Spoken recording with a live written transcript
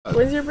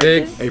When's your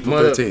birthday? Big April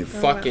 13th.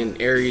 Fucking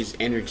Aries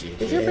Energy.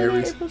 Is your birthday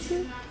Aries? April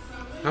 13th?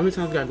 How many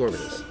times we gotta go over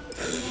this?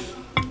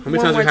 How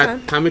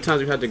many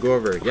times we had to go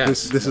over it?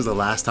 Yes. This is the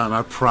last time,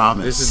 I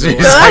promise. This is the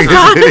last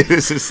time.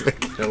 This is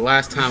the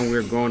last time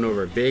we're going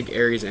over Big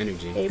Aries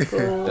Energy.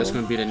 April. That's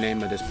gonna be the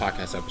name of this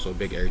podcast episode,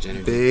 Big Aries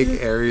Energy.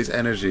 Big Aries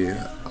Energy.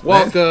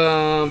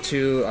 Welcome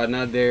to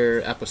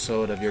another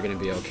episode of You're Gonna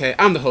Be Okay.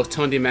 I'm the host,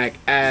 Tony Mac,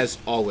 as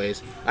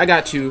always. I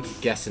got two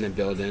guests in the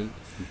building.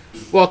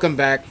 Welcome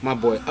back, my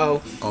boy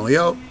O. Only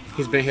O.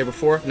 He's been here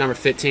before. Number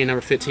 15.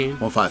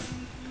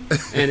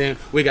 1-5. And then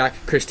we got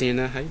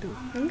Christina. How you doing?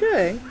 I'm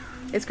good.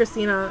 It's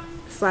Christina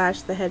 /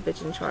 the head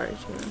bitch in charge.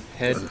 You know?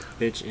 Head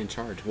bitch in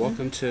charge.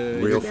 Welcome to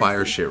real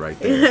fire shit right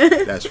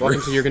there. That's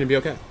welcome to You're Gonna Be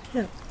Okay.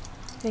 Yeah.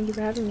 Thank you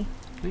for having me.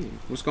 Hey,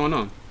 what's going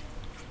on?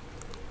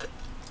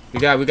 We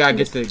gotta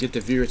get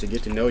the viewers to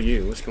get to know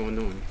you. What's going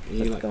on?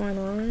 What's going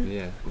on?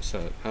 Yeah. What's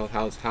up?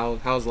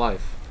 How's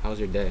life? How's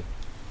your day?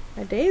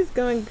 My day is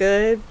going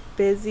good.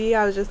 Busy.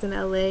 I was just in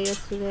LA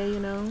yesterday. You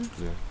know.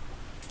 Yeah.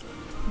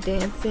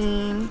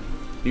 Dancing.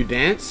 You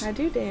dance? I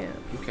do dance.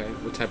 Okay.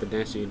 What type of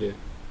dance do you do?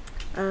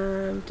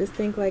 Just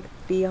think like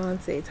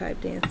Beyonce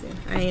type dancing.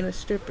 I ain't a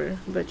stripper,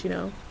 but you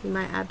know, we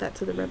might add that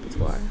to the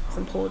repertoire.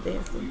 Some pole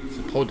dancing.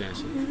 Some pole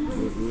dancing.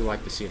 We would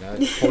like to see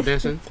that. Pole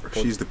dancing?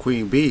 She's the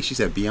queen bee. She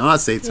said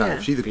Beyonce type. Yeah.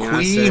 She's the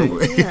Beyonce.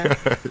 queen. Yeah.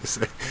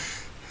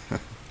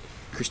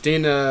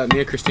 Me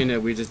and Christina,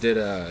 we just did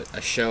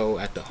a show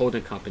at the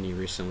Holden Company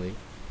recently.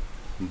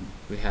 Mm-hmm.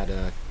 We had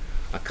a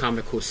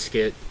comical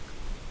skit.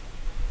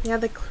 Yeah,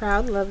 the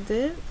crowd loved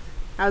it.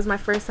 That was my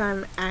first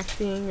time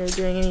acting or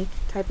doing any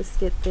type of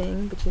skit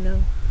thing, but you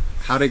know.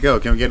 How'd it go?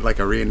 Can we get like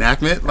a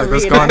reenactment? Like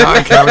what's going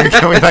on?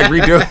 Can we like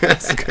redo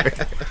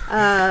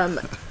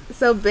it?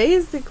 So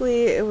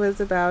basically it was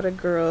about a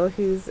girl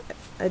who's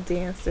a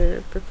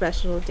dancer,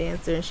 professional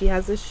dancer, and she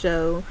has a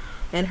show,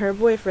 and her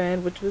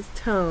boyfriend, which was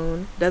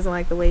Tone, doesn't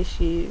like the way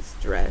she's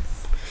dressed.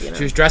 You know?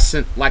 She was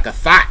dressing like a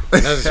thought.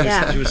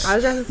 Yeah, I was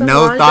dressing some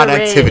no lingerie. Thought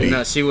activity.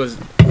 No, she was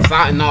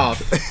thoughting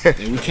off.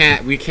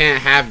 And we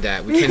can't have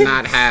that. We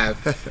cannot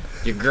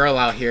have your girl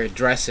out here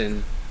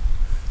dressing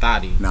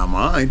thotty. Not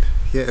mine.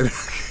 Yeah.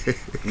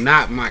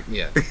 Not my,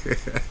 yeah.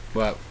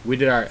 But we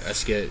did a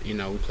skit, you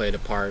know, we played a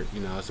part,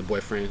 you know, as a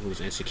boyfriend who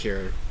was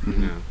insecure, you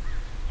know.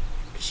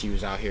 She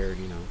was out here,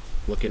 you know,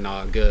 looking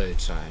all good,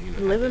 so you know.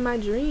 Living my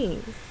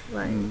dreams.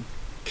 Like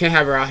can't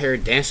have her out here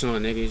dancing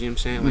on niggas, you know what I'm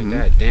saying? Like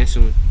that,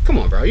 dancing with, come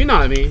on, bro, you know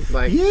what I mean?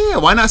 Like, yeah,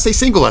 why not say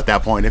single at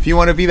that point? If you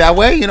want to be that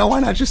way, you know, why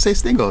not just say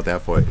single at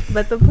that point?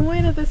 But the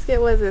point of the skit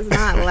was it's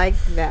not like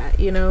that,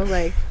 you know,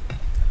 like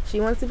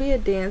she wants to be a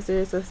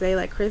dancer, so say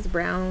like Chris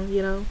Brown,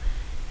 you know,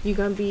 you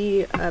gonna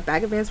be a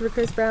backup dancer for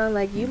Chris Brown,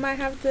 like you might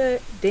have to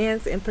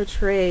dance and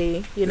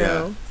portray, you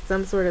know,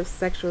 some sort of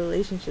sexual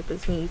relationship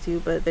between you two,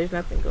 but there's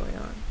nothing going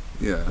on.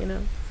 Yeah. You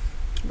know?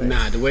 But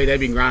nah, the way they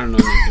be grinding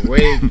on it, the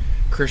way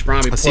Chris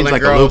Brown be pulling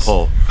like girls a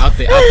loophole. out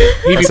there.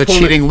 That's a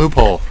cheating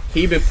loophole.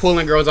 He been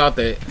pulling girls out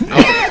the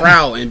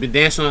crowd and been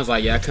dancing on. I was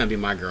like, yeah, that couldn't be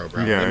my girl,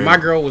 bro. Yeah, if my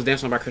girl was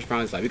dancing by Chris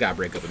Brown, it's like, we gotta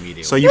break up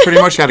immediately. So you pretty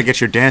much got to get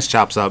your dance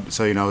chops up,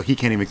 so you know he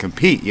can't even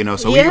compete. You know,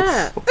 so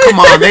yeah. Come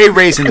on, they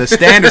raising the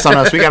standards on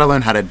us. We got to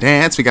learn how to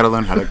dance. We got to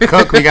learn how to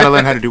cook. We got to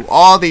learn how to do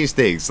all these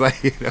things.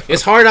 Like, you know.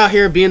 It's hard out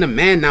here being a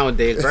man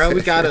nowadays, bro.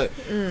 We gotta,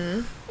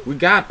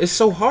 it's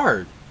so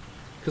hard,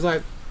 cause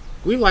like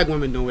we like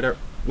women doing whatever.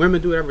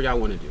 Women do whatever y'all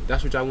want to do.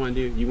 That's what y'all want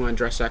to do. You want to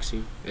dress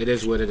sexy. It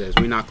is what it is.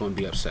 We're not gonna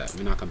be upset.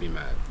 We're not gonna be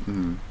mad.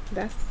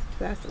 That's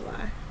a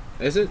lie.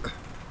 Is it?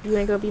 You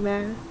ain't gonna be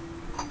mad?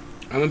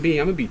 I'm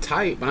gonna be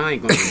tight, but I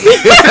ain't gonna be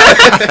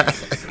I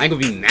ain't gonna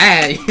be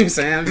mad, you know what I'm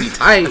saying? I'm gonna be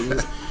tight.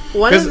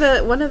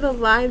 One of the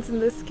lines in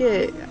this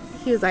skit,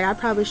 he was like, I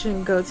probably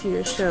shouldn't go to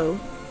your show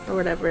or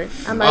whatever.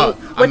 I'm like,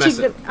 I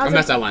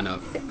messed that line up.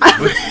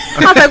 I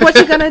was like, what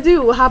you gonna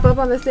do? Hop up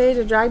on the stage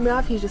and drag me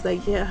off? He's just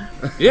like, yeah.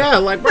 Yeah,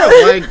 like, bro,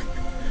 like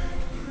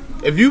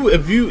if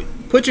you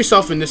put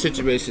yourself in this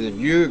situation, if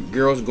your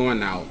girl's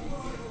going out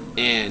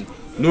and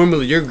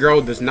normally your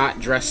girl does not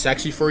dress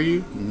sexy for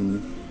you,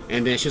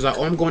 and then she's like,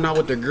 oh, I'm going out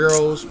with the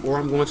girls, or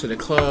I'm going to the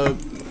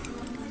club,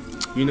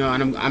 you know,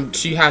 and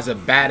she has a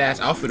badass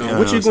outfit on. Yeah,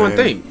 what you gonna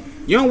think?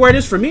 You don't wear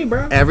this for me,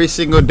 bro. Every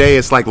single day,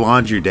 it's like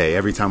laundry day.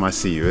 Every time I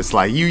see you, it's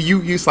like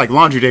it's like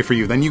laundry day for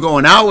you. Then you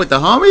going out with the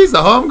homies, the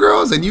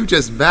homegirls, and you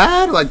just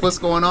bad. Like, what's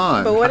going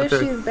on? But what if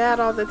she's bad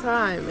all the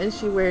time and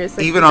she wears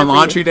even on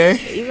laundry day?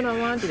 Even on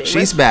laundry day,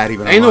 she's bad.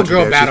 Even ain't on no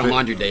girl day. bad on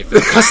laundry day.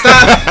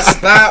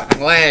 Stop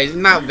playing. She's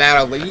not bad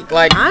on.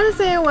 Like, I'm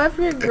saying, what if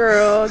your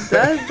girl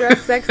does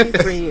dress sexy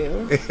for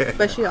you,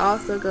 but she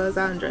also goes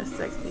out and dresses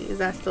sexy? Is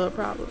that still a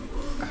problem?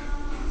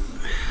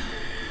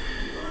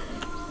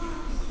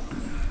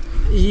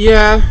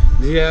 Yeah.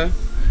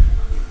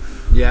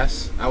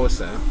 Yes, I would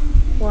say.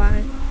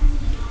 Why?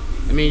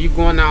 I mean, you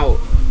going out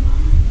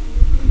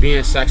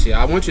being sexy.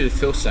 I want you to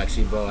feel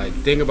sexy, but like,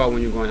 think about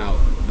when you're going out,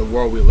 the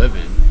world we live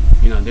in.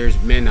 You know,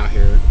 there's men out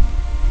here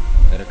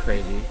that are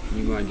crazy.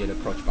 You're going to get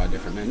approached by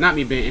different men. Not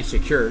me being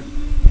insecure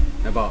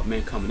about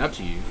men coming up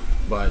to you,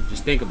 but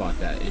just think about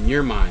that. In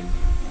your mind,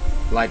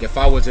 Like if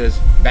I was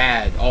just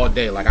bad all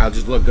day, like I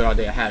just look good all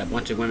day, I had a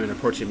bunch of women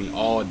approaching me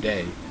all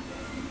day,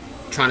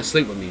 trying to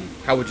sleep with me,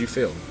 how would you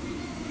feel?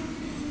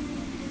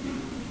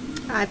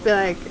 I feel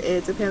like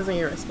it depends on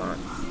your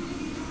response.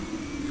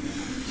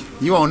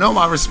 You won't know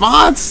my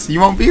response. You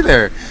won't be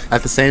there.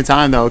 At the same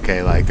time, though,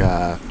 okay, like,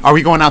 are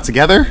we going out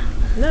together?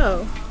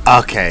 No.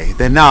 Okay,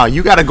 then no,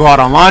 you got to go out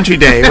on laundry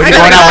day when you're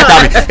going out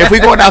without me. If we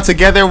going out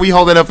together, we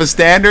holding up a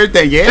standard,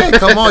 then yeah,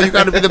 come on, you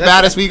got to be the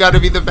baddest. We got to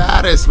be the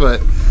baddest.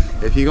 But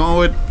if you're going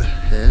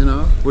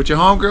with your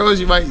homegirls,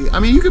 you might. I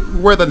mean, you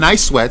could wear the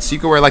nice sweats. You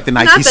could wear like the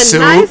Nike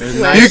suit.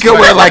 Nice you could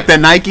wear like the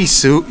Nike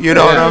suit. You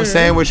know what I'm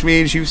saying? Which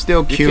means you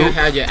still cute. You can't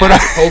have your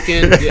ass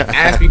poking, your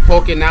ass be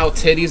poking out,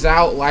 titties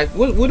out. Like,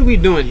 what are we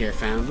doing here,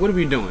 fam? What are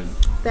we doing?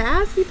 The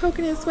ass be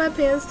poking in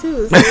sweatpants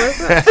too. So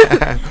what's up?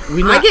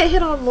 I get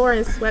hit on more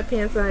in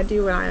sweatpants than I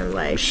do when I'm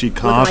like she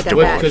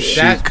comfortable.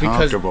 Like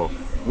Comfortable.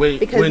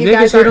 Because you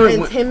guys are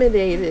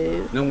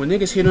intimidated. No, when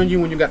niggas hit on you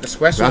when you got the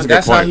sweats on,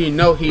 that's how he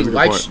know he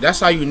likes.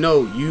 That's how you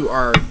know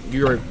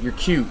you're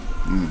cute,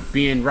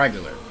 being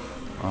regular.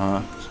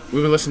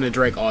 We've been listening to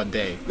Drake all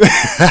day.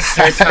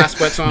 Hair tie,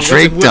 sweats on.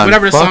 Drake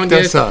whatever the song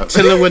is, up.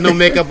 chilling with no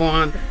makeup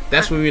on.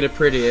 That's when we the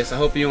prettiest. I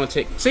hope you don't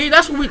take. See,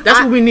 that's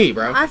what we need,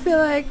 bro. I feel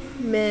like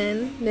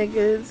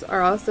niggas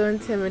are also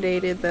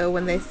intimidated though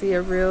when they see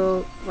a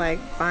real like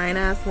fine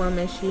ass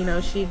woman.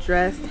 She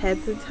dressed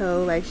head to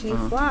toe like she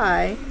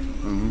fly.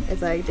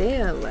 It's like,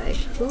 damn, like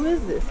who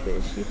is this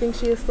bitch? You think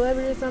she a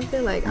celebrity or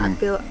something? Like I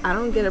feel I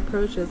don't get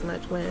approached as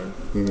much when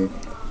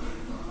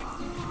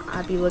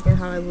I be looking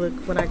how I look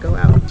when I go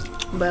out.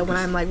 But when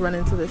I'm like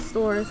running to the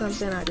store or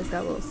something, I just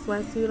got a little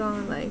sweatsuit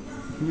on, like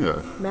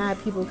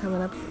mad people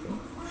coming up to me.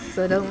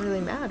 So it doesn't really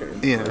matter.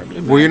 Yeah.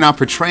 Well, you're not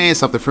portraying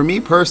something. For me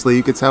personally,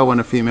 you could tell when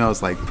a female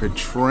is like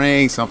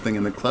portraying something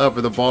in the club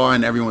or the bar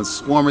and everyone's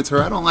swarming to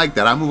her. I don't like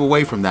that. I move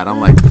away from that. I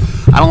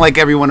don't like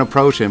everyone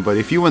approaching. But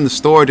if you in the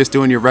store just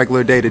doing your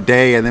regular day to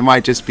day, and it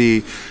might just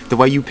be the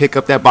way you pick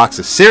up that box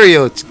of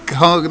cereal, it's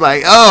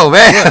like, oh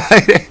man.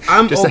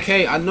 I'm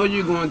okay. I know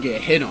you're gonna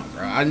get hit on,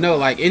 bro. I know,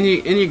 like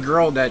any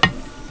girl that,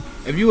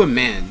 if you a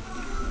man,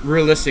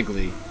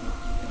 realistically,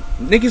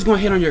 niggas gonna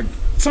hit on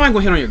somebody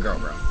gonna hit on your girl,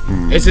 bro.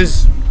 It's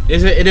just.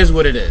 It is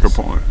what it is. Good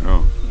point.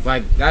 Oh.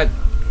 Like that,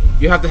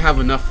 you have to have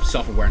enough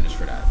self-awareness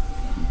for that.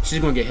 She's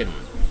gonna get hit on.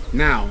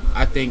 Now,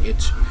 I think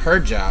it's her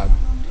job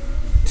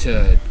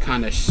to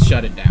kind of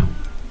shut it down,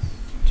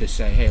 to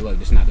say, "Hey, look,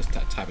 this is not this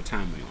type of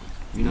time we on."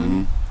 You know what I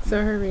mean?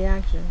 So her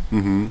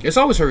reaction. It's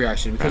always her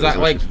reaction because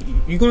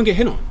you're gonna get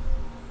hit on.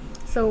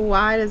 So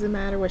why does it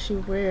matter what she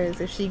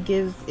wears if she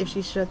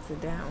shuts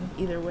it down?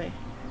 Either way.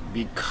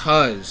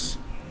 Because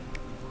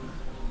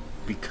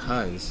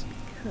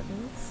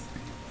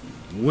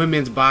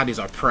women's bodies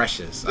are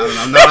precious. I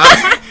don't know.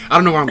 I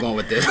don't know where I'm going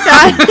with this.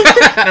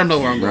 I don't know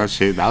where I'm going.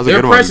 Shit, that was They're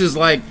a good one. precious.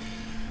 Like,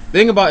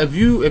 think about if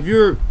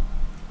you're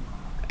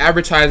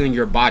advertising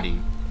your body,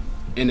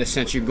 in a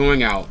sense, you're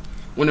going out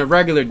on a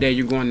regular day.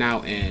 You're going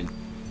out and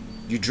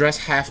you dress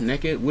half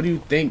naked. What do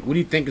you think? What do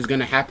you think is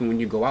going to happen when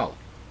you go out?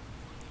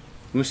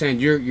 I'm saying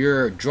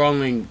you're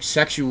drawing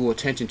sexual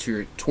attention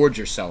towards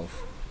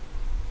yourself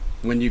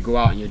when you go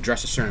out and you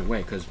dress a certain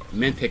way, because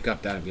men pick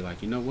up that and be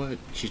like, you know what?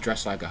 She's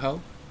dressed like a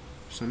hoe.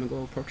 So I'm gonna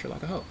go approach her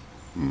like a hoe.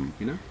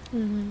 You know?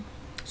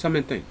 Some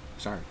men think.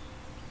 Sorry.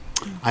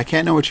 I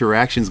can't know what your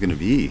reaction is gonna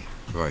be.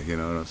 Like, you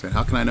know what I'm saying?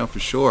 How can I know for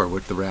sure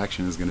what the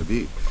reaction is gonna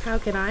be? How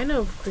can I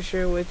know for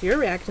sure what your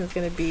reaction is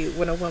gonna be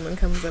when a woman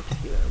comes up to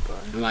you in a bar?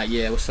 I'm like,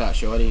 yeah, what's up,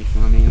 shorty? You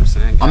know what I mean? I'm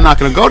saying, I'm not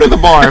gonna go to the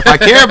bar if I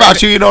care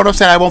about you. You know what I'm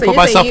saying? I won't put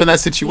myself in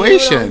that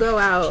situation. You don't go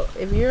out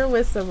if you're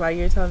with somebody.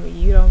 You're telling me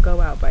you don't go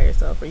out by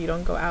yourself, or you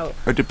don't go out.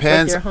 It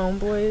depends. With your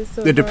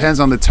homeboys. It depends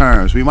on the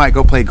terms. We might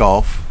go play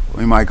golf.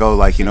 We might go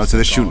to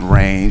the shooting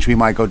range. We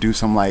might go do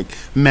some like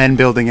men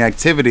building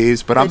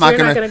activities. But I'm not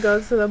gonna go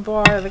to the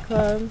bar or the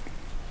club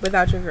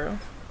without your girl.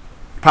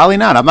 Probably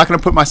not. I'm not going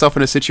to put myself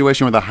in a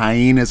situation where the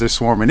hyenas are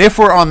swarming. If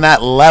we're on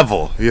that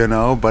level, you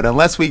know. But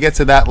unless we get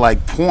to that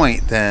like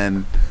point,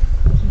 then,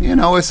 you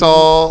know, it's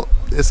all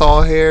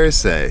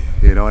hearsay,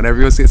 you know. And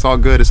it's all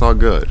good. It's all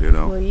good, you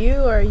know. Well, you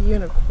are a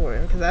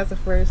unicorn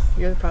because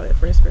you're probably the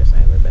first person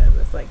I ever met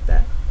that's like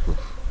that.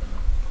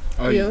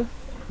 Oh, you?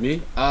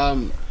 Me?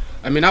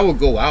 I mean, I would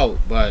go out,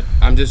 but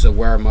I'm just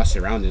aware of my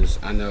surroundings.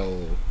 I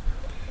know.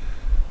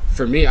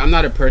 For me, I'm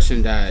not a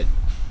person that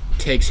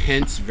takes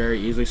hints very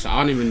easily, so I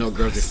don't even know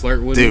girls that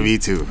flirt with me. Dude, me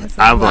too.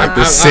 I'm like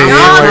the same.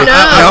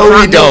 No,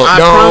 we don't. I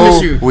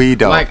promise you. We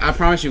don't. Like, I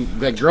promise you,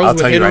 like,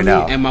 girls would hit on me,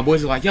 and my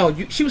boys are like, yo,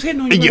 she was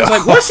hitting on you. I was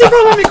like, what's she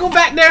gonna let me go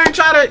back there and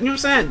try to, you know what I'm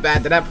saying? But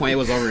at that point, it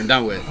was over and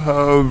done with.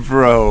 Oh,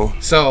 bro.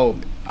 So,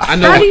 I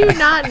know. How do you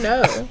not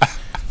know?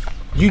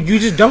 You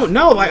just don't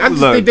know. Like, I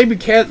just think they be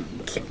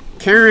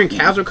carrying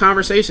casual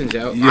conversations,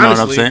 yo. You know what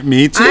I'm saying?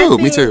 Me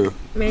too.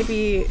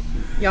 Maybe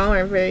y'all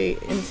aren't very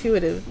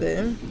intuitive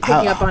then,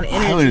 picking up on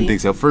energy. I wouldn't think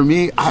so. For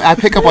me, I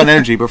pick up on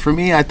energy, but for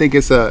me, I think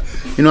it's have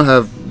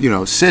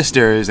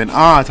sisters and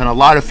aunts and a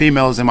lot of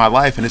females in my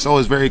life, and it's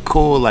always very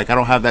cool. Like, I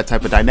don't have that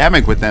type of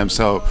dynamic with them,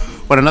 so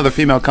when another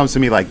female comes to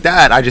me like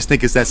that, I just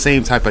think it's that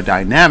same type of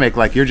dynamic.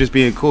 Like, you're just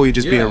being cool, you're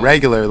just being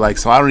regular. Like,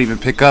 so I don't even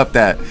pick up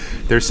that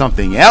there's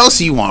something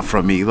else you want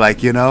from me.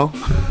 Like, you know,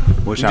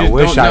 which I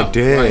wish I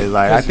did.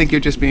 Like, I think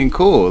you're just being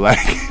cool. Like,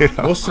 you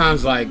know? Most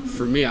times, like,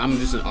 for me, I'm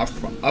just an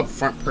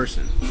upfront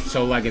person.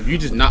 So, like, if you're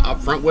just not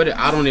upfront with it,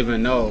 I don't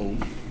even know.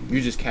 You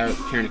just carrying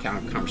a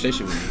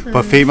conversation with me.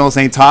 But females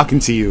ain't talking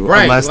to you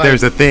unless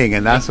there's a thing,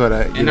 and that's what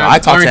I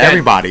talk to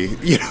everybody.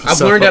 You know,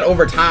 I've learned that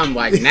over time.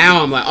 Like,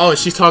 now I'm like, oh,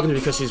 she's talking to me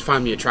because she's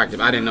finding me attractive.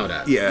 I didn't know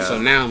that. Yeah.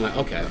 So now I'm like,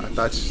 okay. I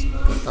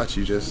thought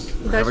you just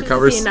have a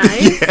conversation. conversation.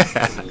 Nice.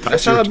 Yeah,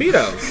 that's how it be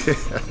though.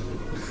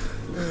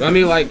 I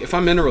mean, like, if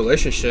I'm in a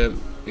relationship,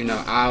 you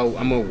know,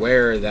 I'm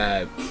aware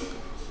that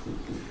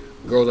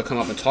girls will come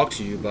up and talk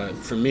to you. But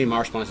for me, my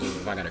response is,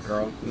 if I got a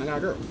girl, then I got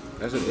a girl.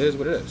 It is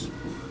what it is.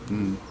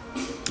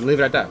 Leave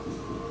it at that.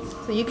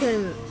 So you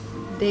can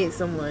date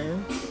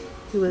someone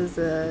who is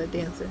a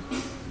dancer.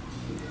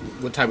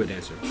 What type of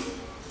dancer?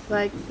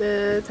 Like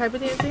the type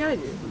of dancing I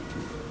do.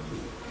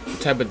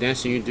 The type of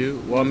dancing you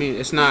do? Well, I mean,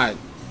 it's not.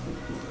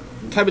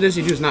 The type of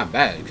dancing you do is not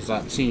bad because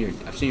I've seen your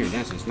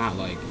dancing. It's not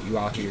like you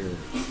out here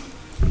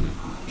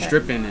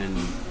stripping and.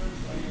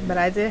 But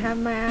I did have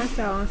my ass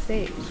out on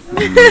stage.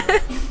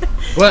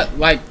 But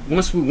like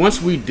once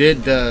we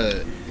did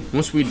the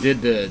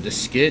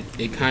skit,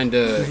 it kind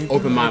of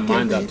opened my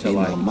mind up to,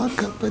 like,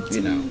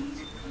 you know,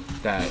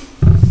 that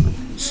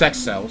sex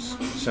sells.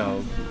 So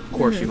of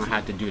course you're gonna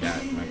have to do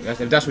that. Like,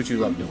 if that's what you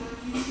love doing.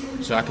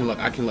 So I can look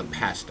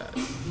past that.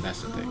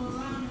 That's the thing.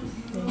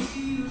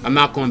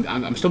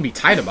 I'm still be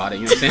tight about it.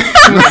 You know what I'm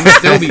saying? I'm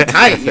still be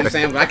tight. You know what I'm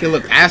saying? But I can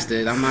look past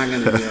it. I'm not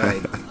gonna be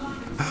like,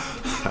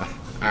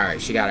 all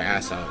right, she got her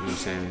ass out. You know what I'm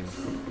saying?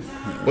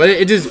 But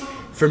it just,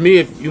 for me,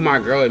 if you my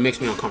girl, it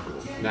makes me uncomfortable.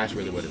 That's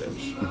really what it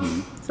is.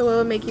 So what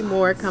would make you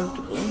more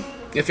comfortable?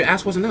 If your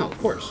ass wasn't out, of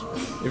course.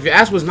 If your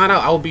ass was not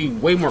out, I would be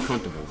way more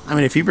comfortable. I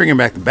mean, if you bringing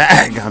back the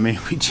bag, I mean,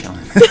 we chilling.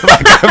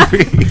 Like, I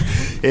mean,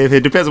 if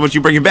it depends on what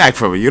you bringing back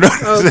from it, you know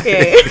what I'm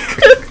saying?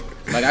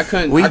 Like, I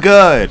couldn't.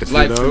 Good.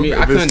 Like, you know? for me,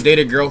 I couldn't date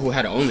a girl who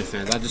had an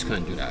OnlyFans. I just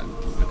couldn't do that.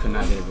 I could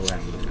not date a girl who had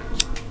an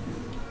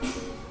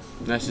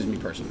OnlyFans. That's just me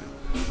personally.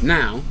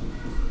 Now,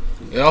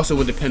 it also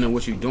would depend on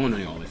what you're doing on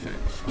your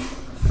OnlyFans.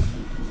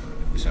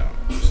 So,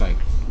 it's like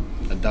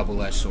a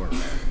double-edged sword. I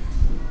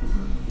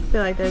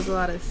feel like there's a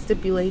lot of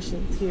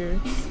stipulations here,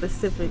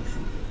 specifics.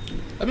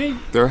 I mean,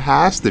 there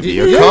has to be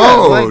a yeah,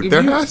 code. Like,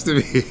 there has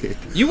to be.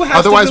 You would have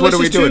Otherwise, what are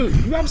we doing?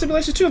 You have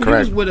stipulations too.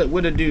 Correct. With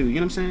a dude, you know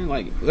what I'm saying?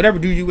 Like, whatever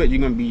dude you with, you're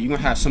gonna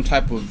have some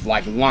type of,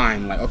 like,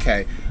 line. Like,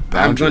 okay,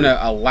 boundary. I'm gonna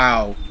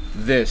allow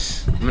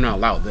this. I'm gonna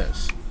allow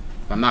this.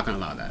 But I'm not gonna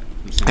allow that.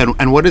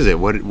 And what is it?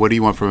 What do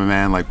you want from a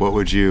man? Like, what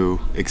would you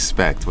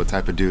expect? What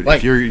type of dude? Like,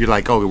 if you're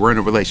like, oh, we're in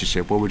a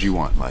relationship, what would you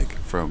want, like,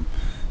 from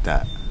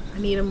that? I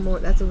need a more.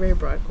 That's a very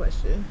broad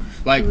question.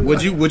 Like,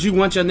 would you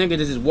want your nigga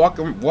to just walk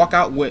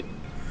out with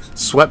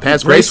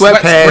sweatpants, gray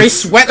sweatpants, gray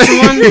sweats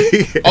on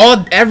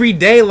all every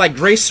day, like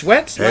gray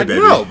sweats? Hey, like, baby.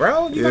 no,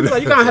 bro, you're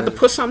gonna have to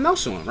put something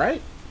else on,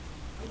 right?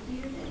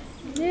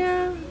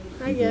 Yeah,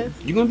 I guess.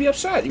 You're gonna be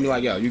upset. You be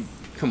like, yo, you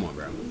come on,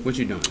 bro, what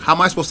you doing? How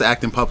am I supposed to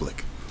act in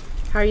public?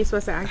 How are you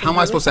supposed to act? How am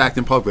I supposed to act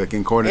in public?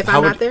 If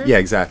I'm not there? Yeah,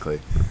 exactly.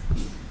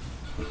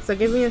 So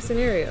give me a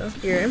scenario.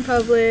 You're in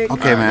public.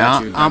 Okay,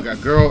 man. A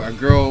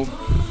girl.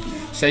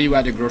 Say you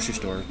at the grocery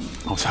store.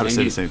 I was about to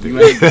say the same thing. You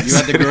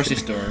at the grocery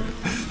store,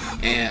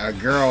 and a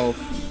girl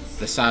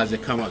decides to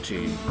come up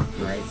to you,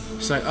 right?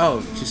 It's like,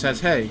 oh, she says,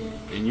 hey,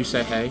 and you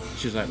say, hey.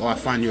 She's like, oh, I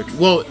find you.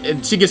 Well,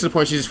 and she gets to the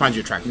point she just finds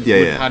you attractive.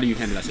 Yeah. How do you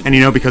handle that situation? And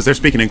you know, because they're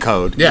speaking in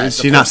code. Yeah,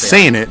 she's not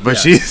saying it, but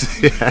she's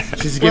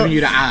giving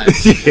you the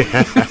eyes.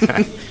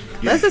 Yeah.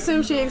 Let's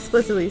assume she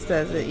explicitly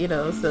says it, you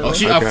know. So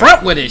she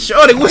upfront with it.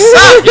 Shorty, what's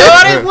up,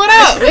 Shorty? What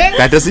up, man?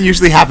 That doesn't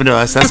usually happen to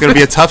us. That's going to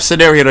be a tough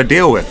scenario to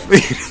deal with.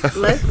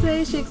 Let's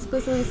say she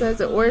explicitly says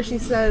it, or she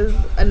says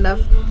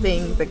enough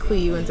things that clue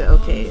you into,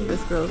 okay,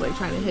 this girl's like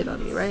trying to hit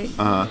on me, right?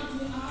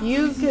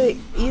 You could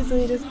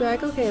easily just be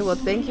like, okay, well,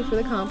 thank you for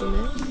the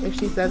compliment. If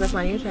she says I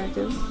find you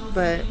attractive,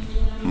 but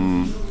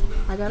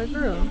I got a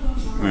girl.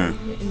 Yeah.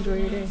 Enjoy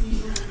your day.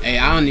 Hey,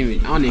 I don't even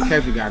care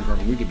if you got a girl.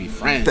 We could be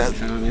friends.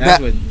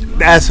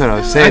 That's what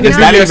I'm saying. Does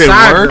that even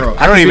work? Girl.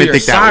 I don't even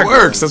think that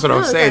works. Girl. That's what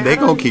I'm saying. They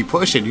gonna keep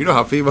pushing. You know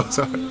how females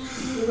are.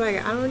 It's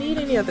like, I don't need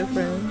any other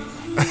friends.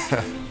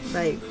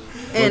 Like,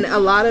 and a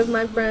lot of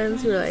my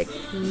friends who are like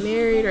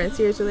married or in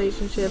serious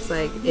relationships,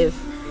 like if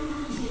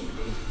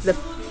the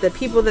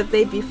people that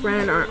they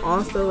befriend aren't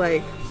also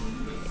like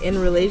in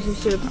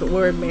relationships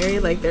or married,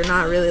 like they're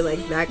not really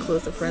like that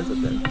close of friends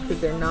with them because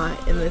they're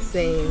not in the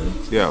same.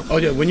 Yeah. Oh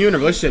yeah. When you're in a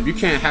relationship, you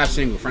can't have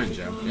single friends,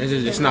 yo.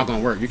 It's not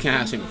gonna work. You can't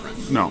have single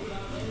friends. No.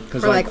 Or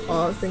like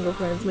all single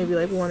friends, maybe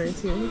like one or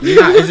two.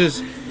 Nah, it's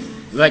just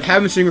like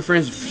having single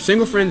friends.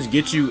 Single friends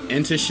get you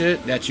into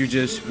shit that you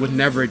just would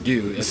never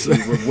do if you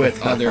were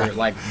with other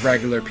like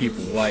regular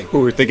people. Like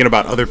who are thinking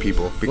about other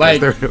people because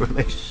like, they're in a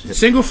relationship.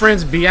 Single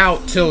friends be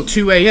out till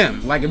 2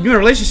 a.m. Like if you're in a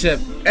relationship,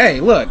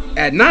 hey, look,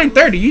 at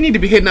 9:30 you need to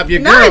be hitting up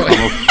your girl.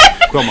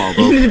 Come on, You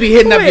bro. need to be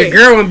hitting up your Wait.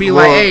 girl and be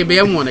like, Well, hey, man,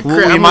 I want a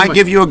crib. We might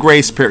give you a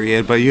grace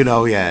period, but you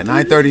know, yeah,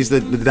 9:30's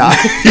the dot.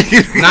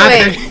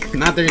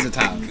 9:30 is the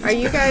top. Are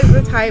you guys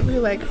the type who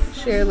like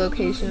share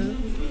locations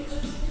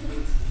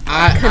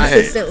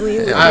consistently?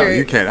 with Yeah, your,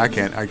 you can't. I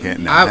can't.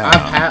 No,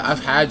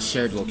 I've had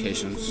shared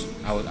locations.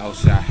 I would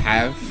say I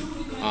have.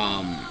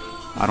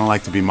 I don't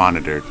like to be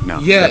monitored. No.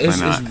 Yeah, definitely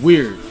it's not.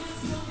 weird.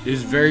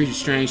 It's very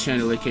strange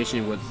sharing a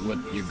location with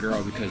your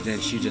girl because then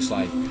she just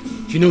like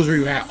she knows where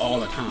you're at all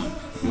the time.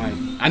 Like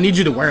I need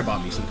you to worry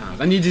about me sometimes.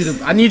 I need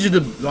you to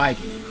like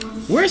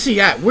where's he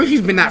at? Where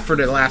he's been at for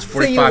the last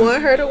 45 So you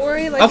want her to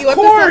worry? Like, Of you up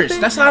to course.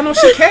 something? That's how I know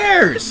she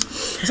cares.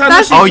 That's how I know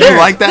That's she Oh, you cares.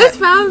 like that? This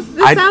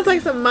sounds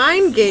like some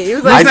mind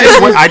games. Like,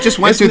 I just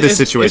went through this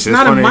situation. It's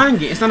not funny. a mind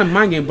game. It's not a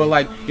mind game, but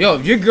like, yo,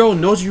 if your girl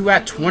knows you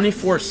at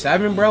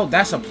 24/7, bro,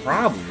 that's a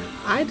problem.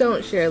 I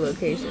don't share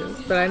locations,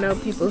 but I know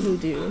people who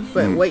do.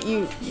 But what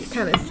you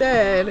kind of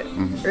said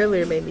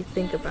earlier made me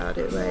think about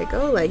it. Like,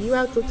 oh, like you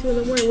out till 2 in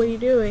the morning. What are you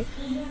doing?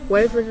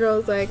 What if a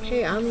girl's like,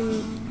 hey,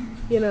 I'm,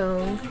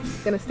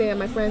 gonna stay at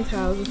my friend's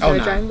house instead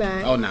of driving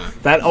back. Oh, nah.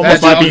 That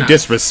almost That's- might be nah.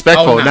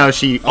 disrespectful. Oh, nah. Now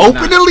she Oh,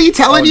 nah. openly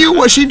telling Oh, you nah.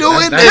 what she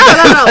doing. No,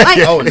 like,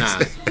 Oh, nah.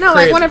 no, like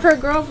Crazy. one of her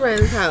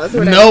girlfriend's house. Or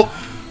whatever. Nope.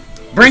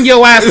 Bring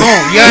your ass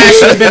home. Your ass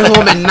should have been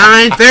home at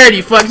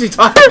 9:30. Fuck you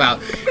talking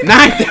about?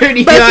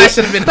 9:30. Your ass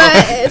should have been But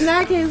home. in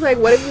that case, like,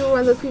 what if you were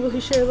one of those people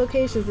who share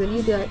locations and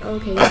you'd be like,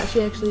 okay, yeah,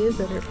 she actually is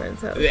at her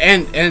friend's house.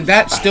 And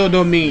that still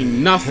don't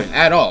mean nothing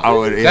at all. I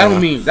would- That yeah.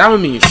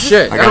 don't mean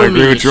shit. I That gotta don't agree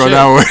mean with you on shit.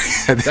 that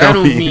one. That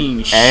don't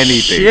mean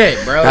anything.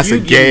 shit, bro. That's you a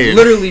game. can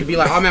literally be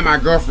like, I'm at my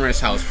girlfriend's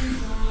house.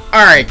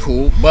 All right,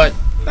 cool, but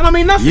that don't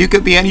mean nothing. You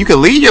could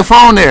leave your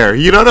phone there.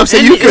 You know what I'm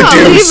saying? You could No, do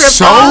leave your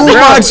so phone.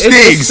 Bro, much it's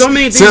things so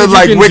many things to that you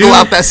like can wiggle do.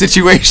 out that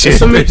situation. There's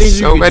so many things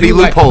so you many can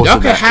do. Like, loopholes. y'all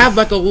in could that. have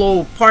like a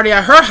little party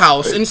at her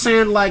house and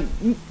saying like,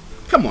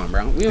 come on,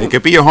 bro. We It don't,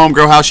 could be your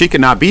homegirl house. She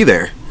could not be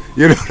there.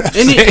 You know what I'm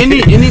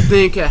saying?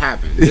 anything could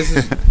happen. This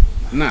is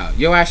no.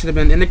 Your ass should have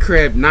been in the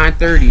crib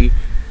 9:30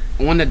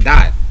 on the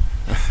dot.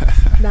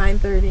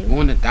 9:30.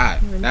 On the dot.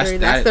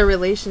 That's the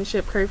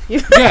relationship curfew.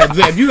 Yeah,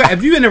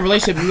 if you in a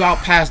relationship, you out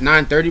past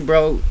 9:30,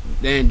 bro.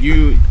 Then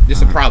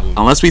this a problem.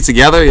 Unless we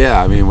together,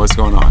 yeah. I mean, what's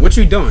going on? What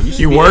you doing? should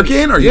You be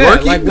working? Are you yeah,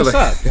 working? Like what's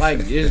up? Like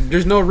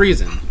there's no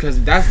reason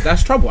because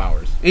that's trouble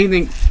hours.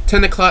 Anything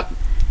 10 o'clock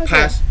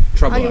past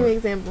trouble I'll give you an hours.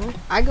 example.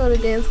 I go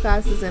to dance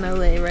classes in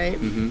LA, right?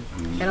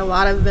 And a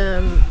lot of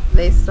them,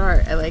 they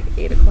start at like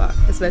 8 o'clock,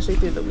 especially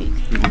through the week.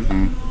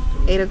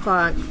 8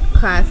 o'clock,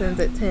 class ends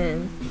at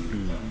 10.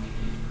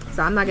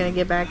 So I'm not going to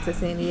get back to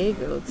San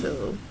Diego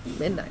till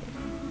midnight.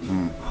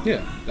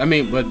 Yeah, I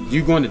mean, but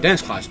you going to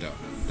dance class though.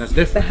 That's But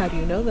different. how do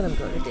you know that I'm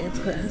going to dance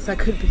class? I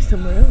could be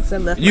somewhere else. I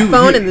left You- my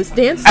phone you- in this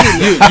dance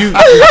studio.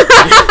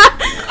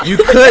 You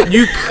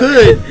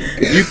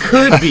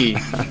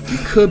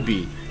could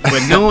be.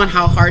 But knowing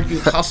how hard you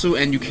hustle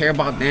and you care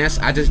about dance,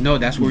 I just know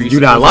that's where You're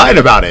not lying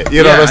about it.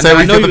 You know Yeah, what I'm saying?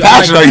 I We know feel the you-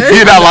 passion. like-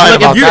 You're not lying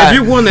Look, about if that.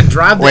 you're willing to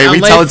drive to Wait, LA we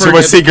telling for too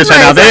much the- secrets right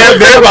now.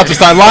 They're about to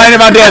start lying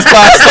about dance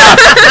class. Stop.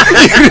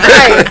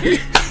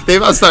 Right. They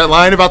about to start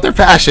lying about their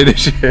passion and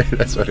shit.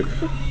 That's what it is.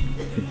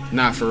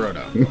 Nah, for real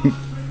though.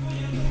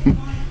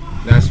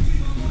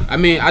 I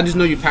mean, I just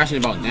know you're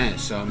passionate about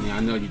dance, so I mean, I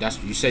know you.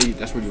 That's you say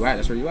that's where you at.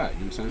 That's where you at.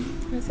 You know what I'm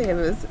saying? I say if it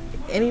was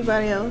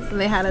anybody else and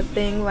they had a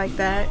thing like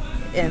that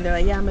and they're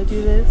like, yeah, I'm going to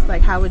do this,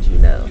 like, how would you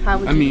know? How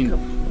would I you mean,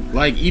 come?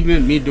 like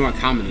even me doing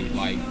comedy,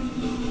 like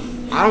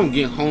I don't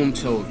get home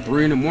till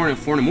 3 in the morning,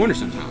 4 in the morning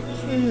sometimes.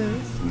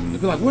 They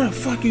be like, "Where the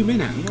fuck you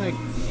been at?" I'm like,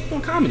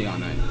 doing comedy all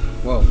night.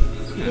 Well,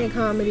 In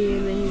comedy,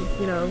 and then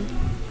you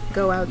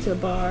go out to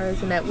bars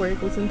and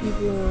network with some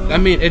people. I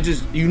mean, it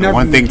just you never.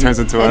 One thing turns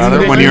into you another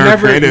ne- when you you're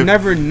never, creative. You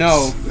never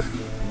know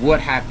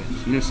what happens.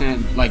 You know what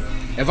I'm saying? Like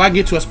if I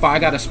get to a spot, I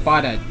got a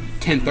spot at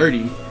 10:30.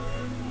 You know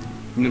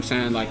what I'm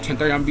saying? Like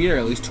 10:30, I'm gonna be there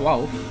at least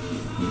 12,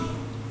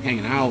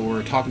 hanging out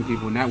or talking to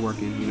people,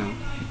 networking. You know,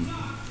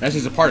 that's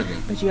just a part of it.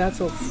 But you out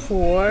till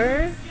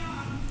 4?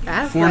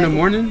 That's 4 in the like-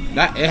 morning,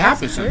 that it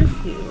happens. That's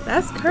Sometimes. curfew.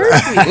 That's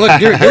curfew. Look,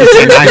 there's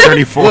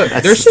 9:34.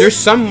 Look, there's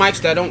some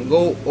mics that don't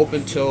go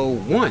open till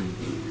 1,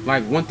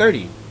 like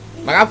 1:30.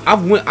 Like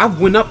I've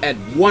went up at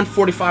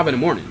 1:45 in the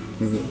morning.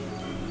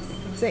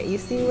 You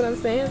see what I'm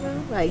saying,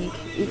 though? Like,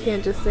 you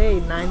can't just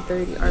say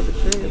 9:30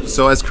 arbitrarily.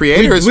 So as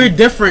creators, We're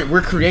different.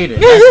 We're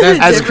creative.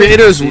 as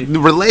creators,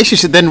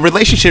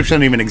 relationships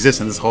shouldn't even exist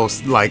in this whole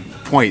like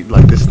point,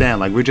 like this stand.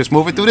 Like we're just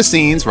moving through the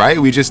scenes, right?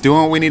 We just doing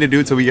what we need to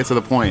do till we get to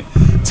the point.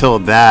 Till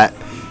that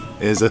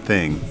is a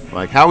thing.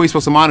 Like how are we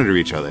supposed to monitor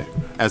each other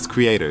as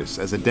creators,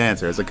 as a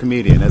dancer, as a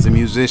comedian, as a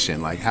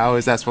musician? Like how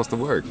is that supposed to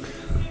work?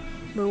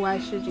 But why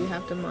should you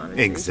have to monitor?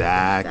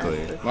 Exactly.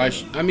 That's the thing.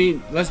 Like, I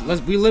mean,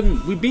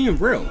 we being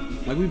real.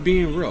 Like we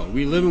being real.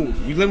 We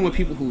living with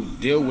people who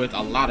deal with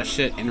a lot of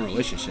shit in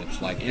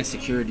relationships, like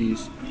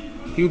insecurities.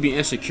 People be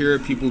insecure.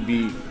 People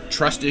be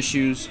trust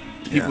issues.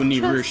 People need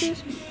Trust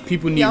issues.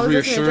 people need Y'all was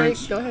listening to Drake?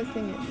 reassurance. Go ahead,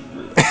 sing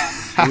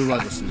it. We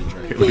was listening to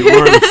Drake. We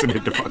were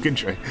listening to fucking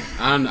Drake.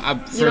 I You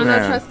don't for, know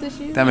Man, trust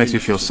issues? That makes me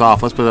feel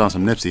soft. Let's put it on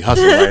some Nipsey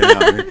Hussle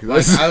right now.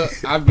 like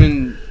I've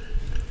been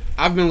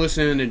I've been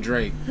listening to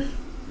Drake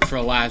for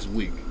the last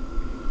week.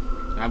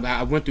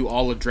 I went through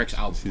all of Drake's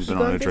albums. He's been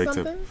on a Drake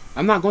tip.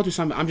 I'm not going through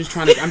something. I'm just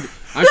trying to.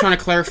 I'm trying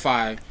to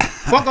clarify.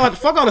 Fuck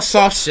all the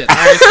soft shit. All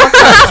right? Fuck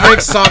all the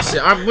Drake soft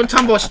shit. We're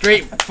talking about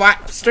straight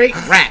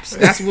raps.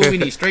 That's what we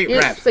need. Straight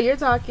raps. So you're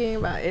talking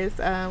about is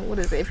what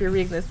is it? If you're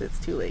reading this, it's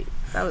too late.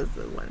 That was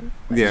the one.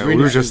 Yeah, we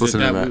were just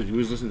listening to that. We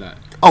was listening to that.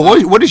 Oh,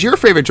 what is your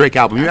favorite Drake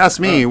album? You asked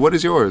me. What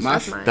is yours?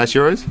 That's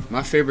yours?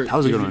 My favorite. That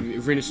was a good one.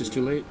 If Venus is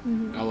Too Late,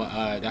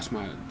 that's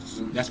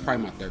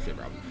probably my third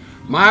favorite album.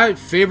 My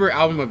favorite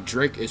album of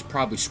Drake is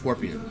probably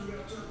Scorpion.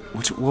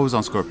 What was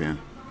on Scorpion?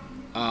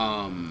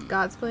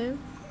 God's Plan.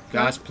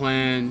 God's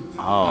Plan.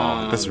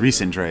 Oh, that's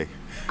recent Drake.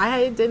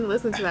 I didn't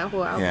listen to that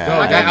whole album. Yeah.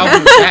 No, that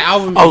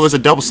album. Oh, it was a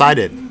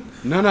double-sided.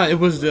 No, it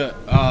was the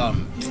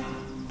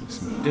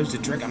there was the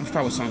Drake. I'm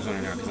probably songs on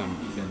it now because I'm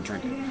been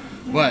drinking.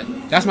 But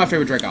that's my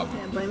favorite Drake album.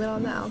 Yeah, blame it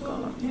on the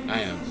alcohol.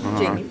 I am.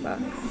 Jamie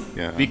Foxx.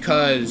 Yeah.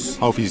 Because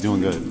hope he's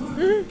doing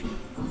good.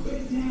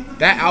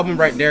 That album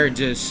right there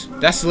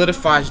that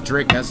solidifies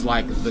Drake as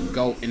like the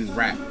GOAT in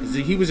rap.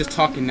 He was just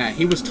talking that.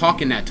 He was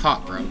talking that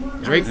talk, bro.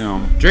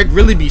 Drake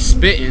really be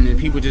spitting and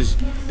people just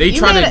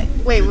you made a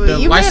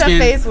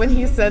face when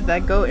he said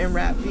that GOAT in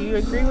rap. Do you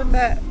agree with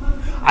that?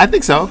 I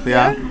think so.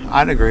 Yeah,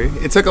 I'd agree.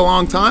 It took a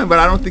long time, but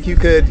I don't think you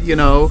could.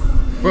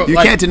 Bro, you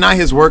can't deny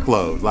his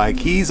workload. Like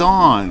he's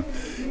on.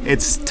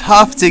 It's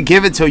tough to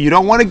give it to him. You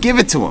don't want to give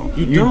it to him.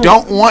 You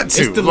don't want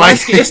to.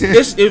 It's the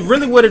it's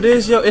really what it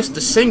is, yo. It's the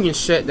singing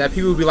shit that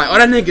people be like, oh,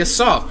 that nigga's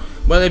soft.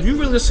 But if you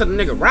really listen to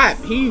the nigga rap,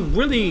 he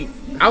really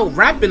out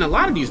rapping a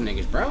lot of these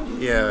niggas, bro.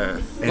 Yeah.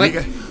 Like,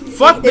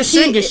 fuck the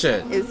singing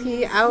shit. Is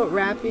he out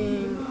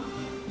rapping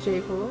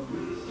J. Cole?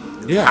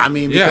 Yeah, I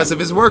mean because of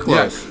his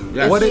workload.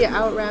 Yes. Is he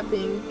out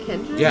rapping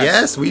Kendrick?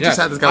 Yes, we just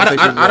had this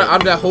conversation.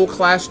 Out of that whole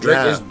class,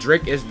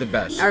 Drake is the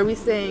best. Are we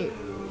saying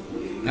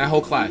that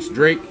whole class,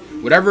 Drake?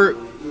 Whatever,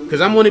 because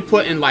I'm only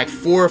putting like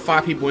 4 or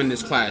 5 people in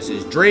this class.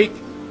 Is Drake,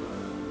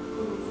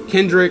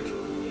 Kendrick,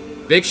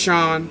 Big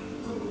Sean,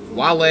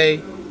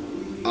 Wale.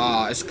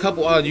 It's a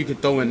couple others you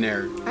could throw in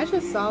there. I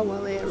just saw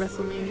Wale at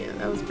WrestleMania.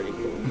 That was pretty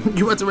cool.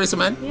 You went to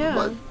WrestleMania? Yeah.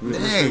 What?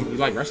 Dang. You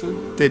like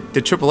wrestling?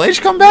 Did Triple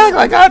H come back?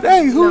 Like,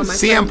 dang, who?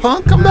 CM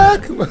Punk come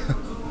back?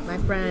 My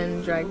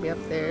friend dragged me up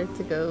there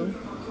to go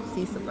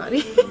see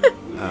somebody.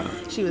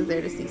 She was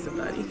there to see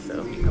somebody,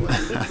 so I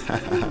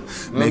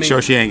went. Make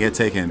sure she ain't get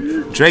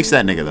taken. Drake's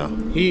that nigga though.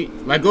 He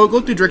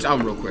go through Drake's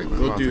album real quick.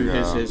 Go through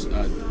his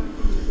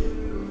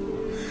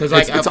because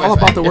like it's all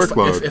about the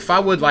workload. If I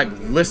would like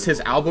list his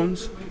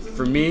albums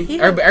for me,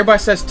 everybody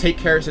says Take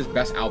Care is his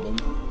best album.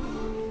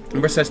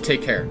 Everybody says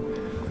Take Care.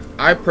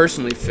 I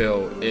personally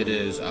feel it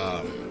is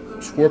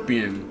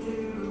Scorpion.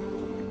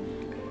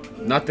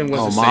 Nothing was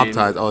the same. Mob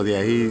Ties. Oh yeah,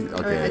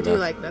 okay. I do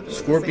like Nothing.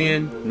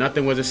 Scorpion.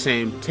 Nothing was the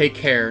same. Take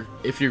Care.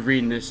 If you're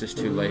reading this, it's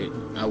too late.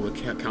 I would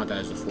count that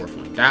as the fourth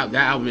one. That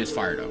album is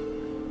fire though.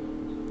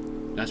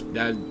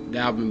 That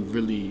album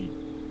really.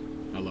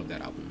 I love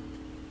that album.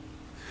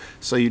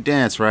 So you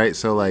dance, right?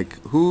 So like,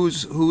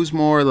 who's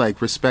more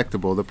like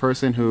respectable? The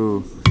person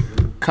who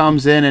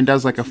comes in and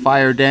does like a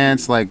fire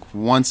dance like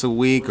once a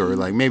week or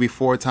like maybe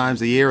 4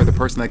 times a year, or the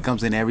person that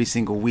comes in every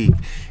single week,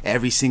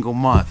 every single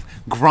month,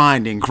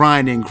 grinding,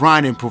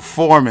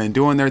 performing,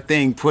 doing their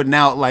thing, putting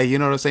out, like, you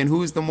know what I'm saying?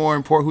 Who's the more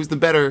important, who's the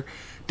better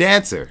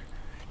dancer?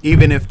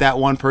 Even if that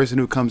one person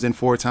who comes in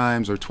 4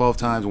 times or 12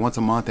 times, once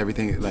a month,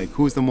 everything, like,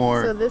 who's the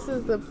more... So this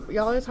is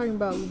y'all are talking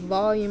about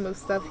volume of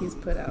stuff he's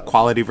put out.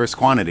 Quality versus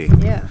quantity.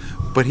 Yeah.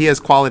 But he has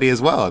quality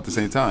as well at the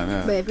same time,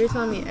 yeah. But if you're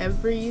telling me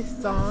every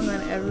song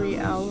on every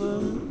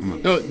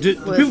album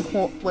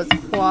was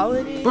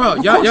quality...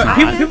 Bro,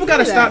 people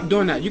gotta stop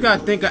doing that. You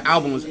gotta think of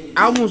albums.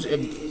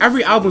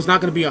 Every album's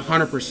not gonna be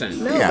 100%.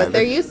 No, but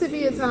there used to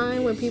be a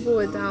time when people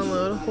would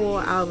download whole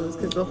albums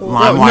because the whole...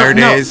 LimeWire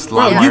days.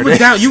 Bro,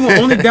 you would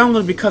only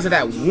download because of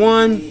that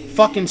one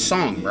fucking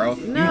song, bro.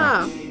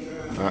 No.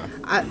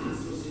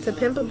 To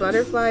Pimp a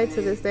Butterfly,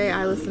 to this day,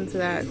 I listen to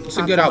that. It's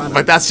a good album.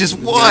 But that's just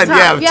one.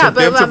 To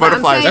Pimp a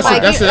Butterfly.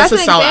 That's a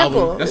solid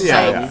album. That's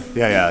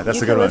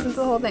a good one. Listen to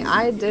the whole thing.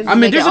 I did. I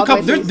mean,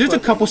 there's a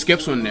couple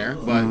skips on there,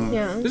 but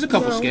there's a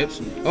couple skips.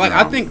 Like,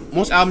 I think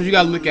most albums you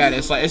gotta look at it,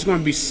 it's like it's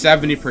gonna be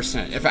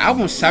 70%. If an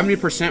album is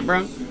 70%,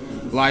 bro,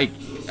 like,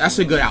 that's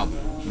a good album.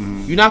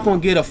 You're not gonna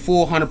get a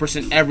full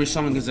 100% every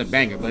song is a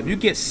banger, but if you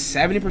get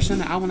 70% of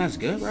the album, that's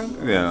good, bro.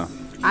 Yeah.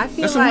 I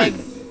feel like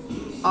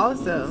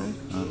also,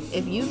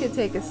 if you could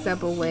take a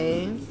step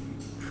away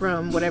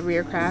from whatever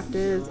your craft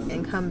is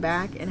and come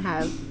back and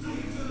have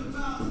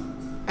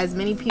as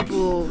many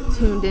people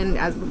tuned in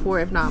as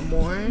before, if not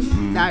more,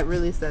 that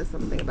really says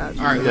something about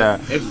you. All right, yeah.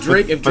 If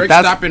Drake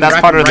that's stopping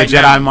that's part of the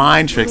Jedi now,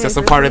 mind tricks. That's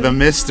a part of the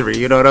mystery.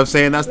 You know what I'm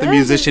saying? That's the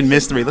musician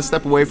mystery. Let's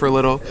step away for a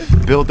little,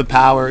 build the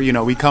power. You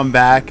know, we come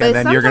back, and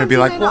then you're gonna be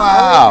like,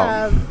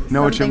 wow,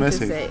 know what you're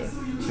missing.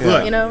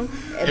 Look, you know,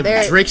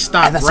 if Drake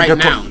stopped right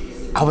now.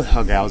 I was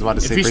about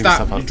to say.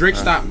 If Drake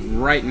stopped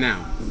right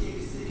now,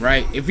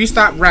 right? If he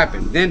stopped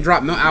rapping, then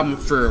drop no album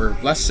for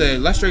let's say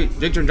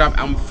Drake drop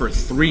album for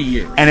 3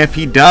 years. And if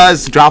he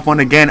does drop one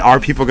again, are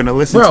people gonna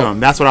listen Bro, to him?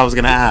 That's what I was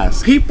gonna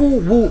ask. People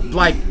will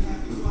like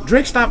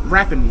Drake stop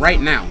rapping right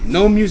now.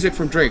 No music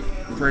from Drake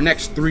for the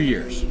next 3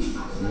 years.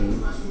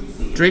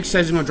 Drake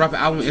says he's gonna drop an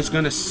album. It's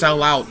gonna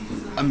sell out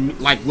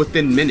like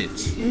within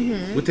minutes.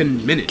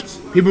 Within minutes,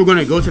 people are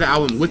gonna go to the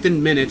album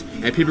within minutes,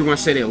 and people are gonna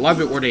say they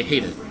love it or they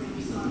hate it.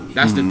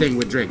 That's the thing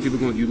with Drake. People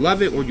going, you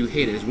love it or you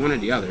hate it. It's one or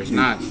the other. It's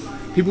not.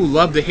 People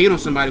love to hate on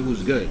somebody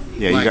who's good.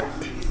 Yeah, like,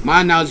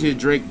 my analogy is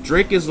Drake.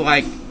 Drake is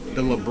like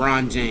the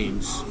LeBron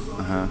James.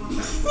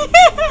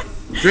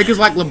 Drake is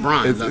like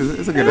LeBron.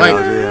 It's a good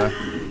analogy,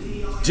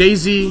 yeah.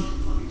 Jay-Z,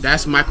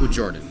 that's Michael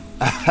Jordan.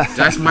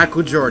 That's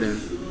Michael Jordan.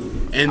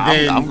 And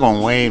then I'm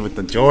going Wayne with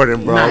the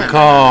Jordan, bro. Nah.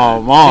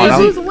 Come on.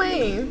 Who's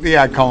Wayne?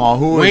 Yeah, come on.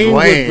 Who is Wayne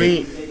Wayne?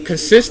 would be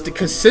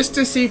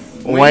consistency.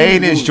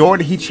 Wayne is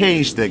Jordan. He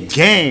changed the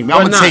game.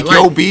 I'm gonna take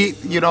your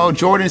beat. You know,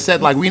 Jordan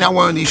said like we not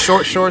wearing these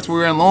short shorts.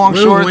 We're in long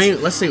shorts.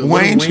 Wayne, let's say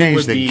Wayne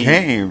changed the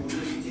game.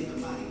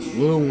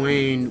 Lil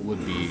Wayne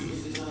would be.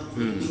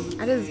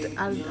 I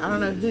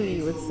don't know who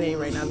you would say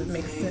right now that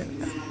makes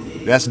sense.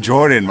 That's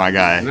Jordan, my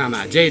guy.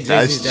 Jay-Z's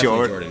definitely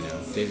Jordan.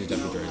 Jay-Z's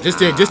definitely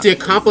Jordan. Just the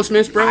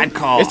accomplishments, bro.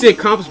 It's the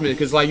accomplishment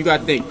because like you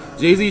gotta think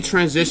Jay-Z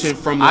transitioned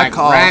from like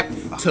rap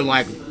to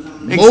like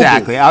mobile.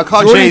 Exactly. I'll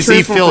call Jordan Jay-Z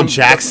transformed Phil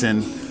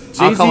Jackson.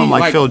 I'll call him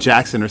like Phil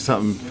Jackson or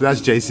something.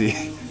 That's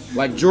Jay-Z.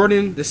 Like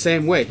Jordan, the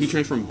same way. He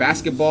changed from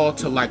basketball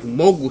to like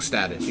mogul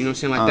status. You know what I'm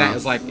saying? Like that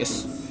is like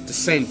it's the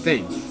same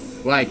thing.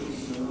 Like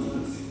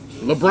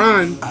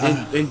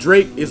LeBron and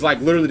Drake is like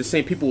literally the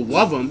same. People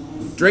love him.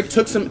 Drake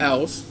took some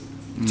L's.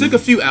 Took a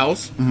few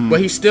L's, but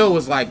he still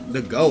was like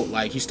the GOAT.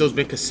 Like he still's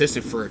been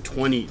consistent for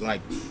 20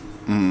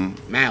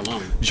 mad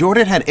long.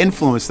 Jordan had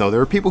influence though. There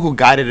were people who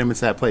guided him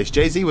into that place.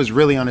 Jay-Z was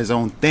really on his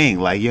own thing,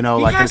 like you know,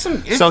 He like had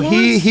some so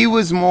he influence.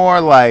 was more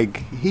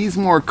like he's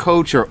more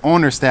coach or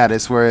owner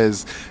status,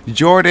 whereas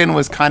Jordan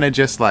was kind of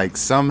just like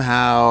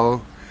somehow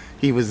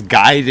he was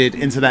guided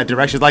into that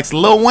direction, like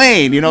Lil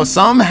Wayne. You know,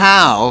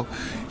 somehow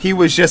he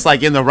was just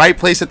like in the right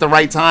place at the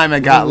right time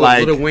and got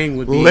like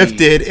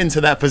lifted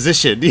into that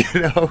position. You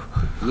know,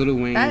 Lil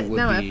Wayne would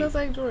be. It feels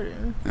like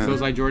Jordan. Feels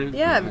like Jordan.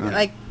 Yeah,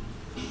 like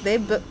they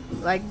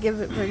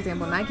give it for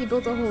example. Nike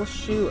built a whole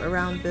shoe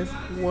around this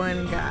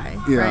one guy,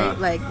 right?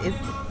 Like it's.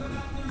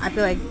 I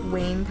feel like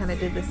Wayne kind of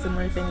did the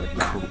similar thing with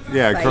rap.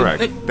 Yeah, like,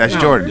 correct. That's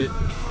Jordan.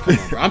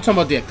 I'm talking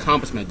about the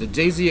accomplishment. The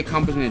Jay-Z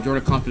accomplishment and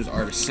Jordan accomplishments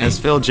are the same. That's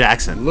Phil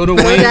Jackson. Lil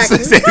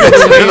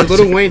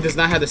Wayne does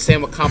not have the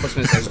same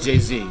accomplishments as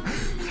Jay-Z.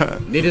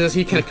 Neither does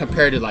he can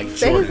compare to like Jordan.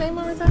 Say his name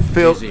one more time.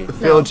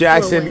 Phil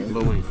Jackson.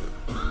 Lil Wayne.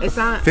 It's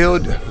not.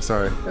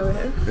 Sorry. Go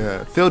ahead.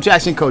 Yeah. Phil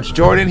Jackson coached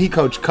Jordan. He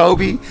coached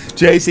Kobe.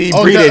 Jay-Z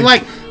breeded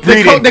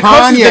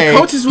Kanye. The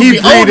coaches would be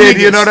old niggas.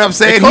 You know what I'm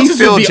saying? The coaches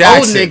Phil would be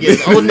Jackson.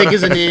 old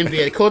niggas in the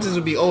NBA. The coaches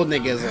would be old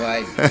niggas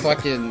like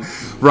fucking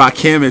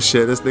Rakim and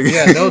shit. This nigga.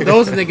 Yeah,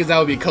 those are niggas that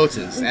would be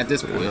coaches at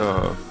this point.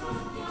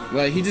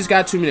 But he just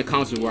got too many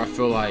accomplishments where I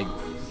feel like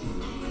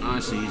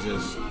honestly he's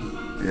just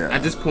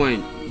at this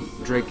point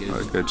Drake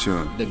is good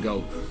tune. The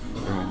GOAT.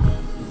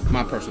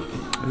 My personal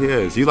opinion. He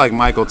is. You like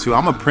Michael too.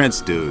 I'm a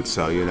Prince dude,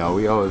 so you know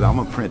I'm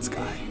a Prince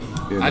guy.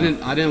 You know?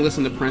 I didn't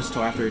listen to Prince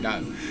till after he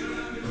died.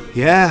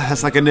 Yeah,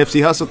 that's like a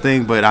Nipsey Hussle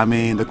thing, but I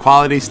mean the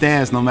quality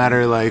stands no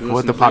matter like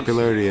what the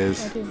popularity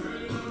is.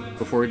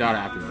 Before he died or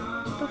after?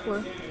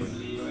 Before.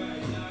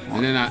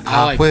 And then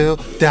I will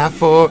die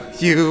for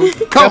you.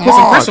 Come put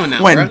some Prince on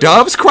now, when bro.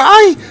 doves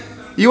cry,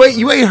 you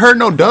ain't heard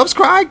no doves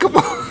cry. Come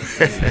on.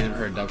 I never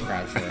heard Dove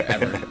cry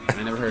forever.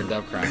 I never heard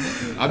Dove cry.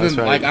 I've been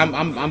like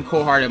I'm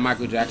cold-hearted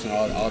Michael Jackson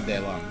all day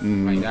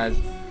long. Like that's.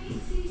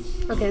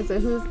 Okay, so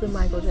who's the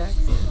Michael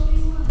Jackson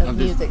of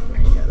music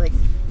right now? Like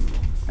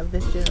of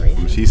this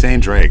generation? She's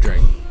saying Drake. No,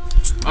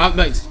 I'll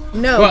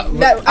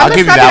give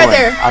you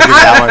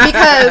that one.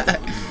 Because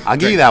I'll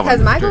give you that one.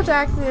 Because Michael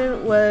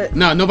Jackson was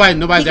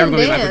nobody's ever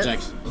gonna be Michael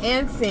Jackson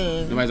and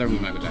sing. Nobody's ever gonna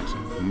be Michael Jackson.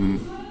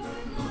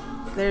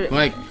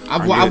 Like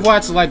I've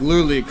watched like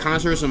literally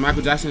concerts of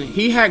Michael Jackson.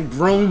 He had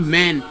grown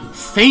men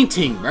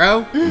fainting,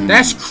 bro.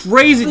 That's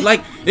crazy.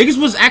 Like niggas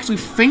was actually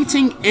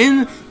fainting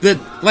in the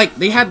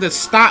they had to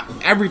stop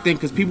everything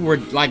because people were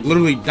like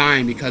literally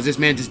dying because this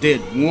man just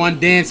did one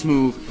dance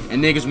move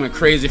and niggas went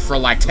crazy for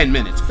like 10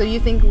 minutes. So you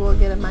think we'll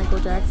get a Michael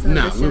Jackson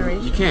of this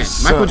generation? You can't.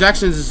 Michael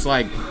Jackson is just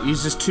like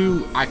he's just too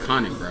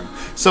iconic, bro.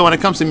 So when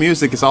it comes to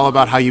music, it's all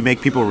about how you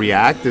make people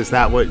react. Is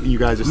that what you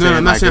guys are saying? No,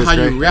 I'm not saying how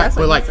you react,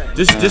 but like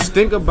just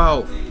think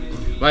about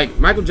like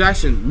Michael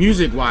Jackson,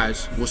 music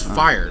wise, was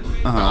fired.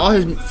 All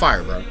his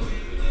fire, bro.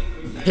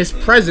 His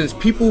presence,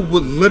 people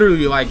would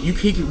literally like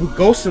he would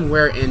go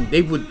somewhere and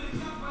he would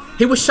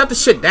shut the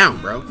shit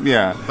down, bro.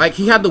 Yeah. Like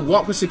he had to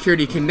walk with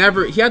security. He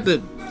had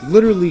to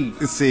literally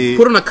See,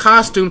 put on a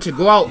costume to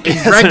go out in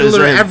That's what I'm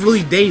regular saying.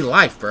 everyday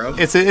life, bro.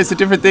 it's a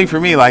different thing for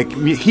me. Like,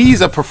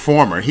 he's a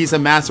performer. He's a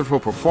masterful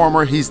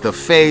performer. He's the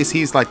face.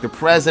 He's like the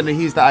president.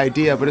 He's the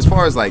idea. But as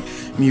far as like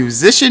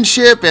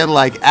musicianship and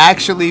like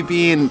actually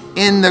being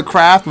in the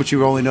craft, which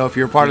you only know if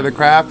you're a part of the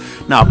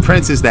craft. Now,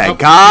 Prince is that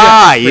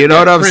guy. Yeah, you know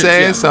what I'm Prince,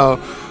 saying? yeah. So,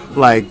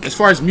 like, As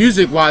far as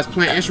music wise,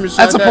 playing instruments,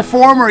 that's a like that,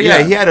 performer.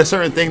 Yeah, he had a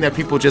certain thing that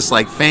people just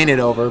like fainted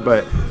over.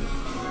 But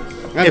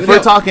if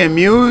we're talking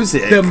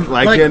music, the man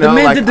like, did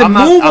the I'm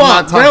not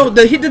moonwalk, talking.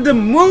 bro. He did the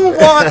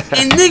moonwalk,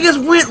 and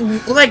niggas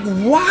went like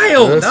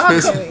wild.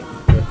 Dog. Okay.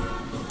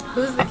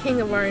 Who's the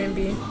king of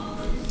R&B?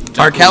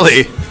 R.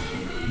 Kelly.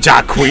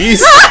 Jacquees.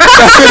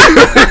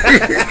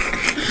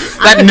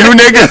 That new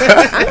nigga.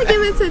 I'm gonna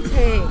give it to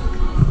Tank.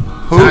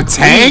 Who? Jacquees.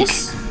 Tank?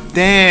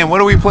 Damn, what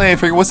are we playing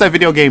for? What's that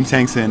video game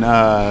Tank's in?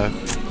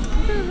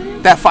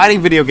 That fighting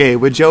video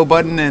game with Joe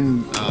Budden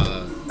and...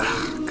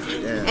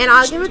 And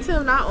I'll give it to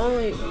him not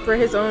only for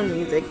his own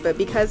music, but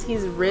because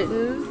he's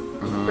written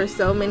for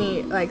so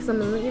many, like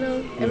some of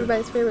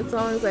everybody's favorite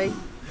songs. Like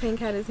Tank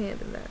had his hand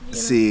in that.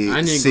 I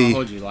ain't gonna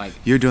hold you like.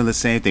 You're doing the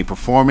same thing.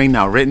 Performing,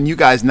 now written. You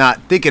guys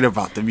not thinking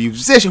about the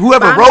musician.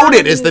 Whoever But I'm wrote not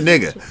it a is the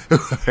nigga.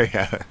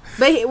 Yeah.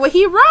 But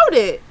he wrote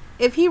it.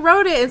 If he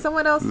wrote it and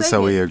someone else sang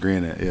So we it,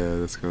 agreeing it. Yeah,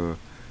 that's cool.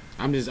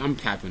 I'm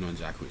capping on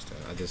Jacquees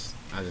though. I just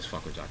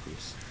fuck with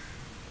Jacquees.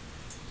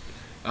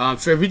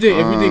 So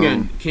everything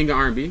in King of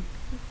R&B,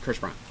 Chris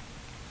Brown.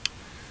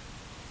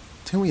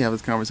 Can we have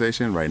this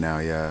conversation right now?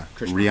 Yeah.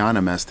 Chris Brown.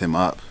 Rihanna messed him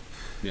up.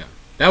 Yeah,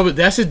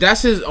 that's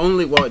his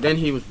only. Well, then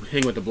he was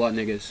hanging with the blood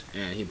niggas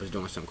and he was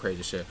doing some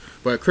crazy shit.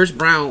 But Chris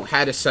Brown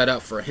had it set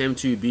up for him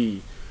to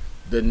be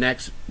the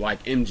next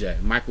like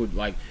MJ. Michael,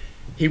 like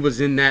he was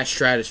in that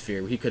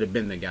stratosphere. He could have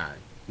been the guy.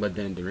 But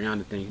then the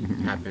Rihanna thing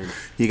happened.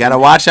 You gotta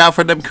watch out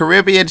for them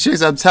Caribbean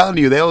chicks. I'm telling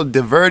you, they'll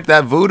divert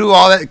that voodoo,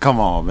 all that. Come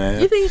on,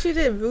 man. you think she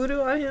did voodoo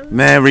on him?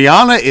 Man,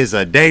 Rihanna is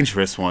a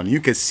dangerous one. You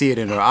can see it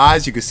in her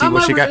eyes. You can see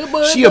what she got.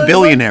 She a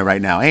billionaire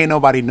right now. Ain't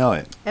nobody know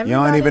it. You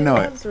don't even know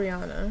it. Everybody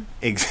loves Rihanna.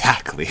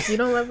 Exactly. You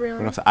don't love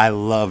Rihanna? I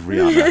love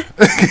Rihanna.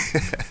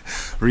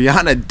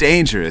 Rihanna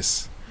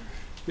dangerous.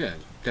 Yeah,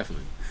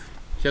 definitely.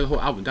 She has a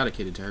whole album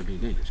dedicated to her being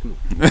dangerous. Come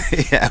on.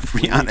 Yeah,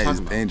 Rihanna is talking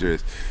about?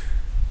 dangerous.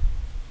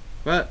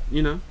 But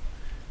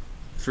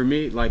for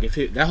me, like if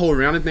that whole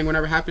Rihanna thing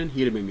whenever happened,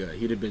 he'd have been good.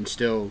 He'd have been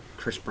still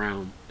Chris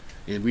Brown,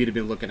 and we'd have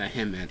been looking at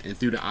him and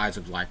through the eyes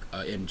of like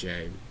a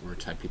MJ or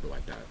type people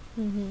like that.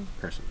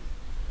 Personally,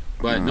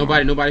 but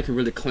nobody can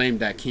really claim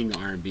that king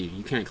of R&B.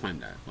 You can't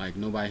claim that. Like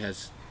nobody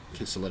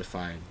can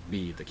solidify and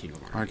be the king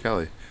of R&B. R.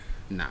 Kelly.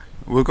 Nah.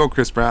 We'll go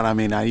Chris Brown. I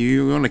mean,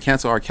 you're going to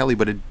cancel R. Kelly,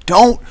 but it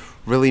don't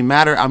really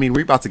matter. I mean,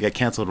 we're about to get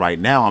canceled right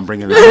now. I'm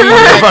bringing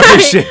this fucking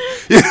shit.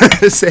 You know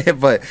what I'm saying?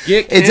 But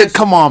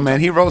come on, man.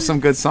 He wrote some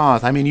good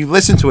songs. I mean, you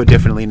listen to it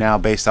differently now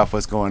based off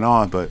what's going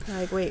on. But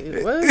Like,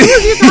 wait, what are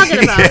you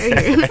talking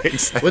about?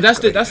 Exactly. Well, that's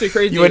the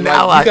crazy You thing.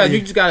 are Like, you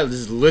just gotta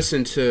just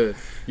listen to.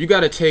 You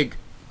gotta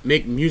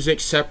make music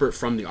separate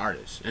from the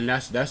artist, and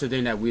that's the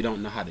thing that we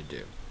don't know how to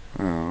do.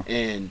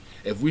 And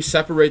if we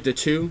separate the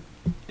two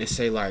and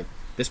say like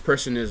this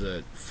person is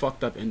a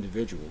fucked up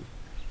individual,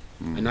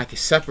 and I can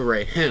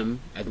separate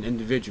him as an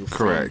individual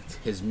from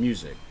his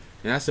music,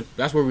 and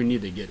that's where we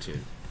need to get to.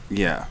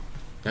 Yeah.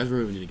 That's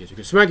where we need to get to.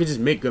 Because somebody can just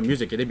make good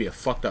music and they'd be a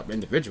fucked up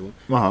individual,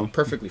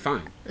 perfectly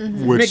fine.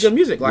 Make good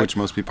music, like which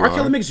most people R.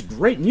 Kelly are. makes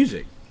great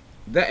music.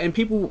 And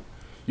people,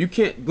 you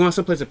can't go on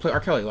someplace and play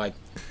R. Kelly. Like,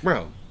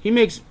 bro, he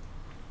makes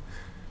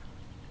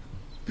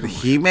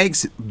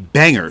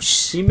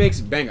bangers. He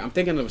makes banger. I'm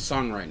thinking of a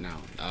song right now.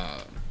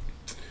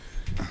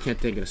 I can't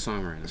think of the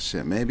song right now.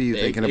 Shit, maybe you're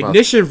thinking about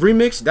Ignition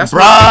remix. That's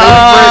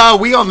Bruh,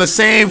 we on the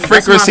same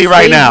frequency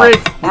right now.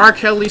 R.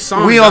 Kelly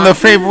song. We on the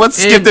favorite. Let's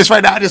skip this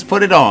right now. Just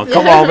put it on.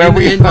 Come on, man.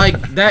 And like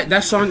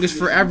that song is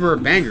forever a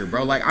banger,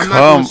 bro. Like I'm not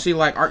gonna see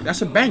like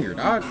that's a banger,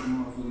 dog.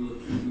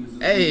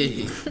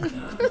 Hey.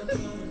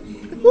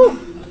 Woo.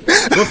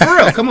 But for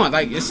real, come on,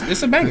 like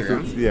it's a banger.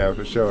 Huh? Yeah,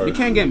 for sure. You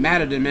can't get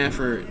mad at the man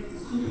for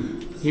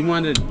he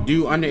wanted to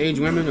do underage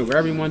women or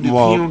whatever he wanted to do,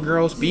 pee on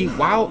girls, be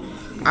wild.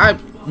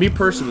 Me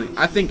personally,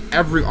 I think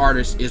every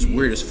artist is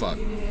weird as fuck.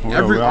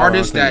 Every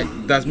artist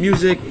that does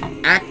music,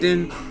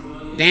 acting,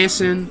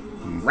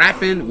 dancing,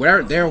 rapping,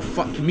 whatever, they're a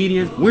fuck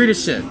comedian. Weird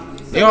as shit.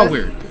 They all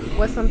weird.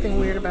 What's something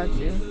weird about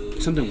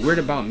you? Something weird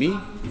about me?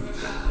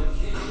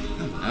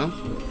 I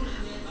don't know.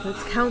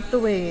 Let's count the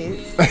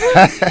ways.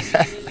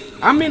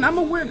 I mean, I'm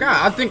a weird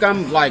guy. I think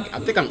I'm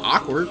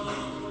awkward.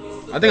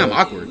 I'm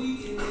awkward.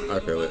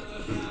 I feel it.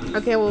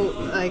 Okay, well,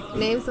 like,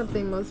 name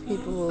something most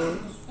people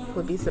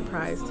would be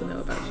surprised to know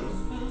about you.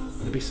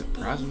 They'd be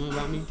surprised to know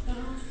about me?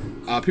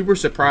 People were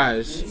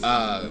surprised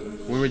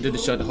when we did the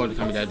show, the whole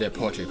time that I did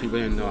poetry. People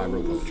didn't know I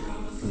wrote poetry.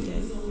 Okay.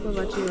 What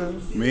about you, Ro?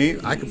 Me?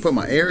 I could put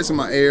my ears in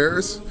my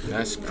ears.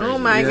 That's crazy. Oh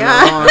my You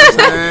God. know what I'm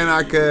saying?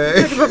 I could.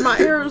 I can put my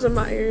ears in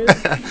my ears.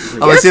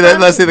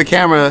 Let's see the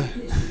camera.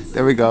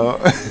 There we go.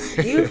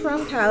 You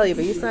from Cali,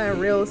 but you sound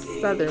real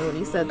southern when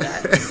you said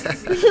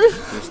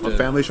that. My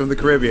family's from the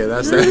Caribbean.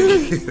 That's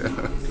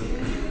that.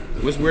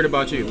 What's weird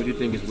about you? What do you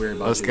think is weird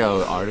about you? Let's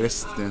go,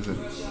 artist. I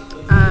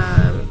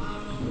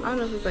don't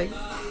know if it's like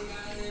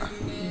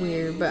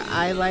weird, but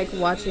I like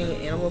watching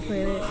Animal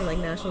Planet and like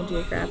National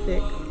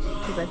Geographic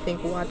because I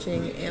think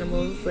watching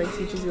animals like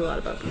teaches you a lot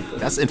about people.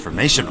 That's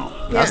informational.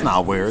 That's Yeah.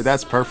 not weird.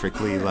 That's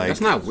perfectly like.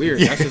 That's not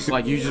weird. Yeah. That's just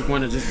like you just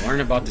want to just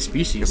learn about the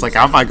species. It's like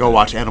I might go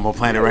watch Animal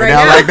Planet right Right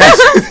now. now. Like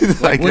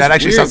that's like What's that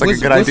actually weird- sounds like a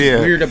what's- good what's idea.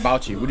 weird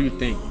about you? What do you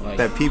think? Like,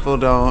 That people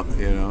don't,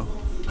 you know.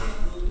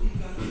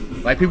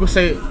 like people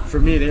say, for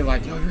me, they're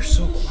like, "Yo, you're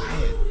so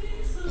quiet."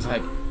 It's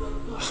like,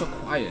 you're so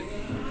quiet.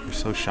 You're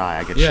so shy.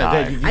 I get Yeah,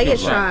 shy. you I get like-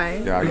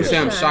 shy. Yeah, I You get say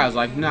I'm shy. shy. I was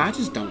like, no, I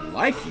just don't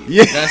like you.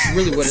 Yeah. That's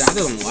really what it is. I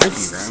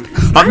just don't like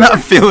you, bro. I'm not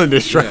feeling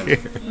this right Yeah.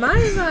 here.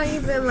 Mine's not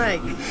even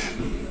like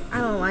I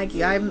don't like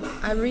you.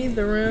 I read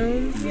the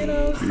room, you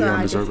know, so Yeah,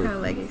 I Miss just Herbert. kind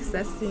of like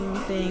assessing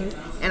things.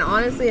 And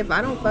honestly, if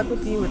I don't fuck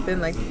with you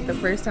within like the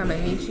first time I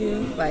meet you,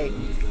 like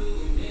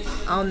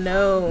I'll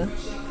know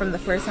from the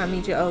first time I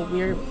meet you, oh,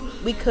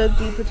 we could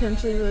be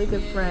potentially really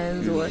good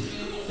friends, or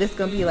this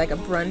gonna be like a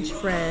brunch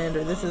friend,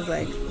 or this is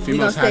like we gonna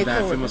Females stay had that.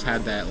 cool. Females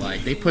had that.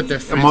 Like they put their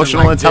friends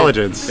Emotional in, like,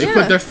 intelligence. They Yeah.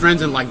 put their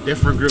friends in like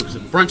different groups. A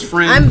brunch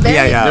friend. I'm very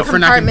Yeah. The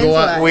friend I can go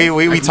out- compartmentalized. We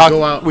I can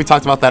go out. talked we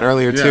talked about that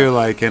earlier Yeah. too,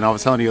 like, and I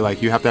was telling you,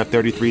 like, you have to have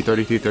 33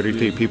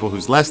 people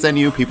who's less than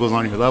you, people's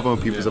on your level,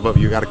 and people's above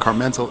you. You got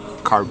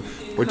to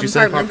what'd you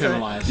say?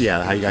 Compartmentalized.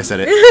 Yeah, how you guys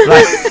said it.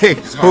 Like,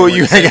 who hard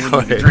you word to say hang out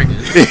when you're with? drinking.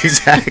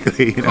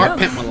 Exactly. You know?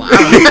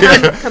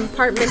 Compartmentalized.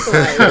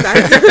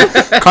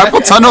 Compartmentalized.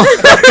 Carpal tunnel.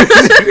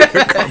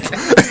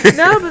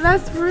 No, but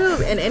that's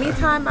rude. And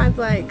anytime I've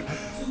like,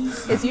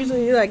 it's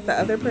usually like the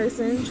other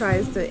person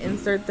tries to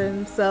insert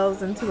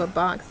themselves into a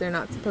box they're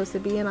not supposed to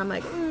be in. I'm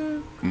like,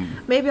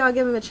 maybe I'll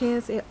give them a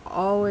chance. It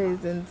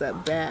always ends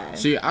up bad.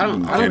 See, I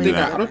don't Can't do think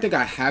that. I don't think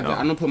I have that.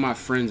 I don't put my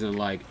friends in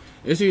like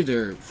it's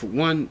either for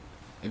one,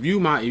 if you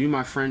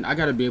my friend, I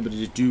gotta be able to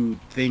just do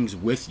things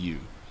with you,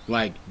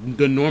 like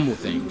the normal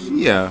things.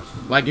 Yeah.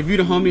 Like if you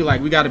the homie,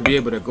 like we gotta be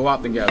able to go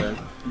out together.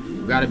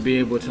 We gotta be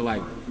able to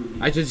like.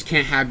 I just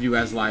can't have you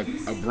as like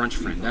a brunch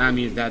friend. That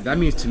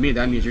means to me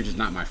that means you're just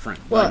not my friend.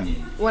 Well, Like,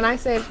 when I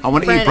say I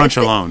want to eat friend, brunch it's-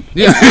 alone.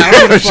 yeah, I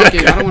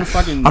don't want to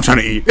fucking. I'm trying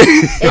to eat.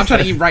 I'm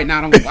trying to eat right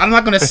now. I'm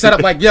not gonna set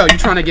up like, yo, you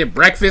trying to get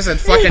breakfast at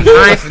fucking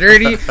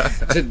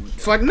 9:30? To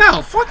fuck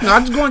no.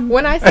 I'm just going.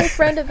 When I say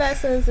friend in that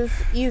sense, it's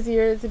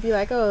easier to be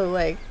like, oh,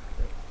 like,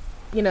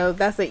 you know,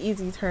 that's an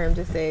easy term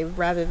to say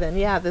rather than,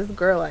 yeah, this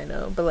girl I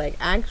know. But like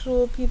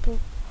actual people,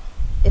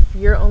 if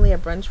you're only a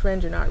brunch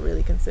friend, you're not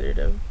really considered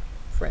a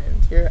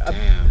friend. You're a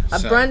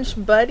So,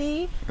 brunch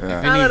buddy. Yeah.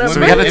 I don't know. So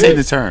we gotta if- take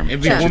the term.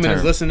 If Change your the woman is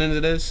term. listening to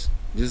this,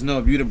 just know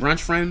if you the brunch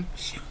friend,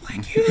 she don't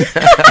like you.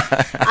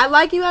 I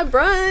like you at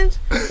brunch,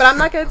 but I'm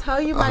not gonna tell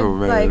you my Oh,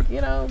 man. like,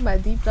 you know, my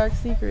deep dark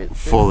secrets.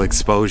 Full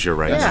exposure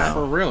right Yeah. now.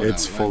 For real,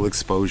 It's though, full like,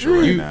 exposure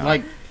right You now.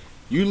 like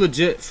you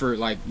legit for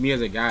like me as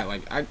a guy.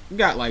 Like I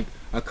got like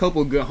a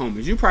couple good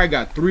homies. You probably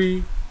got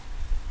 3,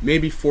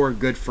 maybe 4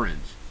 good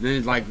friends. And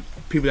then like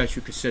people that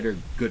you consider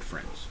good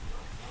friends.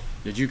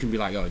 That you can be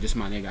like, oh, this is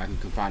my nigga. I can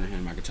confide in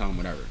him. I can tell him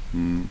whatever.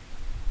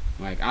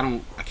 Like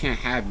I can't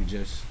have you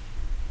just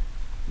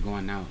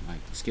going out like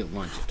let's get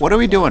lunch. What are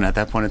we doing at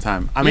that point in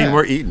time? I mean, Yeah.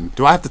 we're eating.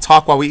 Do I have to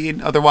talk while we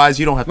eat? Otherwise,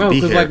 you don't have to No, be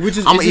because here. like we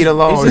just I'm gonna eat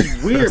alone. It's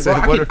just weird, bro.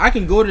 I said, I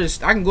can go to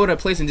this. I can go to a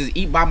place and just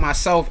eat by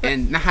myself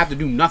and not have to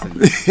do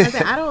nothing. I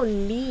said, I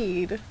don't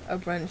need a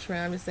brunch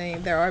friend. I'm just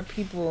saying there are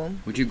people.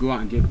 Would you go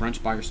out and get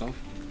brunch by yourself?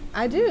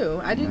 I do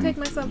take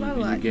myself out a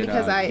You lot get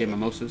because get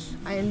mimosas.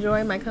 I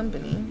enjoy my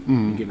company.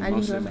 You get I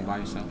mimosas enjoy and my- by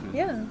yourself.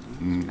 Yeah,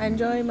 I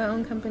enjoy my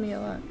own company a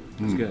lot,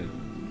 That's good.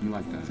 You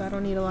like so that? I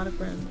don't need a lot of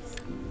friends.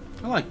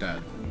 I like that.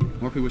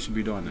 More people should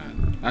be doing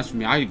that. That's for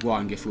me. I go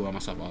out and get food by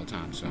myself all the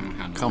time, so I don't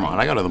have no. Come on, problem.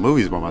 I go to the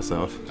movies by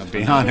myself. To I've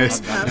be done that-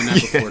 honest, I've done that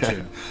before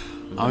too.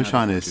 I'm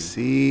trying to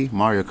see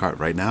Mario Kart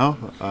right now.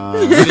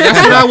 That's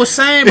what I was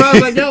saying, bro. I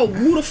was like, yo,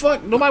 who the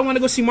fuck? Nobody want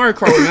to go see Mario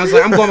Kart with me. I was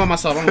like, I'm going by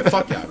myself. I'm gonna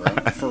fuck y'all, bro.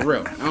 For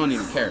real. I don't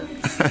even care.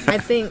 I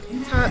think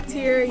top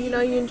tier. You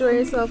know, you enjoy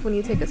yourself when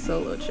you take a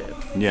solo trip.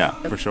 Yeah,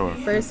 for sure.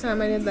 First time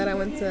I did that, I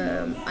went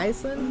to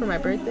Iceland for my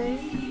birthday,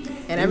 and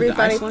went to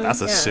everybody. Iceland?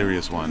 That's a yeah.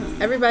 serious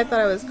one. Everybody thought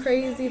I was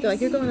crazy. They're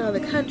like, you're going out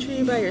of the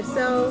country by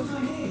yourself.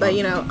 But,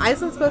 you know,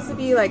 Iceland's supposed to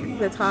be, like,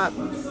 the top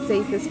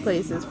safest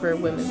places for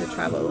women to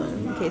travel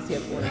in case you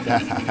ever want to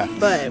go.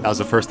 But, That was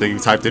the first thing you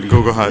typed in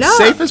Google Hunt. No.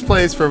 Safest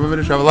place for women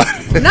to travel.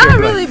 not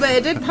really, but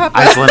it did pop up.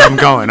 Iceland, I'm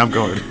going.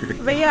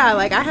 But, yeah,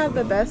 like, I had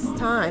the best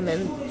time.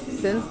 And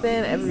since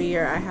then, every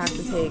year I have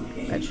to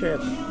take a trip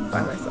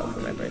by myself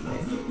for my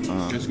birthday.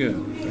 That's good.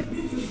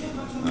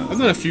 I've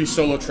done a few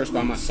solo trips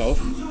by myself.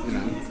 You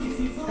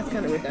know. That's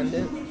kind of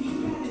redundant.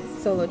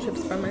 Solo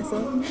trips by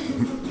myself.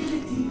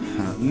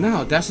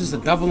 No, that's just a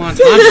double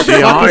entendre.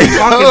 Yeah, Fuck is he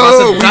talking about?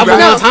 oh, It's a double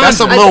No, entendre. That's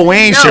some Lil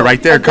Wayne shit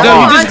right there. Come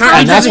double on. entendre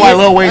And that's why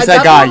Lil Wayne's a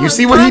that guy. double You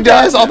see what he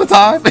entendre. does all the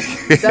time?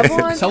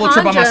 Double Solo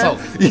trip by entendre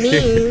myself.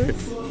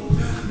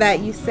 means that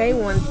you say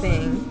one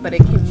thing, but it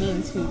can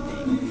mean two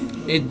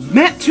things. It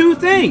meant 2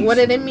 things. What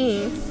did it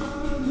mean?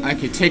 I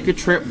could take a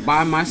trip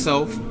by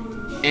myself,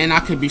 and I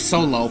could be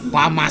solo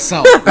by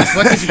myself.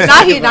 What did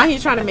you Now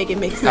he's trying to make it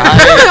make sense.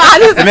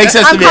 It makes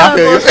sense to me. I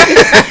feel you.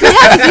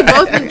 Yeah, because you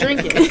both been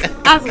drinking.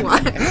 That's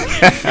why.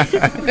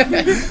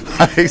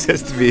 It makes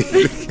sense to me.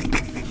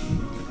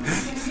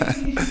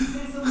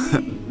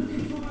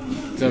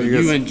 So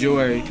you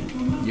enjoy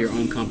your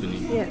own company.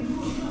 Yeah.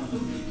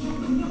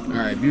 All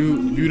right, if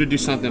you to do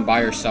something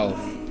by yourself,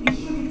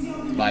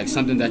 like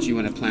something that you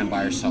want to plan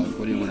by yourself,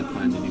 what do you want to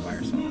plan to do by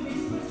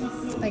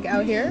yourself? Like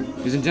out here?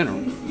 Just in general.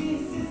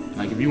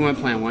 Like if you want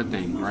to plan one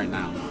thing right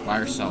now by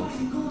yourself.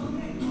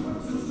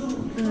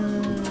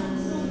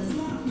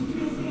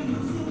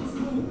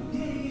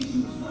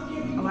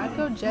 I'd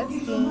go jet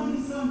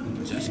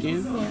skiing. Jet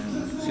skiing?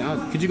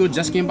 Yeah. See, could you go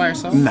jet skiing by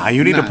yourself? Nah,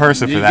 you need a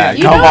person for You- that.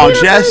 yeah, Come don't on, need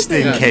a just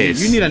person. in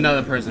case. You need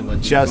another person, but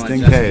Just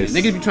going in jet case.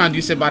 skiing. Niggas be trying to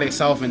do shit by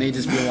themselves and they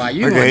just be like,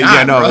 you Okay, gonna yeah,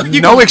 die, no, bro.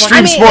 You no gonna extreme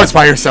I mean, sports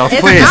by yourself,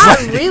 It's please. not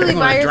really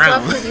by You're gonna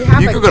yourself drown. because you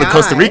have You a could go to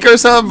Costa guy. Rica or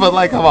something, but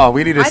like, come on,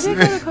 we need to. I did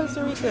go to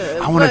Costa Rica.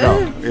 I want to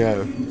but- go.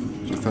 Yeah.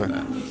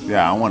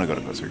 Yeah, I want to go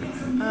to Costa Rica.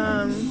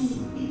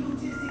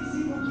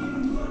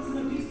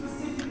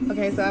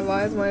 Okay, so I've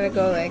always wanted to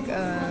go like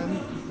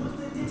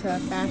to a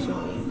fashion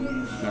week.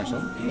 By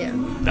yourself? Yeah.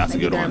 That's a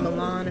like good either one. in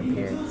Milan or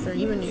Paris or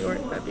even New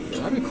York. That'd be good.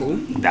 That'd be cool.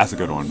 That's a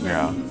good one.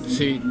 Yeah.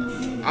 See,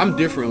 I'm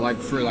different. Like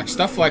for like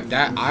stuff like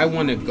that, I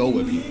want to go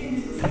with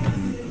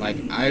people. Like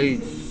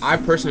I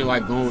personally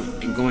like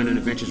going on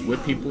adventures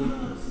with people.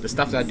 The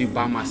stuff that I do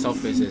by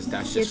myself that's It's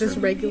just just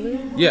for, regular.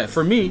 yeah,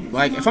 for me.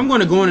 Like if I'm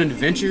going to go on an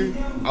adventure,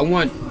 I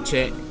want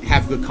to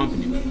have good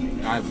company with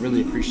me. I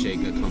really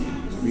appreciate good company.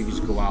 We can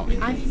just go out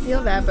and I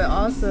feel that, but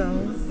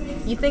also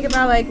you think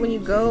about like when you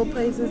go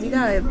places, you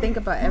gotta think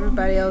about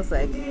everybody else.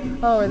 Like,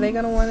 oh, are they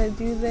gonna want to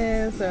do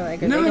this or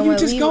like? Are they gonna you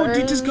just go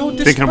early?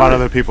 disperse. Thinking about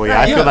other people. Yeah,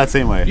 I Right. feel that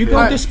same way. You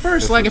Yeah. go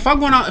disperse. Like if I'm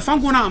going out with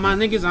my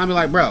niggas, I'll be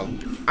like, bro,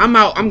 I'm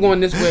out. I'm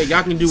going this way.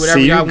 Y'all can do whatever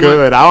See, y'all you want.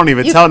 good. I don't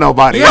even tell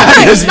nobody. Yeah. I Now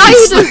you just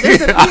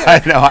disappear.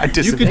 I know. I You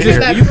disappear. could just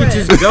That you could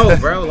friend. just go,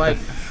 bro. Like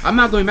I'm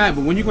not going mad,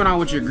 but when you're going out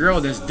with your girl,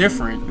 that's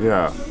different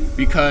Yeah.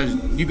 because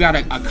you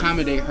gotta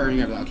accommodate her. You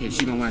gotta be like, okay,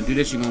 she gonna want to do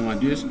this. She gonna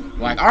want to do this.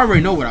 Like I already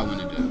know what I want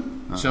to do.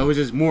 So it's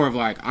just more of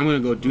like I'm gonna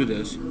go do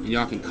this, and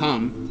y'all can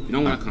come. If you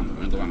don't want to come, I'm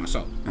gonna go by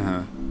myself.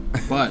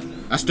 But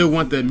I still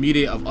want the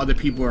immediate of other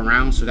people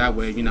around, so that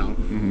way, you know,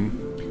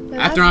 But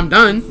after I'm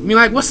done, be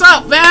like, "What's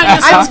up, man?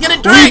 Let's get a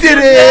We drink." did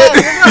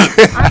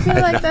it. I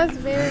feel like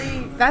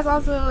that's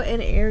also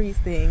an Aries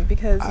thing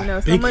because you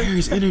know Big someone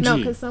Aries energy. No,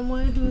 because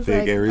someone who's Big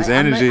like Aries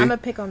I'm energy. gonna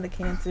pick on the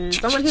Cancer.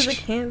 Someone who's a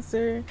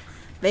Cancer,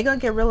 they gonna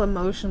get real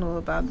emotional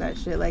about that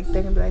shit. Like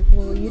they're gonna be like,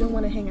 "Well, you don't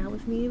want to hang out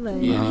with me? Like,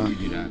 Yeah, you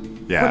do that.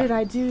 what Yeah. did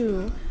I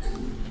do?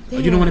 Oh,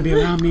 you don't want to be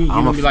around me. You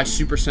I'm want a to be like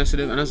super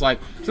sensitive, and it's like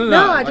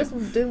No, I just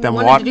didn't Them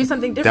want water, to do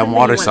something different. them than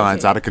water you wanted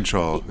signs to. out of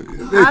control.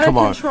 Out Come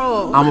of on.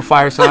 control. I'm a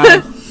fire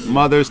sign.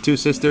 Mothers, 2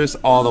 sisters,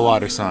 all the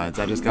water signs.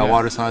 I just got Yeah.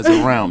 water signs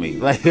around me.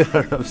 Like, you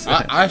know what I'm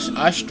saying?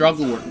 I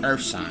struggle with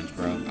earth signs,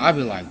 bro. I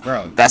be like,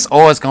 bro, That's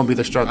always gonna be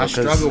the struggle. I 'cause-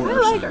 struggle with I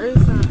earth like signs.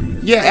 Earth signs.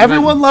 Yeah,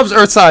 everyone loves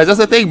earth signs. That's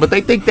the thing, but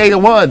they think they the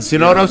ones. You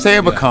know what I'm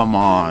saying? But Yeah. come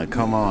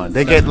on.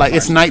 They get like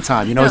it's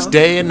nighttime. You know, it's No.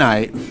 day and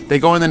night. They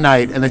go in the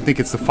night and they think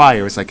it's the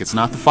fire. It's like it's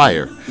not the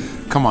fire.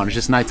 Come on, it's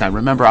just nighttime.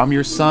 Remember, I'm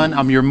your sun.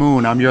 I'm your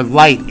moon. I'm your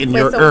light in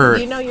your Wait, so earth.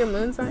 do you know your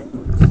moon sign?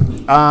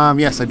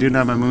 Yes, I do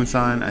know my moon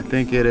sign. I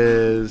think it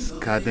is.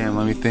 Goddamn,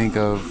 let me think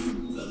of.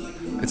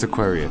 It's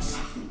Aquarius.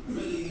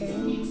 Okay.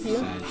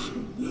 You?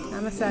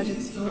 I'm a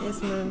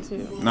Sagittarius moon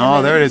too. No,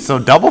 And there then- it is. So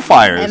double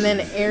fires. And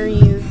then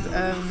Aries,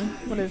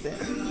 what is it?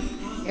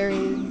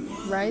 Aries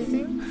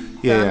rising?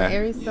 Yeah, So I'm yeah.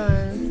 Aries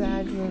sun,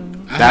 Sag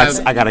moon.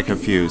 I got it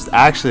confused.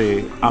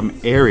 Actually, I'm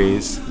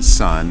Aries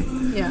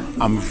sun. Yeah.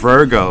 I'm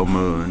Virgo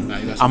moon. Nah,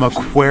 you got I'm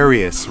some-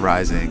 Aquarius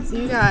rising. So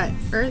you got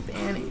earth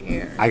and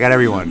air. I got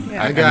everyone. Yeah.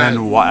 And I got- then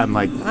I'm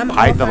like I'm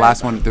Pi- all the fire last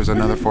sign. one. There's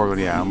another 4 one.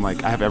 Yeah, I'm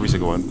like I have every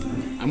single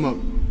one. I'm a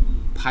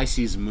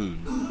Pisces moon,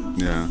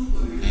 Yeah.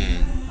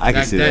 and I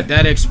can see that.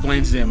 That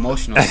explains the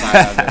emotional side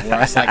of it.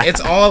 Where it's like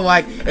it's all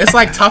like it's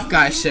like tough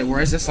guy shit.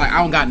 Where it's just like I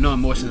don't got no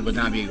emotions, but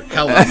then I be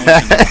hella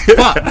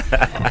emotional.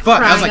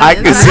 Fuck. I was like, I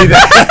can see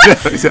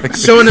that.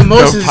 showing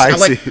emotions.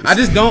 The I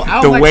just don't. I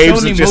don't the like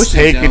waves showing are just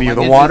emotions, taking yo. you. Like,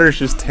 The it water's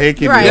just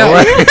taking Right. you. Yeah,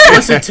 Like,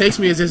 once it takes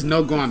me, it's just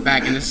no going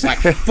back, and it's like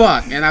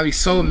fuck, and I be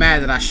so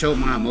mad that I showed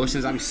my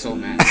emotions. I be so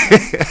mad,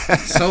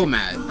 so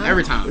mad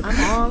every time.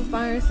 I'm all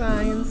fire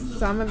signs,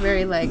 so I'm a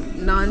very like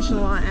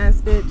nonchalant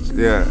ass bitch.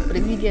 yeah. But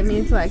if you get me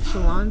into like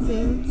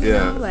chalanting, you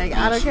Yeah. know, like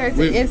out of character,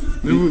 We it's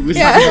was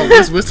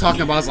Yeah.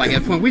 talking about it's like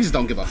at a point we just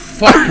don't give a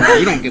fuck, bro.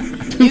 You don't give.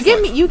 you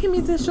get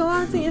me to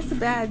chalanting, it's a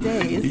bad day.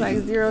 It's like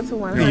 0 to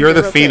 100. You're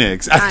the real quick.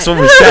 phoenix. That's I-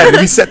 what we said.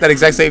 We said that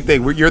exact same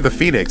thing. You're the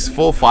phoenix,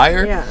 full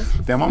fire. Yeah.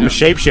 Damn, I'm a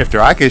shapeshifter.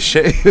 I can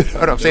shape. You know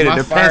what I'm saying? My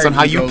It depends fire on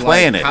how can you go,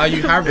 playing like,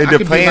 it. How It I could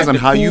be, depends like, on the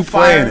how you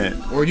full fire, playing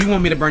it. or you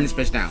want me to burn this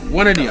bitch down.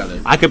 One or the other.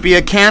 I could be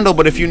a candle,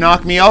 but if you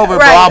knock me over, bro,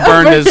 Right. I'll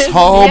burn this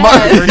whole Yeah.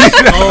 mother. Burn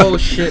this whole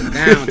shit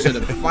down to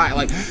the fire.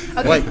 Like,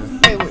 Okay. like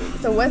Wait.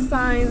 So what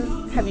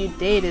signs have you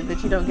dated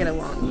that you don't get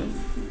along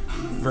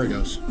with?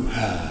 Virgos.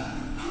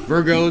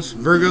 Virgos,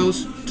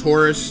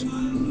 Taurus,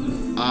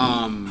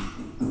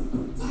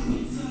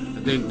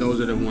 I think those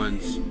are the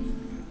ones.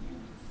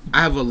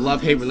 I have a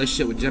love-hate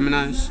relationship with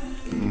Geminis.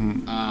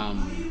 I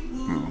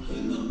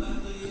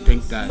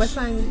think that's...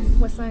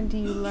 What sign do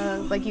you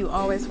love? Like, you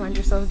always find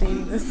yourself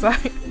dating this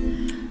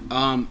sign?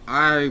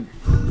 I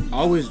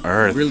always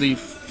Earth. really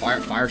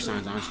fire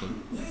signs, honestly.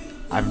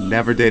 I've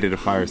never dated a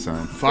fire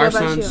sign. Fire What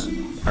about signs.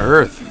 you?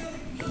 Earth.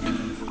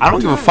 I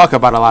don't give a fuck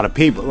about a lot of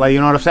people. Like, you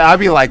know what I'm saying? I'd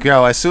be like,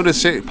 yo, as soon as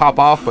shit pop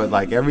off, but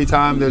like every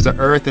time there's an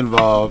Earth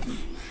involved,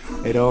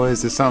 it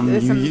always is something.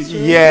 There's some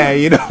shit. Yeah,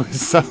 you know,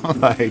 it's something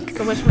like.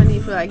 So which one do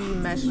you feel like you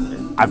mesh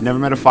with? I've never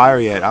met a fire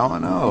yet. I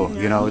don't know.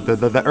 Yeah. You know,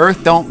 the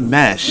Earth don't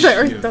mesh. The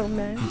Earth don't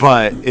mesh.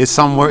 But it's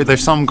somewhere.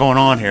 There's something going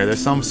on here.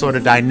 There's some sort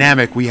of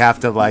dynamic we have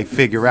to like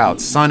figure out.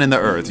 Sun and the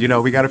Earth. You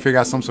know, we got to figure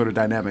out some sort of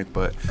dynamic.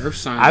 But Earth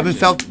signs. I haven't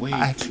felt way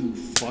too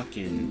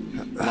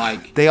fucking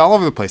like. they all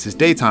over the place. It's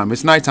daytime.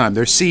 It's nighttime.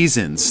 There's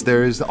seasons.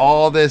 There's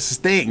all this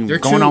thing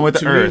going on with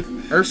the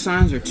Earth. Earth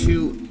signs are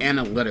too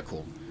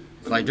analytical.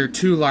 Like they're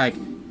too like.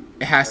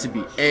 It has to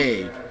be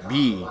A,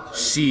 B,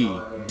 C,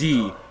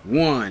 D,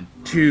 1,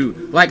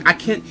 2. Like I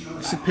can't.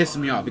 This pisses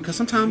me off because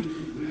sometimes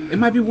it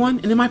might be 1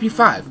 and it might be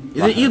 5.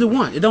 Either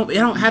one. It don't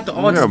have to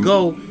all just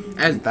go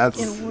as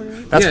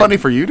That's funny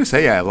for you to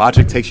say. Yeah,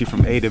 logic takes you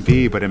from A to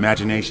B, but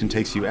imagination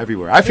takes you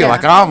everywhere. I feel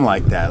like I'm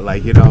like that.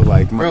 Like, you know,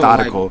 like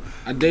methodical. Bro,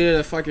 like, I dated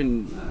a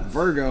fucking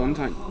Virgo. I'm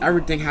talking.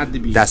 Everything had to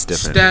be That's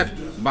different. step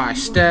by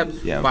step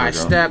by Virgo.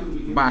 step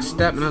by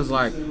step, and I was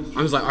like,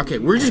 okay,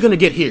 we're just gonna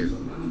get here.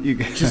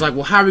 She's like,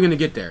 well, how are we gonna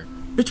get there?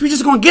 Bitch, we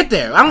just gonna get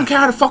there. I don't care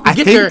how the fuck we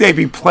get there. I think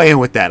they be playing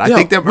with that. I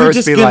think them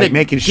Earths be like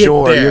making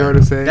sure. There. You know what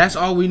I'm saying? That's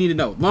all we need to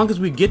know. As long as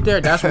we get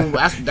there, that's where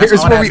Here's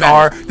all where we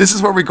are. matters. This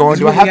is where we're going. This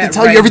Do I is have where to we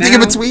tell at you everything in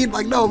right between?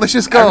 Like, no, let's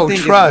just go. Everything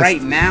is Trust.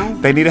 right now.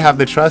 They need to have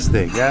the trust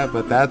thing. Yeah,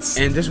 but that's.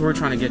 And this is where we're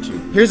trying to get you.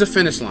 Here's the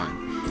finish line.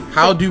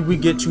 How do we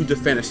get to the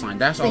finish line?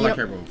 That's all I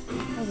care about.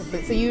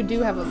 So you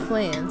do have a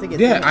plan to get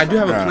Yeah, there. I do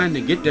have a plan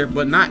to get there,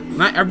 but not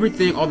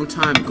everything all the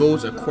time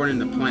goes according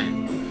to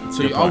plan.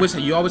 So you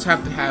always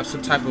have to have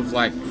some type of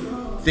like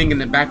thing in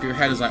the back of your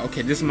head is like,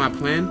 okay, this is my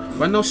plan,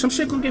 but no, some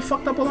shit gonna get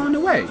fucked up along the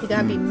way. You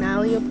gotta be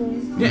malleable.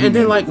 Yeah, and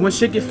then like when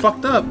shit get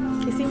fucked up,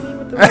 You see me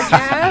with the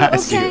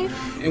vocab? Okay.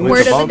 and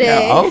Word of the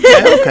day.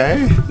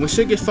 Okay. when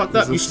shit gets fucked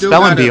up, There's a you still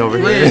spelling gotta bee over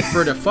plan here.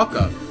 for the fuck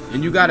up,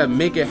 and you gotta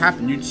make it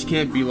happen. You just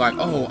can't be like,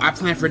 oh, I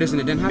planned for this and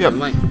it didn't happen.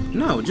 Yep. Like,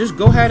 no, just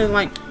go ahead and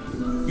like,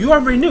 you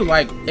already knew.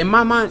 Like in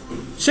my mind,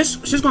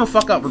 shit's gonna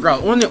fuck up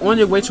regardless. On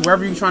your way to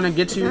wherever you're trying to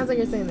get Sounds to. like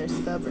you're saying they're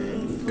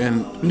stubborn.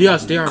 And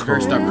Yes, they are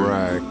very stubborn.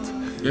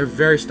 correct. They're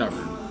very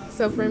stubborn.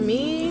 So for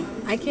me,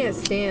 I can't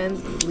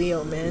stand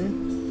Leo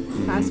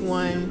men. That's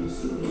one.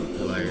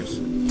 Hilarious.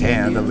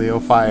 Damn, the Leo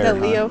fire. The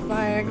Leo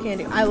fire can't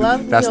do. I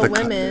love That's Leo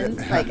the women,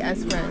 like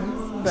as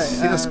friends. But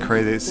See, that's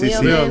crazy. See,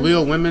 Leo men-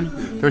 Leo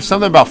women. there's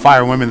something about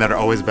fire women that are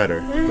always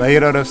better. Like, you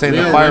know what I'm saying?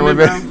 Leo The fire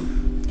women,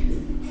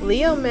 women.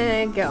 Leo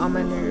men get on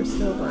my nerves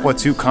so much. What,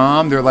 too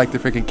calm? They're like the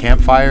freaking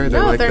campfire. They're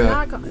No, like they're the,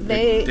 not.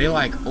 They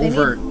like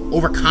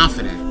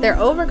overconfident. They're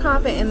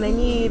overconfident and they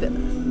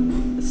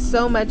need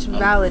so much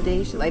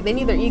validation. Like they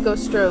need their ego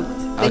stroked.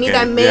 They need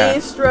that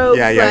main stroke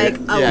like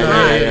a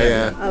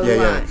lot.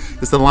 Yeah.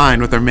 It's the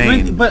line with their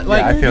mane. But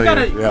like, yeah, I feel you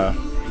gotta. Yeah.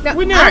 No,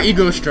 We need our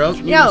ego stroke.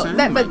 You know what I'm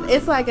saying? but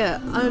it's like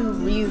a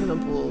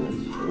unreasonable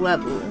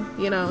level.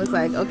 You know, it's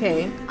like,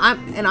 okay,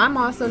 I'm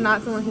also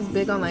not someone who's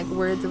big on like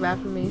words of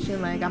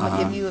affirmation. Like I'm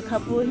gonna give you a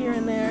couple here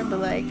and there, but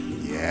like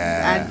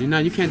Yeah.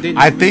 You can't date.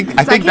 I think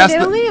I can't that's date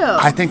a the Leo.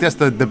 I think that's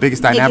the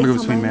biggest dynamic gets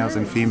on between my males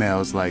and nerves.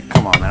 females. Like,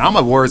 come on, man. I'm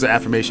a words of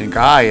affirmation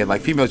guy, and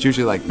like females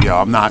usually like, yo,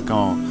 I'm not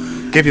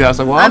gonna give you that. I was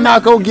like, well, I'm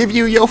not gonna give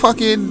you your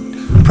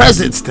fucking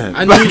presents then.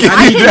 I Like, need-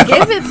 I you can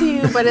know? give it to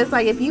you, but it's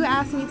like if you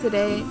ask me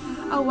today,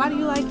 oh, why do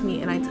you like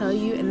me? And I tell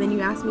you, and then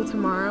you ask me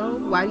tomorrow,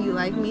 why do you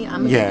like me?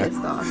 I'm gonna Yeah. get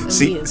pissed off.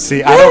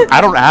 See,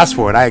 I don't ask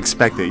for it. I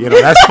expect it. You know,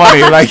 that's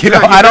funny. Like, you know,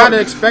 You I gotta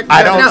don't expect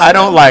I that. don't No. I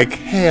don't like,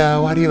 hey,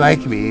 why do you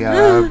like me?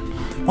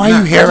 Why are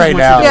you here right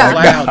now? Yeah.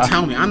 Flat out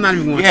tell me. I'm not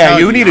even going to Yeah, tell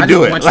you. you need to I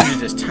do just it. want you to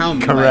just tell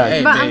me. Correct. Like,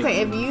 hey, But I'm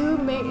babe,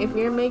 saying, if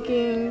you're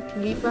making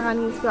me feel how I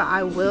need to feel,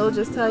 I will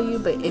just tell you.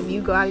 But if you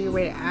go out of your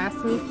way to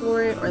ask me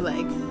for it, or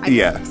like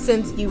I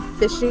sense you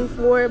fishing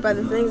for it by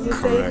the things you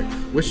say,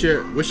 what's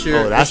your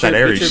Oh, that's that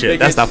Aries shit.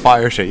 That's that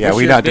fire shit. Yeah, what's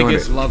we your not doing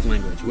biggest it. love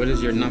language? What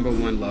is your number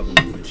one love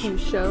language? you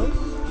show.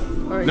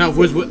 Or No,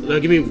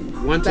 give me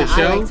one to that I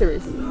show, like to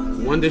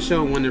receive. one to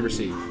show, and one to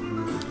receive.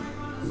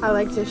 I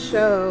like to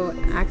show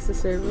acts of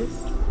service.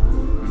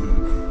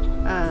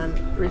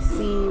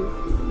 Receive.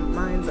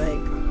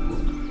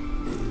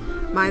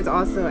 Mine's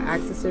also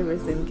acts of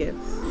service and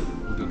gifts.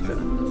 Okay.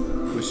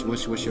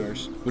 What's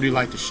yours? What do you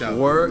like to show?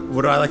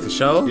 What do I like to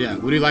show? Yeah.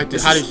 What do you like to?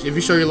 If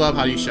you show your love,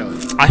 how do you show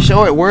it? I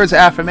show it words of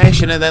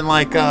affirmation, and then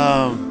like,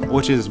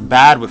 which is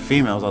bad with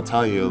females, I'll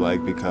tell you,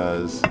 like,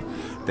 because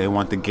they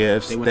want the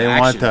gifts, they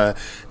want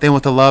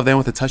the love, they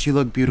want the touch. You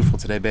look beautiful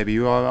today, baby.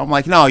 I'm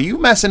like, no, you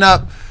messing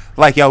up.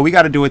 Like, yo, we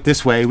got to do it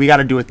this way. We got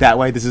to do it that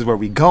way. This is where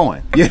we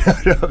going. You know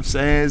what I'm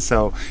saying?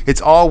 So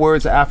it's all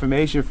words of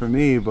affirmation for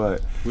me.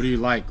 But What do you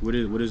like? What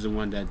is the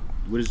one that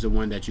What is the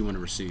one that you want to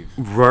receive?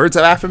 Words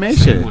of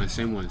affirmation.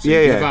 Same one. So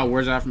Yeah, you yeah. give out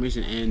words of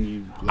affirmation and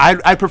you.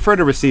 I prefer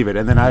to receive it,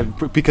 and then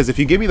because if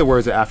you give me the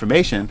words of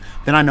affirmation,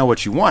 then I know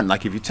what you want.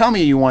 Like if you tell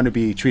me you want to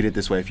be treated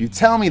this way, if you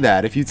tell me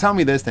that, if you tell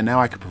me this, then now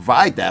I can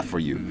provide that for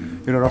you.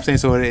 You know what I'm saying?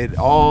 So it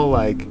all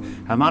like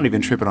I'm not even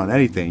tripping on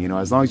anything. You know,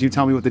 as long as you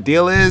tell me what the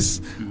deal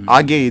is,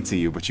 I'll give it to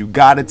you. But you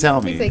gotta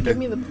tell me. You say, give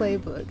me the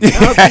playbook.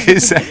 Yeah,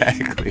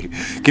 exactly.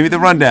 Give me the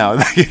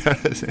rundown. You know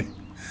what I'm saying?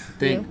 I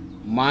think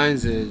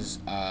mine's is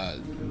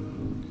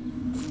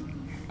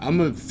I'm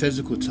a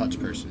physical touch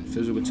person.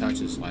 Physical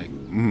touch is like I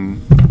don't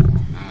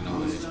know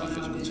what it is about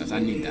physical touch. I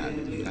need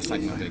that. That's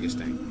like my biggest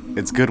thing.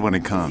 It's good when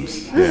it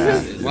comes.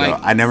 Yeah. Like,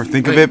 I never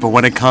think of it, but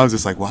when it comes,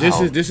 it's like, wow.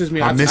 This is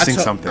me. I'm missing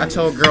something. I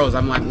tell girls,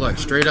 I'm like, look,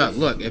 straight up,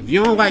 look, if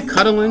you don't like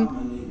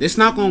cuddling, it's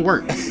not gonna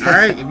work. All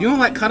right, if you don't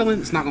like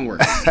cuddling, it's not gonna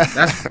work.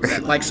 That's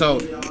like so.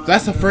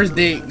 That's the first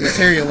date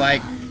material.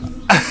 Like,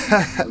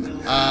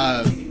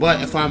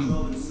 but if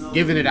I'm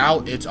giving it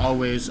out, it's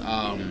always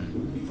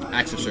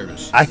acts of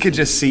service. I could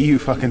just see you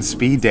fucking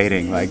speed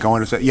dating, like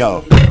going to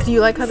yo. Do you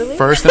like cuddling?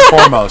 First and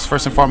foremost,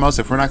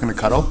 if we're not gonna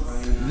cuddle,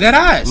 that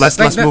eyes. Let's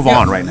move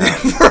on right now.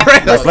 For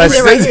real. Let's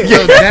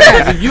Yo,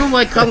 that ass, if you don't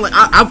like cuddling,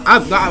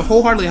 I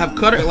wholeheartedly have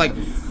cuddled like.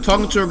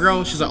 Talking to a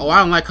girl, she's like, "Oh, I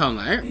don't like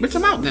cuddling." Like, bitch,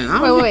 I'm out then.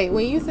 Wait.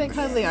 When you say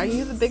cuddling, are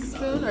you the big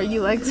spoon, or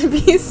you like to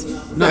be?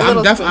 No,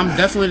 I'm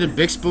definitely the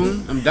big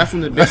spoon.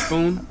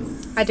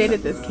 I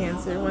dated this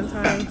Cancer one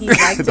time. He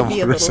liked to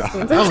be a little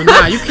spoon. Oh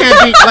nah, you can't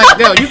be like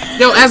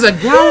yo. As a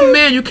grown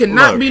man, you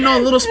cannot be no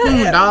little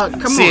spoon, dog.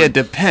 Come on. See, it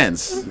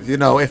depends. You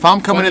know, if I'm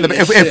coming in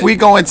if we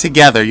going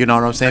together, you know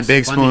what I'm saying,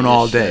 big spoon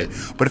all day.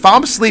 But if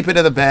I'm sleeping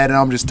in the bed and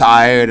I'm just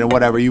tired and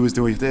whatever you was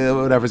doing,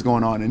 whatever's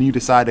going on, and you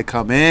decide to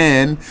come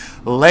in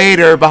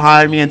later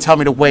behind me and tell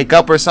me to wake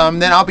up or something,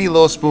 then I'll be a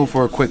little spoon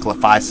for a quick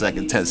 5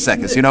 seconds, 10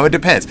 seconds. You know, it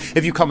depends.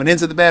 If you coming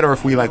into the bed or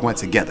if we went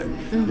together.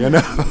 You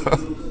know.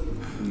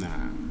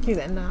 He's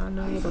like, no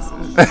little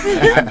spoon.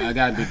 I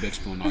gotta be big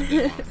spoon all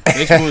day long.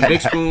 Big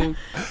spoon,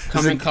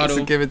 come and cuddle.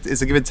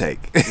 It's a give and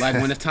take.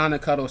 Like when it's time to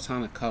cuddle, it's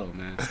time to cuddle,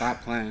 man.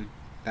 Stop playing.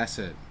 That's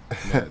it.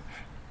 But,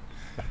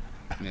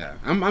 yeah,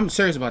 I'm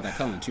serious about that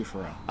cuddling too, for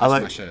real.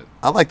 That's my shit.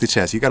 I like the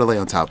chest. You gotta lay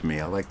on top of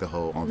me. I like the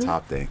whole on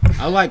top thing.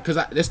 I like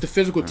because it's the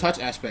physical touch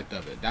aspect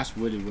of it. That's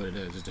really what it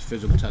is. It's the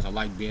physical touch. I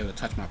like being able to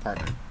touch my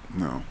partner.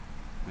 No.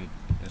 Like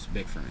that's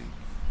big for me.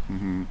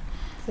 Mm-hmm.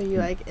 So you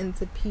like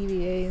into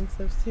PDA and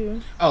stuff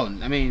too? Oh,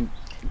 I mean,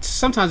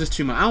 sometimes it's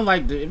too much. I don't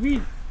like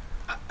you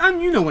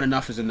know when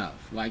enough is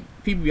enough. Like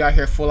people be out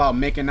here full out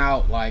making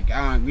out. Like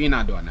we're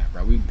not doing that,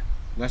 bro.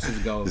 Let's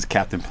just go. This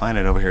Captain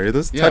Planet over here.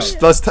 Let's go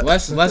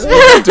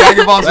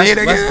Dragon Ball Z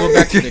again. Let's go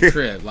back to the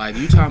crib. Like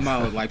you talking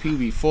about like people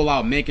be full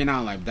out making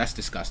out. Like that's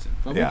disgusting.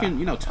 But we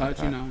can touch.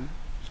 Okay.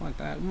 Stuff like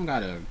that. We don't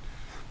gotta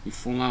be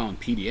full on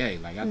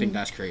PDA. Like I think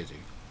that's crazy.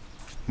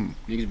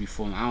 Niggas be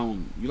full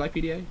on. You like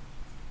PDA?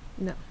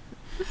 No.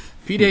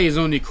 PDA is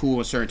only cool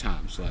at certain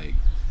times. Like,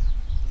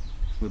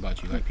 what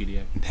about you? Like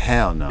PDA?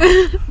 Hell no.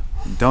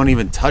 Don't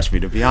even touch me,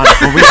 to be honest.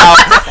 When we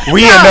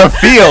in the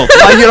field.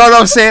 Like, you know what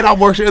I'm saying? I'm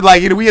working,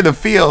 like, we in the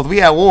field.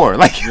 We at war.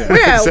 Like,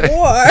 we're at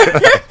war.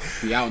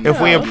 If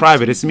we in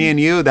private, it's me and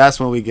you, that's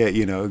when we get,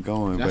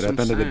 going. That's but at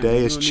the end of the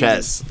day, it's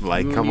chess.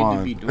 Like, come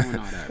on.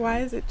 Why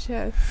is it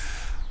chess?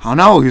 I don't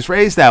know. He was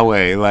raised that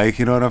way. Like,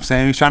 you know what I'm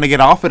saying? He's trying to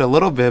get off it a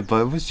little bit,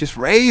 but it was just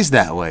raised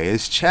that way.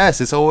 It's chess.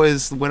 It's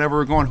always, whenever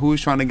we're going,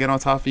 who's trying to get on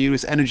top of you?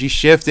 It's energy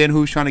shifting.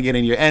 Who's trying to get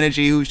in your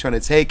energy? Who's trying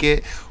to take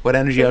it? What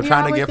energy I'm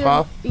trying to get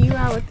off? You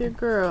out with your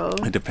girl.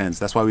 It depends.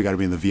 That's why we got to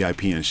be in the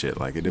VIP and shit.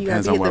 Like, it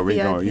depends on where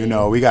we're going.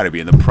 We got to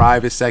be in the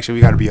private section.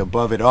 We got to be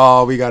above it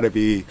all. We got to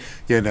be,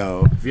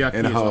 VIP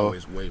is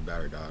always way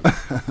better, dog.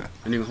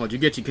 I didn't hold you.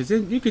 Get you, because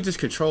you could just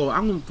control. I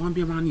don't want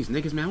to be around these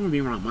niggas, man. I want to be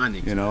around my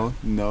niggas.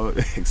 No,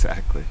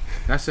 exactly.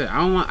 That's it.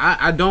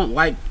 I don't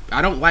like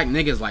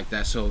niggas like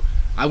that. So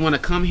I want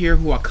to come here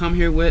who I come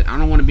here with. I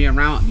don't want to be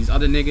around these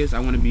other niggas. I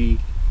want to be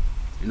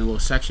in a little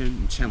section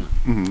and chilling.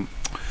 Mm-hmm.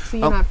 So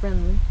you're not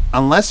friendly.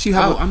 Unless you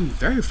have. I'm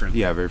very friendly.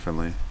 Yeah, very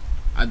friendly.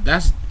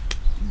 That's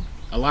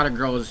a lot of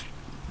girls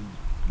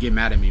get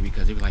mad at me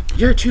because they be like,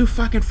 "You're too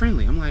fucking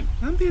friendly." I'm like,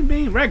 I'm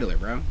being regular,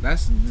 bro.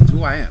 That's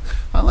who I am.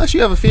 Unless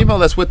you have a female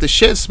that's with the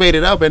shit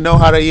spaded up and know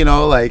how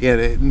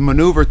to,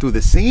 maneuver through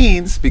the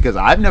scenes, because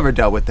I've never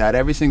dealt with that.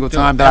 Every single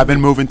time that I've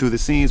been moving through the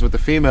scenes with the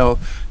female,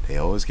 they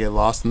always get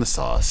lost in the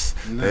sauce.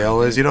 They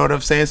always, you know what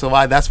I'm saying? So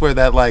that's where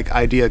that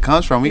idea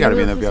comes from. We got to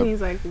be in the scenes,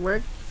 like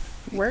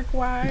work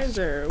wise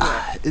or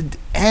what?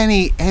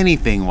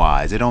 Anything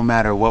wise. It don't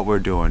matter what we're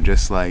doing.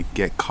 Just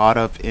get caught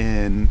up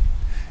in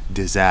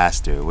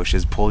disaster, which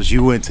just pulls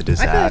you into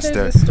disaster. I feel like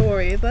there's a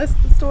story. That's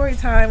the story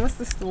time. What's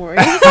the story?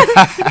 Going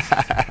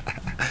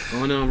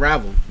to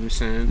unravel. You know what I'm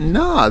saying?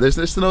 No,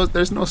 there's no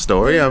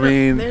story.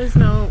 There's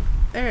no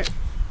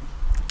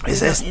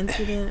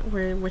incident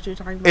where what you're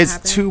talking about. It's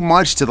happened. too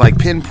much to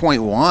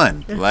pinpoint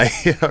one. You know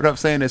what I'm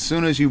saying? As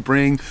soon as you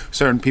bring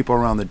certain people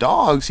around the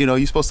dogs,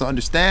 you're supposed to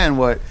understand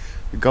what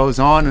goes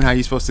on and how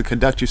you're supposed to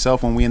conduct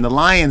yourself when we in the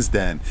lion's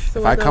den. So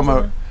if I come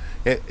up,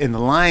 in the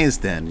lion's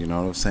den. You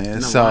know what I'm saying? No,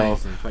 So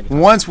Lions Den, fuck it.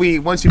 once we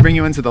bring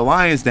you into the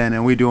lion's den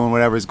and we doing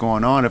whatever's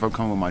going on, if I'm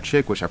coming with my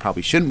chick, which I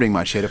probably shouldn't bring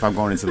my chick if I'm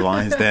going into the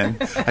lion's den,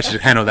 I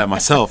should handle that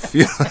myself.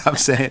 You know what I'm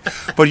saying?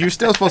 But you're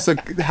still supposed to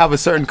have a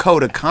certain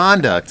code of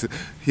conduct,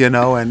 you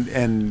know,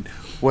 and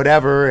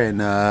whatever,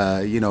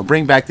 and you know,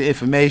 bring back the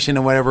information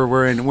and whatever.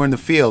 We're in the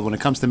field. When it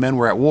comes to men,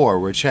 we're at war.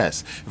 We're at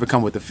chess. If it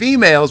come with the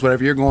females,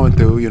 whatever you're going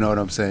through, you know what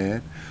I'm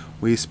saying,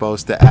 we're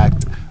supposed to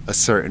act a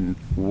certain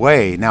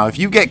way. Now, if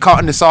you get caught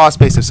in the saw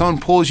space, if someone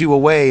pulls you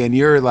away and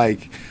you're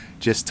like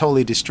just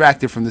totally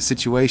distracted from the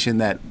situation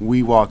that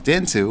we walked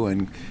into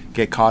and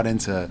get caught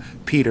into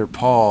Peter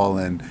Paul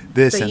and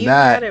this So and you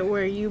that. had it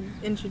where you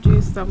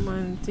introduced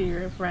someone to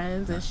your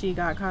friends and she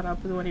got caught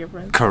up with one of your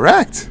friends.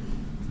 Correct.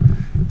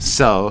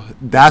 So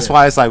that's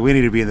why it's like we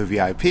need to be in the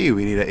VIP.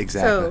 We need to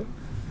exactly. So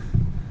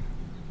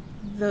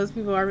those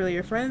people are really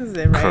your friends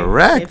then, right?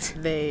 Correct.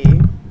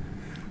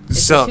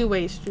 It's So a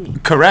two-way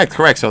street.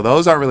 correct. So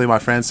those aren't really my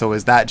friends. So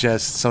is that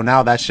just so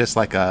now that's just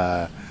like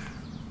a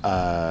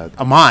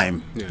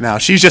mime. Yeah. Now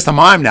she's just a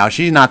mime. Now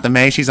she's not the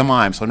main. She's a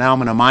mime. So now I'm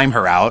gonna mime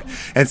her out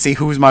and see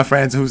who's my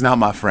friends, and who's not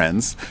my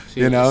friends.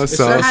 See, You know. it's-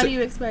 So So how do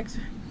you expect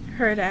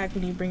her to act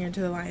when you bring her to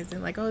the Lions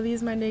Den? Like, oh,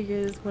 these my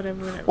niggas,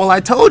 whatever. well,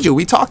 I told you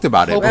we talked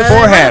about it Well,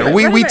 beforehand.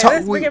 wait, We let's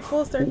talked. bring it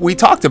full circle. We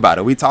talked about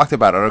it.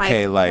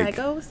 Okay, like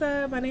oh, what's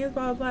up? My name is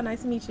blah blah blah.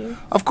 Nice to meet you.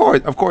 of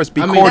course,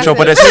 be I mean, cordial.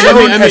 But as that's it. soon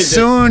I mean, as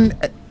soon.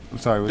 I'm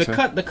sorry. What's The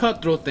that? the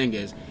cutthroat thing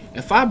is,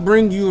 if I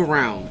bring you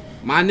around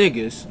my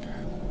niggas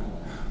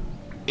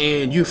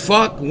and you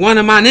fuck one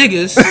of my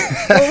niggas,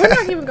 Well, we're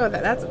not even going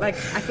that. That's like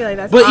I feel like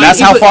that's. but That's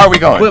how far we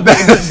going. But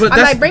I'm that's,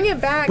 like, bring it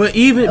back. but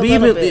even a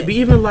little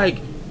bit. like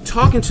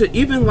talking to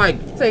even like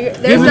So there's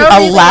even no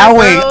reason allowing-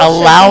 a girl should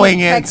allowing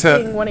be it to-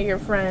 texting one of your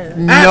friends.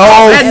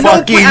 No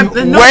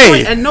fucking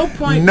way. At no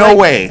point. No like,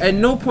 way. At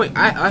no point.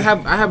 I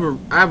have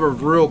a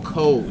real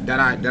code that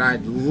I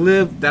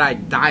live, that I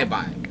die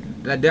by.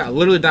 That I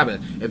literally die by.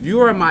 If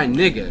you are my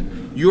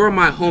nigga, you are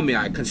my homie.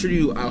 I consider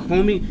you a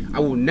homie. I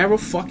will never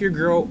fuck your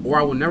girl, or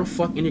I will never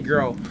fuck any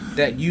girl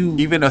that you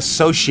Even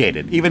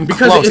associated, even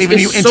because close, even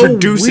you so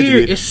introduce it.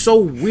 weird. To me. It's so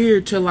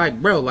weird to like,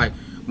 bro, like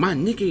my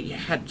nigga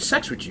had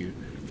sex with you.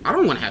 I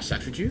don't want to have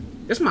sex with you.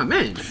 That's my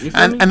man. You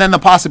feel me? And then the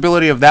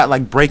possibility of that,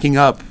 like breaking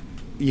up,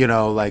 you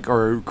know, like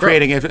or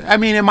creating it. I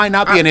mean, it might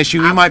not be an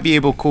issue. We might be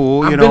able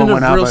cool, you I've know, been in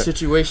whatnot, a real but-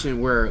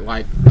 situation where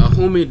like a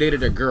homie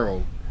dated a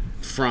girl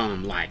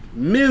from like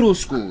middle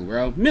school,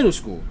 bro, middle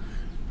school,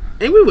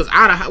 and we was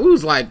we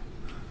was like,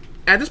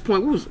 at this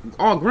point we was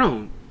all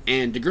grown,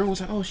 and the girl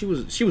was like, oh, she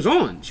was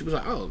on, she was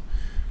like, oh,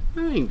 I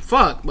ain't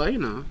fuck, but you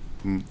know,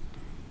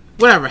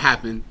 whatever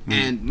happened,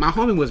 and my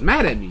homie was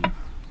mad at me.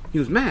 He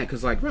was mad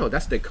because like, bro,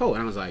 that's the code,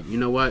 and I was like, you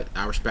know what,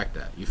 I respect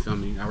that. You feel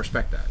me? I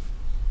respect that.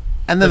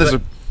 And then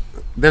But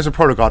there's a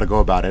protocol to go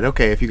about it.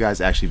 Okay, if you guys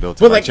actually built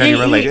a But like,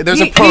 genuine relationship, there's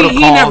he a protocol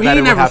that it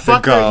would never have to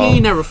fuck go. her. He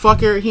ain't never fuck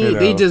her. You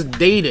They know. just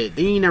dated.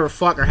 He ain't never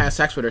fuck or had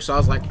sex with her. So I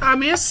was like, I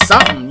mean, it's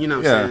something, you know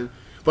what Yeah. I'm saying?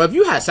 But if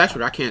you had sex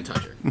with her, I can't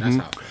touch her. That's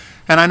how.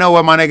 And I know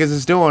what my niggas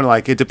is doing.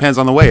 Like, it depends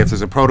on the way. If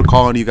there's a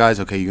protocol and you guys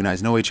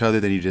know each other,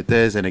 then you did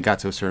this, and it got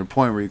to a certain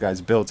point where you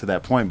guys built to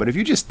that point. But if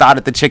you just thought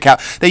at the chick out,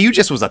 that you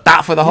just was a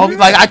thought for the whole,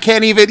 like, I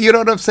can't even, you know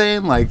what I'm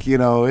saying? Like, you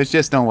know, it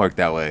just don't work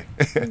that way.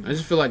 I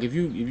just feel like if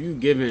you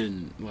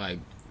given like,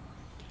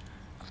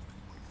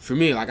 for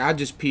me, like I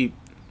just peep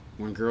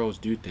when girls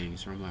do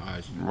things. So I'm like,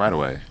 oh, Right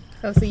away.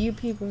 Oh, so you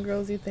peep when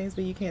girls do things,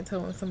 but you can't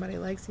tell when somebody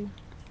likes you.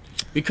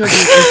 because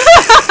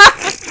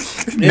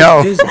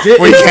No, we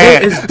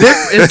can't.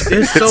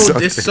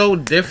 It's so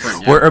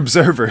different. We're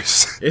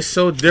observers. It's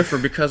so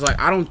different because like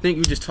I don't think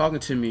you're just talking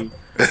to me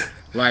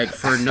like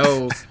for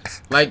no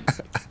like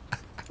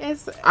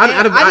It's,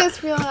 I just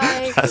feel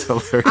like That's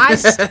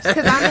hilarious.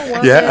 because I'm a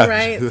woman, Yeah.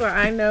 right? So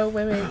I know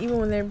women, even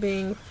when they're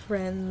being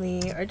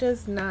friendly or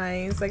just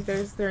nice, like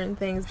there's certain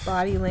things,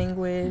 body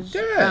language,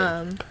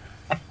 Yeah.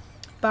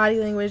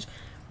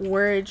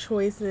 word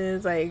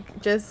choices,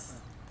 like just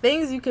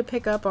things you could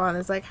pick up on.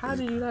 It's like, how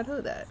did you not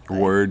know that? Like,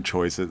 Word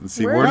choices.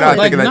 See, Word we're not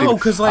like, thinking that. no,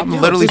 deep. 'cause, like, I'm yo,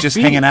 literally just just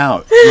be- hanging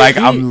out. Like,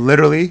 I'm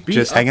literally be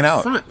just hanging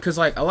out. Because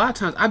like a lot of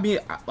times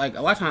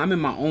I'm in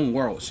my own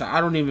world, so I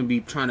don't even be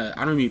paying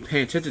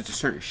attention to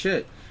certain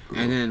shit,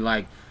 and then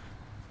like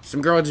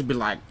some girl just be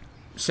like,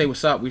 say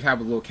what's up, we'd have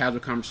a little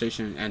casual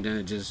conversation, and then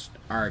it just,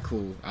 all right,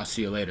 cool, I'll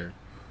see you later,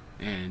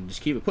 and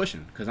just keep it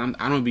pushing, because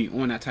I don't be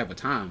on that type of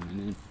time, and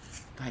then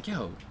like,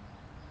 yo,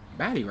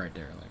 baddie right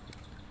there, like,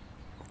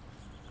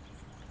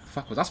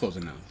 fuck was I supposed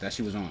to know that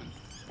she was on?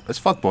 It's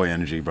fuckboy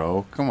energy,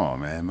 bro. Come on,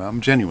 man. I'm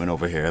genuine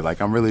over here.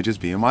 Like, I'm really just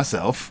being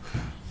myself,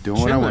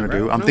 doing what I Chilling, want to bro.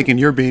 do. I'm No. thinking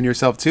you're being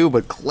yourself too,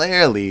 but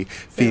clearly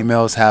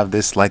females have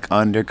this like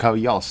undercover.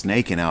 Y'all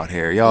snaking out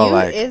here. Y'all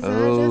like, it's not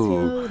just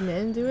oh, you,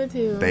 men do it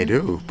too. they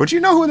do. But you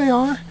know who they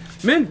are.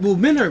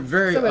 Men are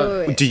very.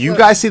 So wait. Do you Look,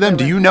 guys see them? wait,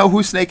 Do wait. you know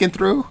who's snaking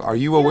through? Are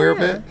you aware of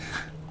Yeah. it?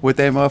 With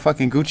their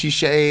motherfucking Gucci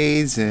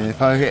shades and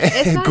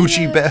fucking not Gucci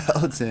even-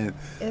 belts and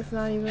It's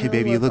not even. Hey, a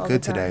baby, you look all the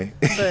good time.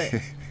 today.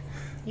 But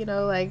you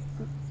know, like,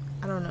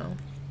 I don't know.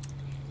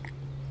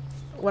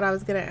 What I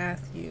was gonna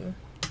ask you: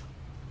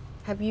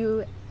 have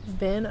you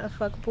been a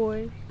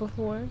fuckboy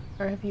before,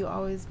 or have you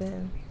always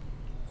been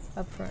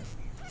upfront?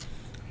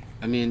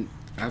 I mean,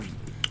 I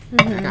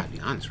gotta be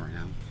honest right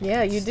now.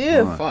 Yeah, you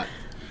do. Fuck.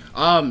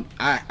 I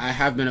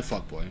have been a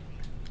fuckboy,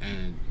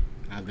 and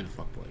I've been a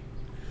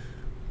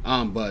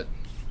fuckboy. But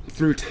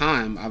through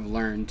time, I've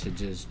learned to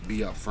just be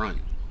upfront.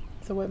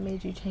 So what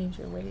made you change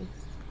your ways?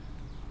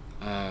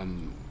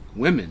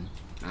 Women,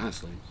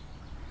 honestly,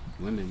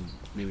 women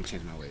made me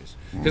change my ways.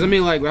 Because I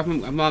mean, like,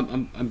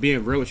 I'm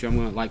being real with you. I'm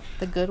gonna like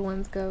the good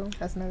ones go.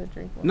 That's another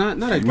drink. Not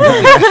a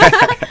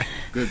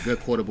good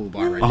quotable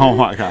bar right there. Oh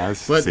my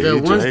gosh! But See,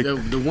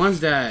 the ones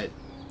that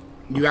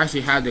you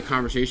actually have the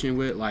conversation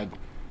with, like,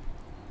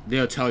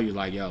 they'll tell you,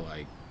 like, yo,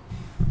 like,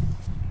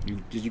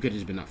 you could have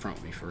just been upfront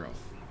with me for real.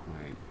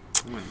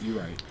 Like, you're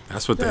right.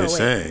 That's what they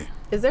say.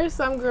 Is there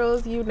some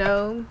girls you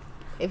know,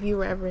 if you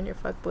were ever in your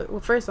fuckboy?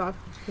 Well, first off,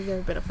 have you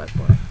ever been a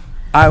fuckboy?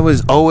 I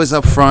was always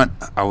upfront.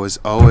 I was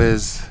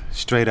always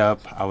straight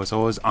up. I was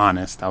always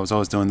honest. I was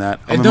always doing that.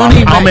 I'm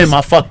in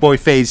my fuckboy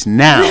phase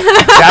now.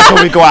 That's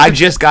where we go. I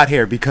just got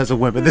here because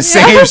of women. The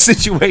same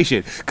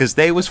situation. Because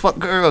they was fuck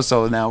girls.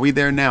 So now we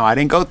there now. I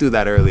didn't go through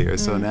that earlier.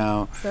 So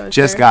now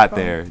just got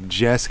there.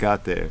 Just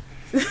got there.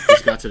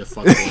 Just got to the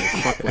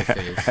fuckboy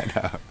phase. I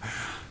know.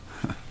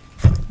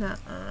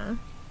 Nuh-uh.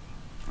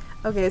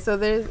 Okay, so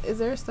is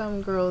there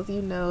some girls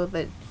you know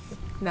that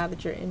now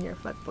that you're in your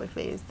fuckboy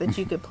phase that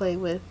you could play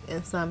with,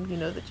 and some you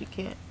know that you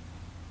can't?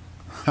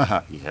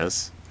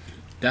 Yes.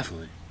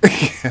 Definitely.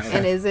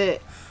 And do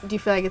you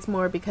feel like it's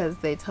more because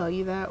they tell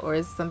you that, or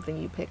is it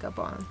something you pick up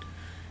on?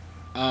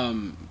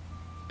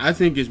 I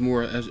think it's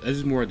more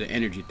the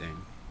energy thing.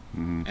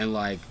 Mm-hmm. And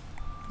like,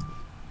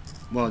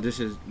 well, this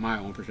is my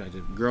own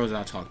perspective. Girls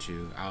I'll talk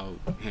to, I'll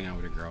hang out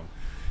with a girl,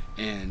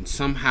 and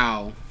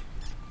somehow,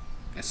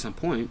 at some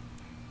point,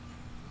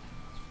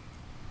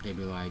 they'd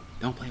be like,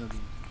 "Don't play with me,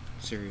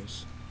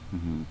 serious."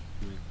 Mm-hmm.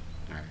 Like,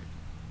 all right,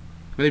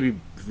 but they'd be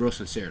real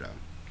sincere though.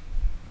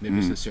 They'd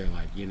be sincere,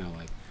 like, you know,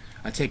 like,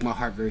 I take my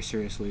heart very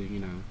seriously, you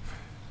know.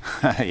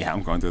 Yeah,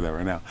 I'm going through that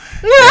right now.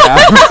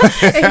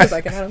 And he's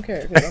like, I don't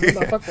care. I'm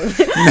not fuck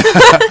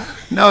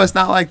with No, it's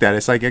not like that.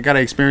 It's like I gotta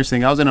experience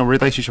things. I was in a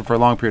relationship for a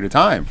long period of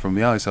time from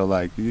young, so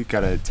like you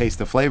gotta taste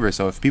the flavor.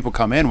 So if people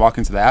come in, walk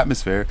into the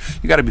atmosphere,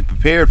 you gotta be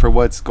prepared for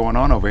what's going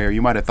on over here.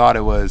 You might have thought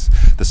it was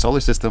the solar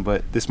system,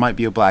 but this might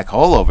be a black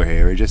hole over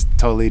here. It just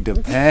totally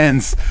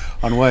depends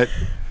on what.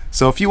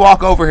 So if you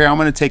walk over here, I'm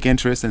going to take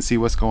interest and see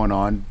what's going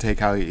on, take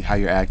how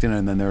you're acting,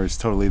 and then there's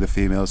totally the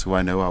females who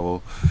I know I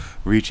will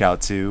reach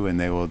out to, and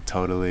they will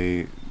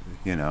totally,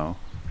 you know.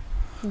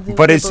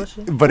 But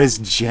it's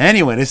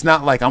genuine. It's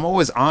not like I'm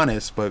always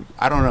honest, but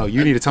I don't know.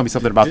 You need to tell me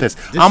something about this.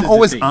 I'm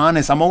always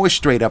honest. I'm always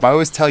straight up. I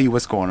always tell you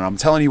what's going on. I'm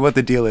telling you what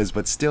the deal is,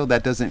 but still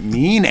that doesn't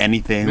mean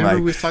anything. Remember like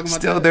we was talking about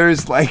still that?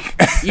 There's like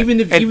even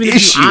if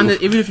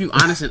you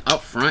honest and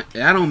upfront,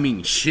 that don't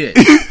mean shit.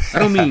 That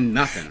don't mean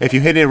nothing. If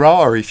you hit it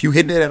raw, or if you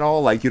hit it at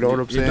all, like, you know what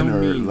I'm saying, don't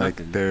or mean like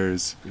nothing.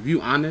 there's. If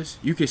you honest,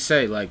 you could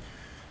say, like,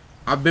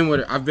 I've been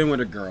with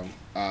a girl.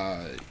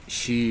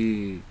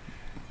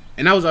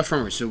 And I was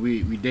upfront with her, so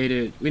we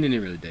dated. We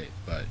didn't really date,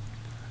 but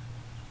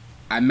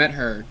I met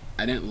her.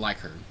 I didn't like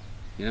her.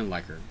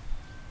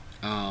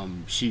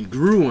 She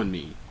grew on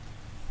me.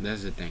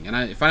 That's the thing.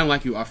 And if I don't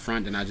like you up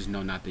front, then I just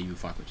know not to even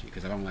fuck with you.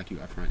 Because if I don't like you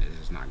up front, it's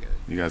just not good.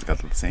 You guys got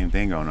the same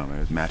thing going on. It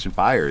was matching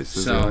fires.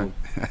 So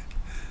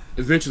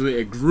eventually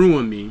it grew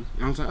on me.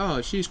 And I was like,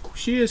 oh, she is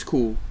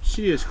cool.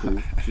 She did grow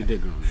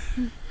on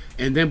me.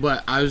 And then,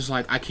 but I was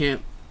like, I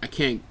can't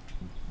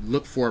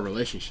look for a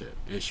relationship.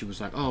 And she was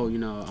like, oh, you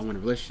know, I want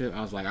a relationship.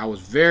 I was like, I was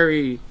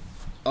very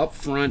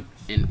upfront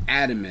and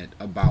adamant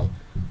about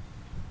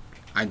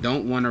I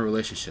don't want a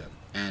relationship.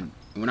 And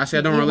when I say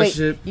I don't want a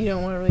relationship, you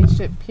don't want a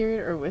relationship,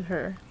 period, or with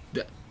her?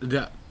 You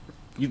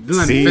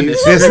let me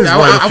finish. This is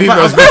why the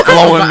females been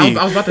glowing me.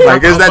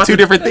 Like, is that two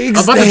different things?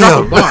 I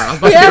was about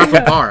to drop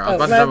a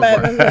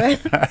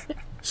bar.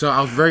 So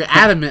I was very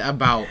adamant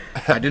about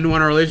I didn't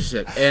want a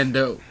relationship, and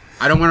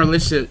I don't want a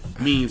relationship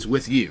means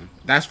with you.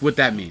 That's what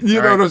that means. You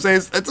know what I'm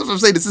saying? That's what I'm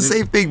saying. It's the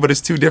same thing, but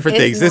it's two different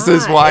things. This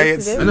is why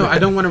it's. No, I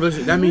don't want a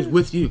relationship. That means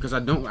with you, because I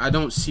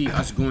don't see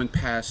us going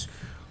past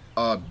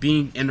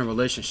being in a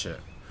relationship.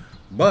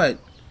 But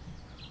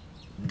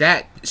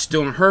that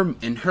still in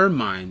her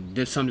mind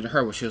did something to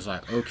her where she was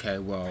like, okay,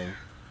 well,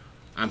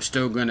 I'm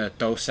still gonna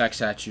throw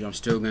sex at you. I'm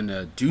still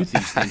gonna do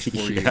these things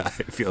for you. I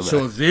feel so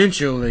that.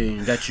 Eventually,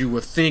 that you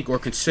would think or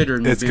consider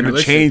me it's being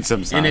gonna change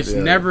sometimes, and it's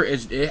never.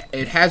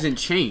 It hasn't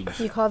changed.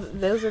 You call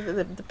those are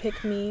the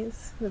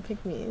pick-me's. The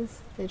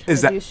pick-me's. They try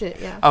to do shit.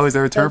 Yeah. Oh, is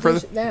there a term for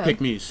this?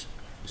 Pick-me's.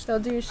 They'll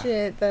do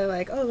shit. They're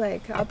like, oh,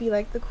 like I'll be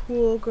like the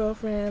cool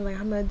girlfriend. Like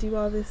I'm gonna do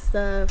all this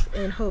stuff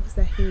in hopes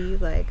that he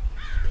like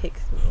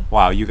picks me.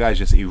 Wow, you guys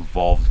just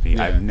evolved me.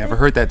 Yeah. I've never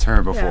heard that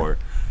term before.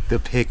 Yeah. The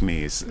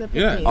pick-me's.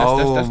 Yeah,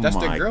 that's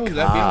the girls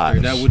that be out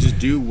there that will just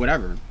do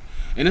whatever.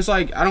 And it's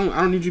like I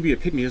don't need you to be a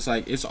pick-me. It's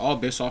like it's all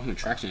based off an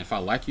attraction. If I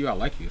like you, I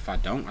like you. If I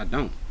don't, I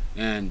don't.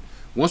 And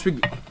once for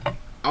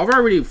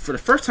the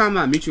first time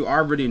I meet you, I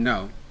already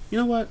know. You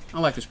know what?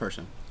 I like this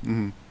person.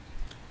 Mm-hmm.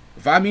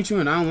 If I meet you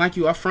and I don't like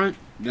you up front,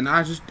 then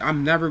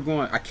I'm never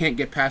going. I can't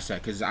get past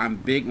that because I'm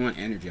big on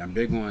energy. I'm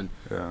big on.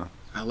 Yeah.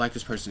 I like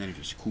this person's energy.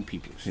 She's cool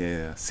people.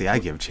 Yeah. See, I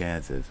give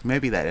chances.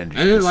 Maybe that energy.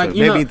 And then, like,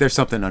 maybe there's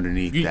something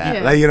underneath that.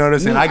 Yeah. Like, you know what I'm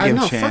saying? No, I give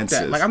know, chances.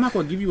 Fuck that. Like, I'm not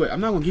gonna give you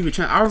a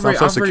chance. I I'm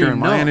so secure in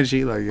my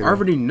energy. Like, I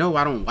already know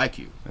I don't like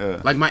you.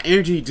 Like, my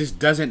energy just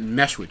doesn't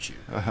mesh with you.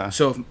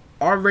 So if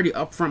already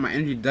up front my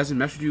energy doesn't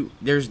mesh with you,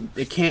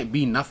 it can't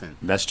be nothing.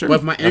 That's true. But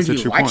if my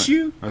energy likes point.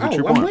 you,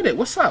 I'm with it.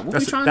 What's up? What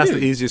we trying to do? That's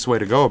the easiest way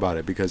to go about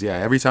it, because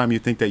every time you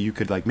think that you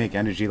could like make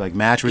energy like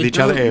match with each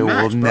other, it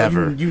will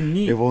never. I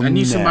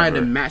need somebody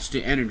to match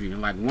the energy.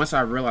 And like once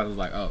I realized, I was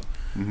like, oh,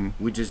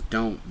 we just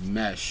don't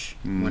mesh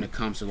when it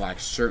comes to like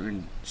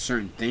certain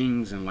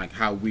things and like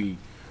how we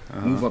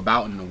move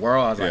about in the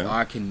world. I was like, oh,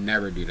 I can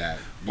never do that.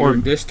 You're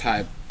this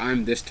type,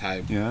 I'm this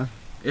type. Yeah.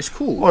 It's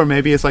cool. Or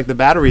maybe it's like the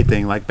battery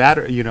thing, like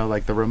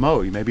like the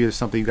remote. Maybe there's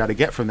something you got to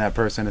get from that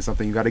person and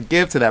something you got to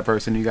give to that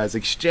person. You guys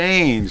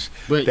exchange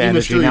the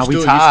energy. Now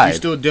we tied. You're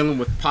still dealing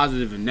with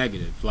positive and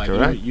negative. Like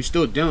you're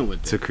still dealing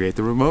with it. To create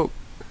the remote.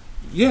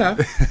 Yeah.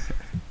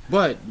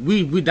 But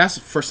we that's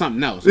for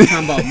something else. We're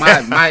talking about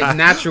my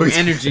natural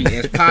energy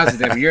is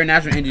positive. Your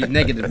natural energy is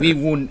negative. We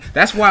won't.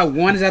 That's why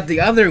one is at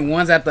the other and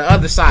one's at the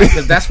other side.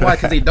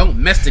 Because they don't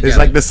mess together. It's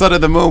like the sun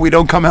and the moon. We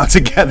don't come out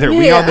together.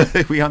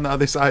 Yeah. We on the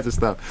other sides of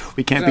stuff.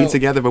 We can't be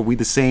together, but we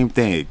the same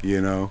thing.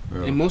 You know.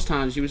 And most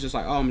times she was just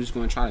like, "Oh, I'm just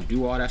going to try to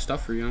do all that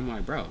stuff for you." I'm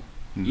like, "Bro,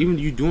 even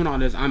you doing all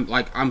this,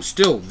 I'm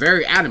still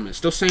very adamant,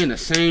 still saying the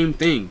same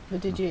thing."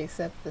 But did you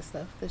accept the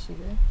stuff that she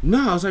did?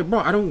 No, I was like, "Bro,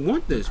 I don't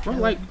want this, bro."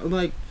 Like.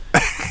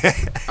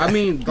 I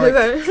mean, like,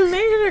 I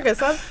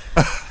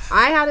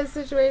had a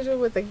situation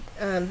with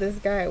this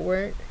guy at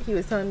work. He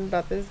was telling me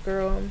about this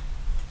girl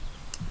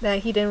that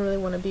he didn't really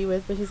want to be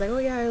with, but he's like, oh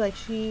yeah, like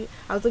I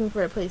was looking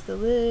for a place to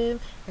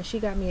live, and she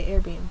got me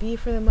an Airbnb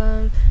for the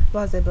month,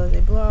 blah blah blah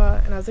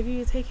blah. And I was like, are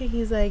you taking?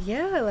 He's like,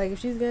 yeah, like if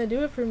she's gonna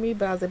do it for me.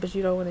 But I was like, but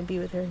you don't want to be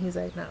with her. And he's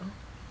like, no.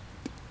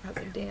 I was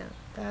like, damn,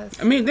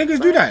 that's. I mean, niggas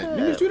do that.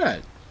 Niggas do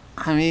that.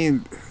 I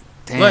mean,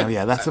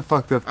 damn, that's a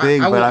fucked up thing.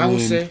 But I mean, will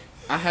say.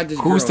 I had this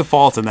who's girl. the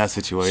fault in that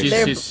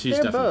situation? She's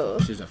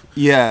definitely. She's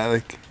definitely. Yeah,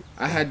 like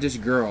I had this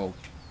girl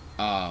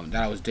that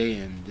I was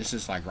dating. This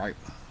is like right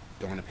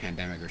during the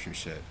pandemic or some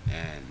shit,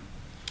 and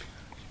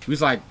we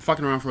was like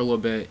fucking around for a little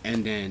bit,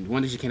 and then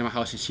one day she came to my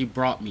house and she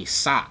brought me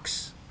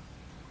socks,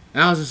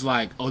 and I was just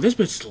like, oh, this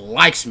bitch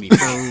likes me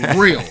for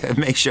real.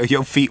 Make sure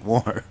your feet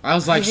warm. I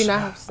was like, did you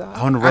not have socks?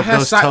 I want to rub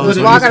those toes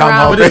when you come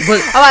home.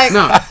 I like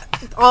no.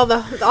 all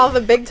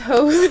the big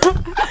toes.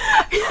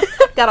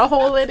 Got a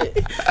hole in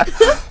it.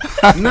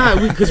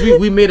 Nah, because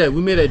we made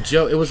a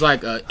joke. It was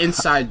like an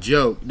inside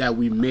joke that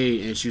we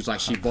made, and she was like,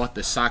 she bought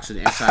the socks as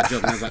an inside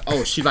joke, and I was like,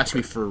 oh, she likes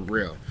me for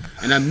real.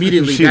 And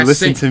immediately she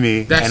listened to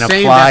me and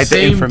applied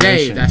the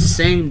information. That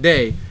same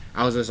day,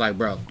 I was just like,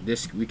 bro,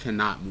 we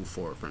cannot move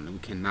forward from it. We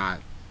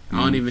cannot.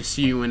 I don't even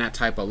see you in that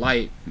type of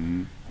light.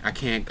 I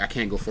can't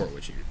go forward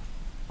with you.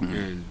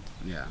 And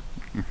yeah.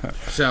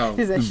 So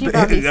she said she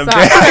bought me socks.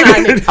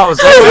 I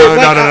was like, no.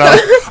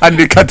 I need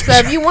to cut this. So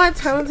if you want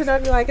Tone to know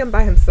if you like him,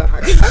 buy him socks.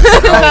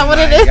 Oh what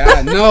it is?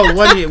 God. No,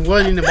 it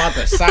wasn't about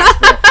the socks,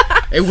 bro.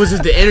 It was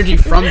just the energy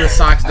from the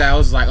socks that I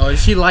was like, oh,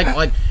 she like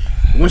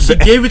when she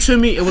gave it to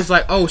me, it was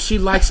like, oh, she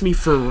likes me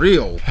for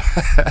real.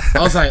 I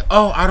was like,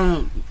 oh, I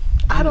don't.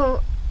 You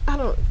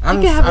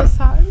can have the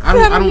socks.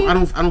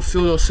 I don't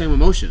feel those same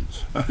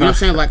emotions. You know what I'm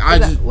saying? Like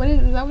is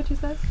that what you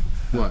said?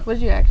 What? What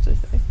did you actually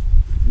say?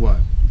 What?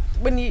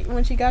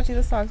 When she got you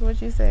the socks, what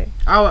did you say?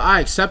 I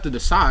accepted the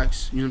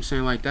socks, you know what I'm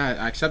saying, like that.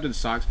 I accepted the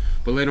socks,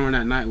 but later on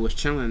that night, was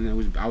chilling,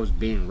 and I was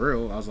being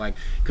real. I was like,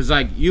 cause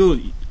like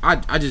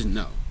I just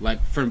know,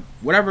 like from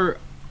whatever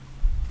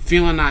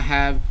feeling I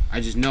have,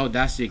 I just know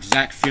that's the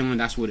exact feeling.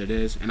 That's what it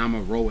is, and I'm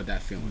gonna roll with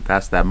that feeling.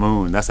 That's that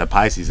moon. That's that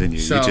Pisces in you.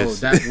 So you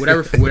just that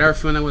whatever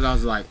feeling that was, I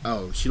was like,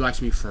 oh, she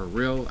likes me for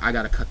real. I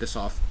gotta cut this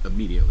off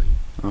immediately.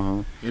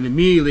 And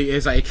immediately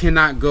it's like it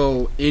can't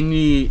go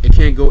any.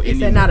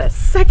 Said not a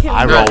second.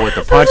 I roll with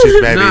the punches,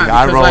 baby.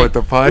 I roll with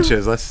the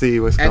punches. Let's see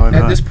what's going on.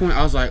 At this point,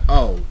 I was like,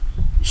 oh,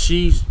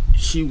 she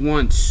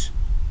wants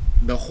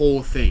the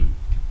whole thing,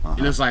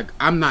 and it's like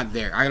I'm not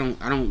there. I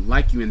don't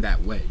like you in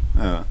that way.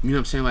 You know what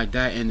I'm saying, like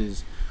that.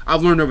 And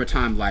I've learned over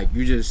time, like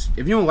if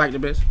you don't like the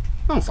bitch,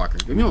 don't fuck her.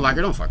 If you don't like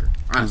her, don't fuck her.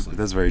 Honestly,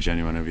 that's very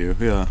genuine of you.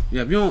 Yeah.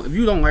 Yeah. If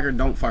you don't like her,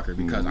 don't fuck her,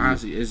 because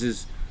honestly, it's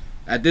just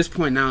at this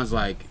point now, it's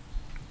like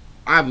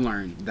I've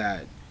learned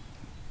that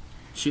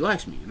she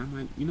likes me, and I'm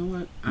like, you know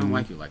what? I don't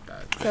like you like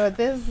that. So at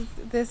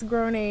this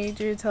grown age,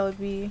 you're telling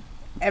me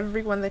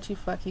everyone that you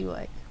fuck you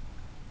like?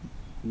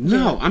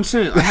 No, I'm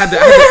saying I had to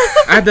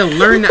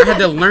learn that. I had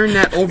to learn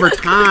that over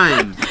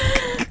time.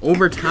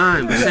 Over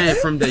time, I'm saying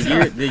from the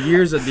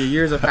years of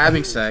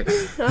having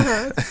sex,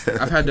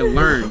 I've had to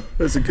learn.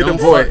 That's a good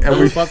point.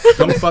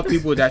 Don't fuck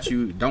people that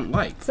you don't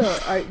like.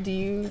 So, do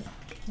you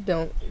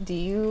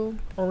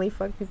only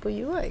fuck people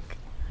you like?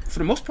 For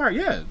the most part,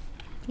 yeah.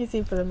 You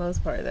see, for the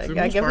most part, like, For the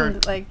I most give part,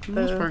 them like for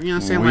the most part, the you know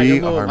what I'm saying? We Like a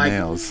little, are like,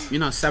 males. you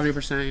know,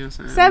 70%. You know what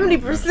I'm saying?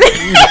 70%.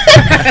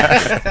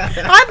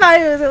 I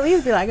thought it was at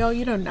least be like, oh,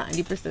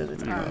 90% of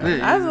the time.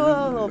 Yeah. I was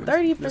a little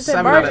 30%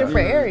 Seven margin out of- for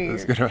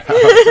Aries.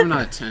 7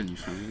 out of 10. You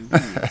feel me?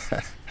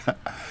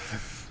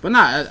 But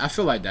nah, I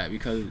feel like that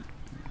because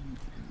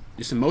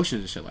it's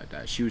emotions and shit like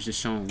that. She was just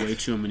showing way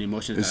too many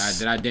emotions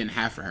that I didn't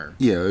have for her.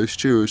 Yeah, it's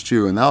true,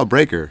 and that'll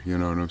break her. You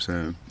know what I'm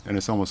saying? And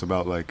it's almost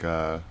about like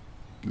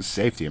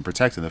safety and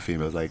protecting the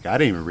females. Like I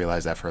didn't even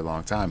realize that for a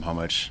long time how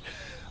much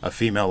a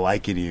female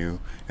liking you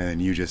and then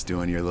you just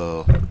doing your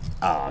little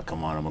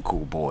come on, I'm a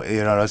cool boy.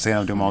 You know what I'm saying?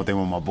 I'm doing my own thing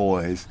with my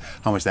boys.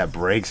 How much that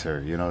breaks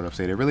her. You know what I'm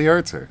saying? It really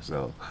hurts her.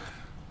 So.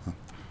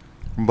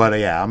 But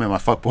yeah, I'm in my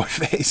fuckboy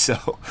phase, so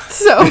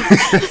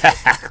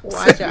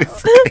Watch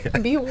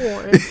out. Be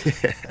warned.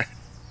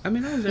 I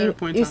mean, I was there at a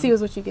point in You time. see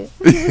what you get.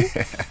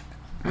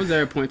 I was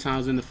there at a point in time. I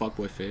was in the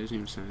fuckboy phase. You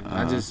know what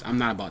I'm saying? I'm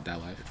not about that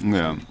life.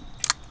 yeah.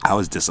 I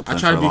was disciplined.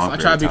 I try for to be- a long I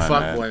try to be period of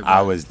time, fuckboy, man. bro.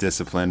 I was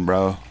disciplined,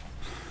 bro.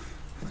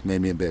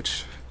 Made me a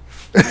bitch.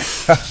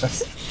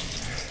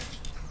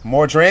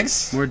 More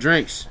drinks? More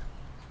drinks.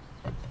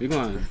 We're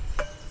going.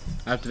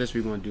 After this,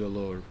 we're going to do a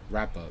little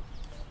wrap up.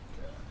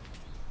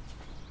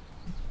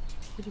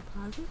 Did you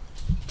pause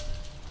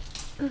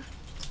it?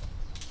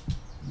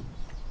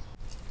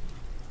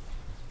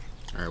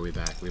 All right, we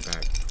back.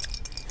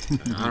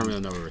 I don't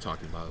really know what we're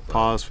talking about. But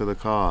Pause for the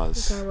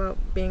cause. Talking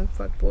about being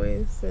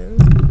fuckboys and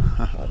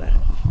all that.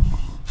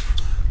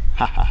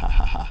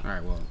 all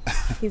right, well,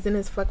 He's in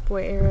his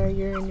fuckboy era.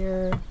 You're in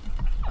your.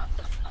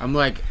 I'm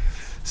like,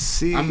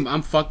 See, I'm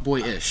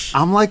fuckboy-ish.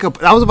 I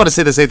was about to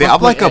say the same thing.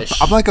 I'm like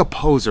Fuckboy-ish. a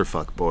poser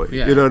fuckboy.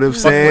 Yeah. You know what I'm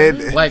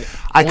saying? Like,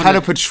 I on kind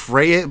of the-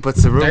 portray it, but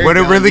There when you it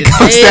go. really Yeah.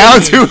 comes Hey.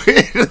 down to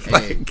it, it's Hey,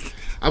 like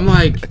I'm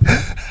like,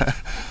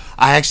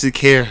 I actually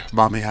care,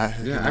 mommy.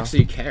 yeah, you know? I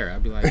actually care.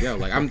 I'd be like, yo,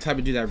 like I'm the type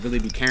of dude that really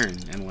be caring,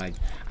 and like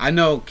I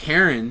know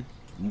caring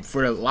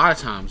for a lot of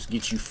times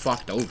gets you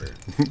fucked over.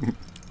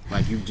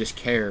 Like you just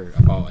care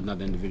about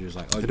another individual's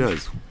like, oh, It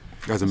does.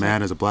 As a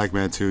man, as a black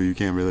man too, you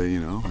can't really, you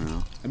know.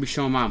 I be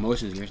showing my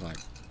emotions, and you're just like,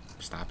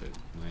 stop it.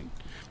 Like,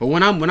 but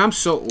when I'm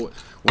so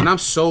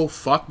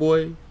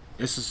fuckboy,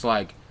 it's just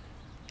like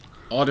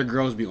all the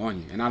girls be on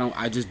you, and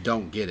I just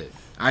don't get it.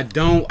 I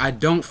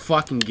don't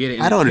fucking get it.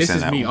 And I don't it understand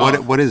pisses that. me What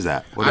off. what is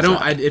that? What is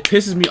that? It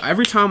pisses me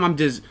every time I'm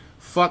just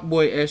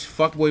fuckboy-ish,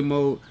 fuckboy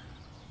mode.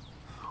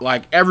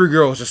 Like every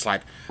girl is just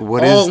like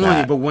What all is on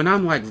that? you. But when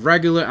I'm like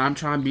regular, I'm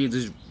trying to be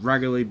just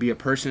regularly be a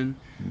person.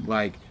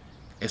 Like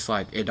it's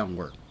like it don't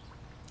work.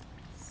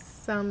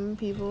 Some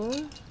people,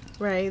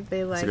 right?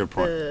 They like a good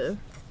point.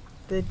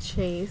 the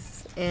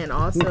chase and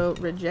also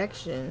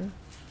rejection.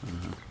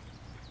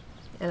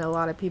 And a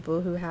lot of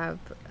people who have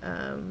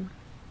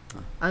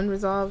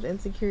unresolved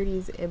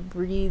insecurities, it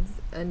breeds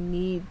a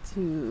need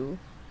to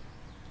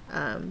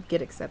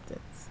get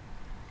acceptance.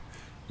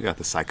 You got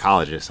the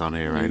psychologist on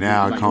here right You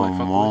now. like Come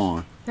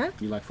fuckboys? on.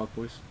 You like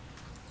fuckboys?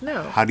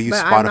 No. How do you but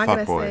spot a I'm not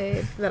gonna fuckboy?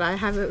 say that I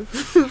haven't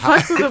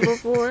fucked with them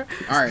before.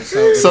 All right,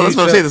 so So that's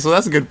what I'm saying. So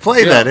that's a good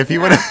play Yeah. then. If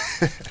you want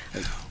to,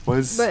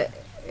 was But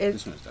This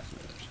it's one's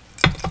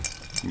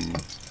definitely.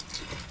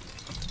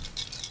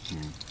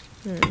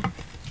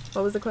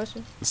 what was the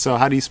question? so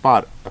how do you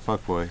spot a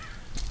fuckboy?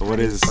 What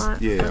do you is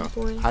spot a yeah?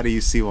 fuckboy? How do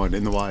you see one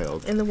in the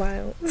wild? In the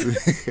wild.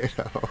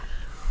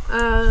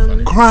 You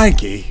know?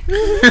 Crikey,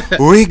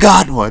 we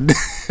got one.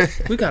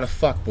 We got a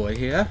fuckboy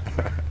here.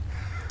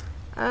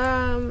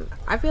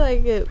 I feel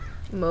like it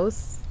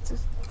most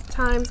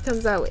times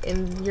comes out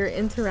in your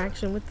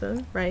interaction with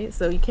them, right?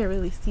 So you can't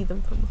really see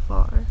them from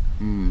afar,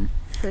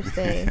 per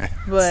se.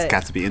 But It's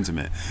got to be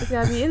intimate. it's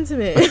gotta be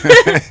intimate.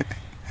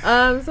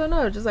 So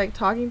no, just like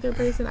talking to a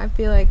person, I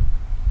feel like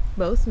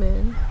most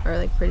men are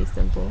like pretty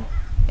simple,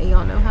 and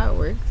y'all know how it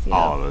works. You know?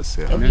 All of us,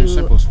 yeah. If Man, it's you-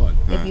 simple as fuck.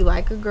 If you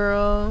like a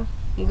girl,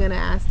 you're gonna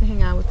ask to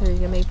hang out with her. You're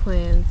gonna make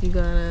plans. You're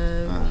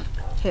gonna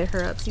hit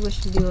her up, see what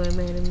she's doing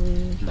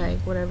randomly, like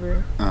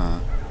whatever.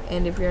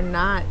 And if you're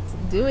not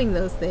doing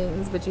those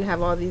things, but you have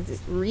all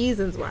these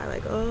reasons why,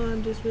 like, oh,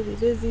 I'm just really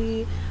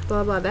busy,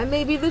 blah blah. That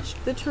may be the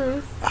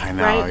truth, I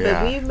know, right?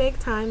 yeah. But we make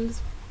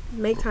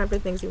time for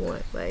things you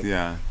want. Like,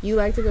 Yeah. you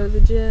like to go to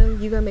the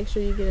gym, you gotta make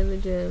sure you get in the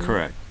gym.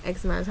 Correct.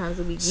 X amount of times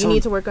a week. So- You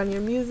need to work on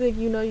your music.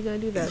 You know you're gonna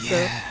do that.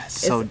 Yeah,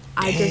 So, so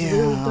I just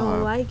really damn.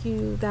 don't like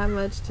you that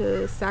much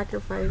to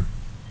sacrifice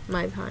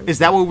my time. Is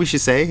that what we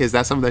should say? Is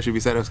that something that should be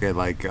said? Okay,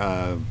 like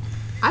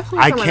I've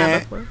told I someone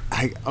that can't. before.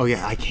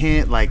 I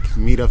can't like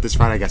meet up this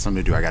Friday. I got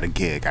something to do. I got a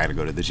gig. I got to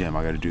go to the gym.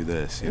 I got to do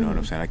this. You know what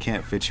I'm saying? I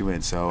can't fit you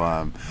in. So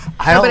I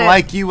don't but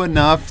like you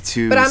enough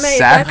to But I mean,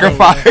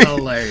 sacrifice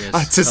Hilarious.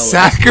 to Hilarious.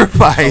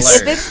 sacrifice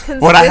Hilarious. If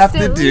it's what I have to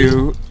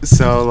consistently- do.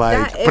 So like,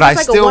 That- if but I it's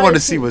like a still one want or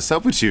to see two- what's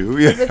up with you.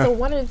 If it's Yeah. a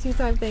 1 or 2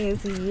 time thing,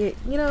 it's a year,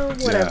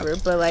 whatever.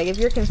 But like, if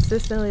you're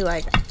consistently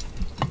like,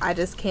 I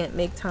just can't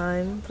make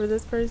time for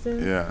this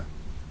person. Yeah.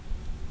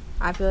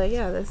 I feel like,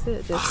 yeah, that's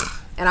it.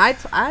 And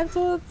I've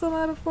told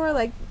someone before,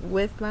 like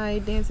with my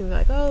dancing,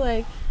 like, oh,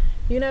 like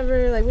we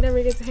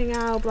never get to hang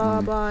out, blah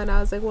blah blah. And I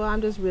was like, well,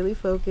 I'm just really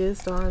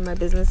focused on my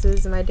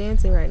businesses and my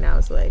dancing right now.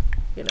 So like,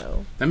 you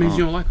know. That means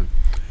you don't like them.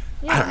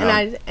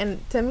 Yeah,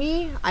 and to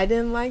me, I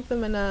didn't like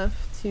them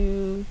enough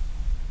to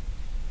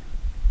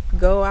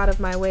go out of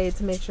my way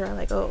to make sure I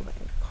like, oh, like,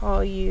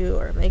 call you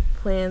or make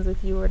plans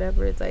with you or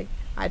whatever. It's like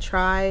I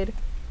tried,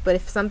 but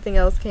if something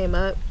else came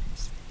up,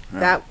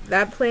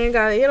 that plan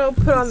got, you know,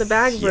 put on the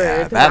back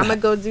burner because I'm gonna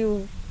go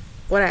do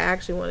what I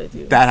actually want to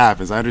do. That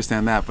happens. I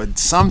understand that, but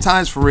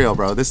sometimes for real,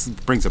 bro. This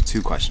brings up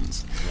two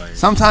questions.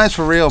 Sometimes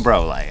for real,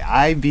 bro. Like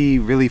I be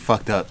really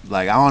fucked up.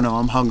 Like I don't know.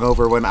 I'm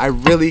hungover when I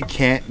really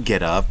can't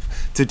get up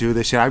to do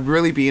this shit. I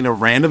really be in a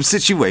random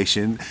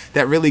situation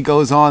that really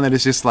goes on, and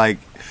it's just like,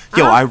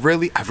 yo, I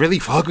really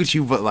fuck with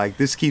you, but like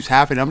this keeps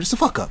happening. I'm just a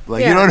fuck up.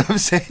 Like you know what I'm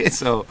saying?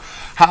 So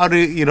how do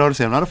you know what I'm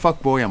saying? I'm not a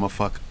fuck boy. I'm a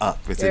fuck up.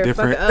 It's a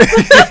different.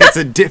 It's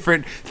a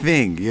different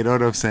thing. You know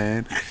what I'm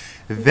saying?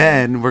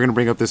 Then we're gonna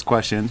bring up this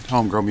question.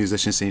 Homegirl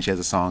musician scene. She has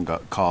a song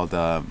called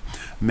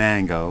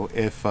 "Mango."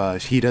 If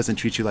he doesn't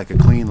treat you like a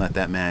queen, let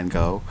that man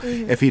go.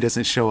 If he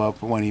doesn't show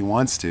up when he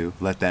wants to,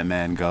 let that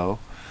man go.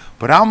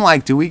 But I'm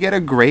like, do we get a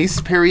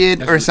grace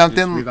period or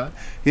something?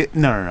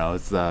 No.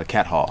 It's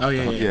Cat Hall. Oh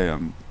yeah.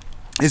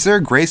 Is there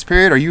a grace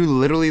period? Are you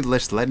literally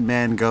just letting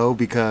man go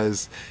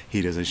because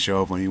he doesn't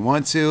show up when he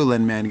wants to?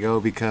 Letting man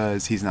go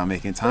because he's not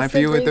making time for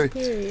you?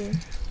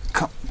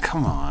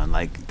 Come on,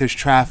 like there's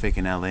traffic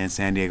in LA and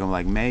San Diego.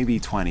 Like maybe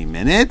 20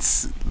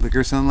 minutes, like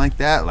or something like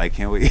that. Like,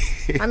 can't we?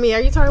 I mean,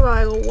 are you talking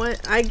about like a one?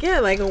 I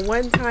get like a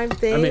one-time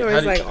thing, or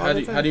it's like all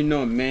the time. How do you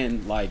know a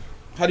man like?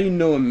 How do you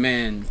know a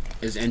man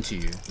is into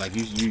you? Like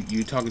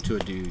you talking to a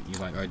dude, you're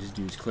like, all right, this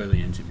dude's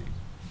clearly into me.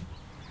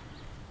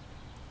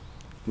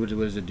 What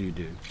does the dude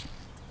do?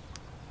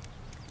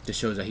 That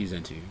shows that he's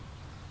into you.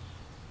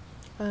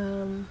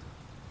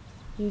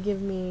 You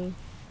give me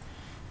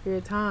your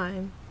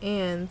time,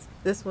 and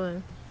this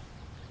one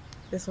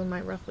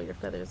might ruffle your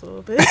feathers a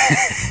little bit.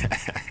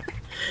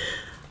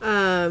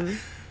 Time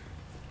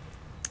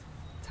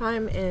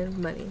and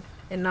money,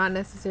 and not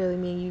necessarily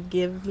mean you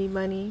give me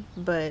money,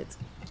 but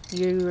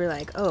you were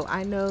like, oh,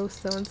 I know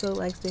so and so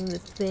likes doing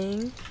this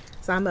thing,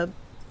 so I'm gonna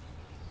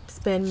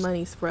spend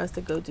monies for us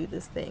to go do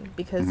this thing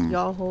because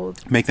y'all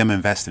make them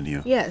invest in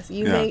you. Yes,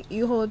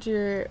 you hold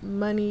your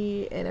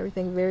money and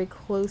everything very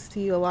close to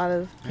you. A lot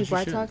of people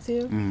I talk to,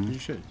 you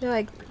should. They're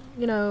like,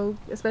 you know,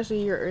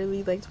 especially your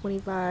early like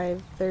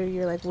 25, 30,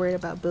 you're like worried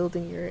about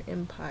building your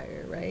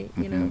empire, right?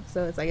 You know,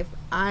 so it's like if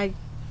I'm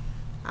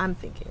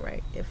thinking,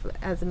 right, if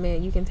as a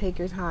man you can take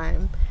your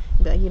time,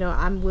 and be like, you know,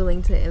 I'm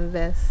willing to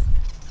invest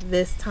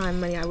this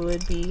time money I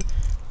would be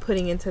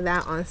putting into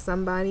that on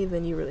somebody,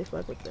 then you really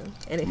fuck with them.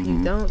 And if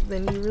you don't,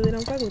 then you really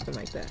don't fuck with them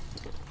like that.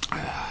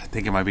 I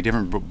think it might be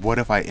different, but what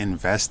if I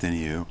invest in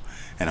you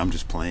and I'm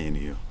just playing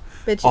you?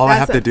 But all I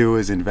have to do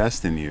is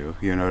invest in you.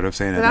 You know what I'm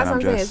saying? But that's what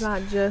I'm saying. It's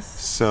not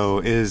just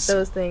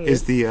those things.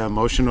 Is the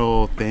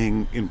emotional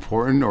thing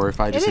important, or if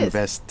I just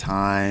invest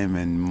time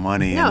and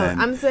money and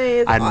then I'm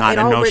saying I'm not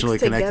emotionally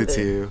connected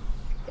to you?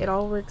 It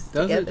all works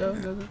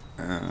together.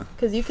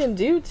 Because you can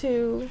do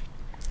two.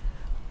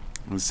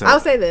 So, I'll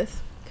say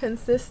this.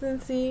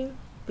 Consistency,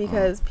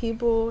 because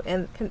people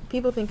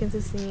think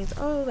consistency means,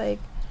 oh, like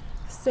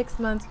 6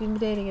 months we've been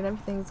dating and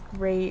everything's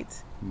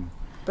great,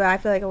 but I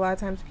feel like a lot of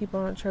times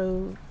people don't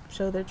show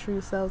their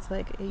true selves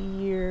like a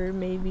year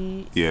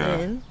maybe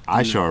in.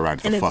 I show her right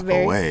the fuck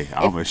away.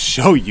 I'm gonna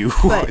show you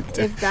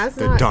if that's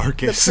the not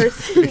darkest the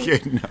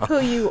person who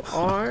you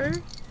are,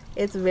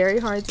 it's very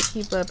hard to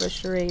keep up a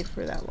charade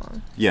for that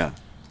long. Yeah.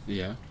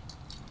 And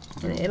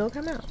it'll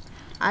come out.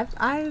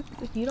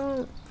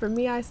 For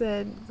me, I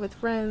said with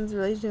friends,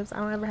 relationships,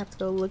 I don't ever have to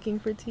go looking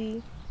for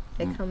tea.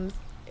 It comes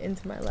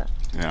into my lap.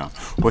 Yeah.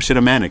 What should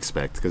a man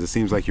expect? Because it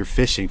seems like you're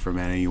fishing for a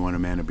man and you want a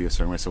man to be a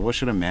certain way. So what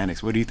should a man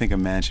what do you think a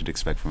man should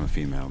expect from a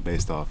female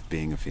based off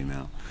being a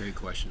female? Great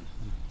question.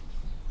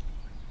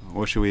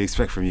 What should we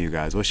expect from you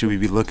guys? What should we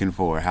be looking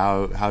for?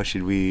 How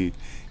should we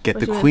get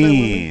the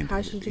queen?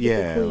 How should you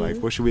get the queen? Like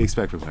what should we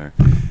expect from her?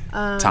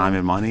 Time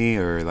and money,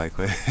 or like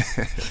we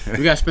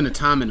gotta spend the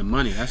time and the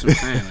money. That's what I'm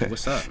saying. Like,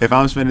 what's up? If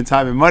I'm spending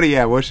time and money,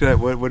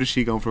 what is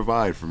she gonna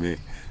provide for me?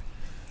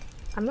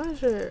 I'm not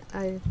sure.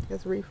 I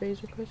guess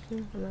rephrase your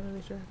question. I'm not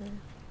really sure how to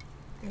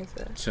answer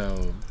that.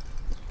 So,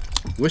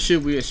 what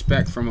should we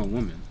expect from a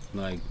woman?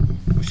 Like,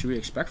 what should we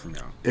expect from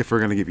y'all? If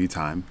we're gonna give you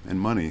time and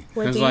money,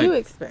 what do you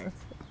expect?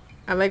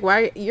 I'm like,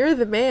 why? You're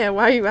the man.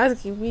 Why are you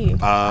asking me?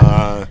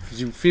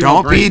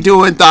 Don't be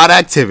doing thought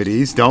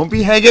activities. Don't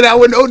be hanging out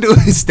with no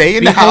dudes. Stay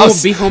in the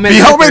house. Be home at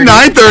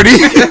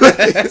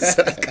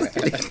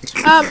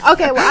 9:30.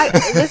 Okay. Well,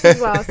 this is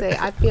what I'll say.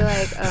 I feel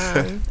like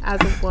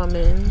as a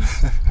woman,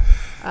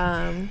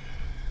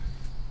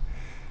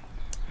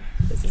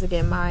 this is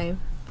again my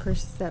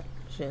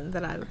perception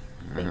that I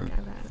think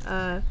I've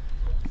had.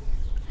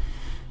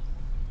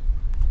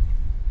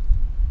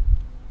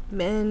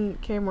 Men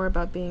care more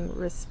about being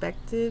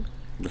respected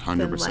 100%.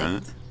 Than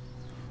liked.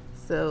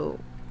 So,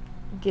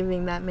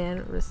 giving that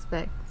man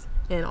respect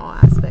in all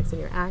aspects, in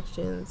your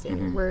actions, in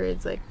your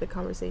words, like the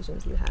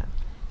conversations you have,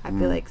 I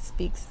feel like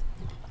speaks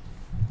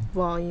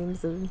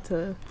volumes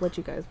into what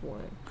you guys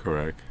want.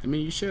 Correct. I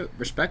mean, you should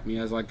respect me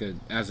as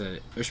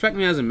respect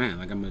me as a man.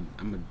 Like I'm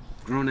a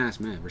grown ass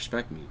man.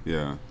 Respect me. Yeah. You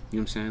know what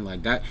I'm saying?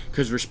 Like that,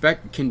 because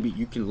respect can be,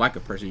 you can like a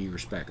person you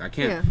respect. I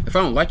can't. Yeah. If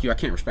I don't like you, I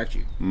can't respect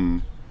you.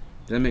 Mm.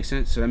 Does that make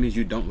sense? So that means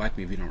you don't like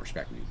me if you don't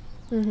respect me.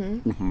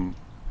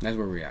 That's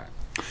where we're at.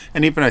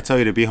 And even I tell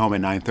you to be home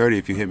at 9:30,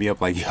 if you hit me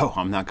up like, yo,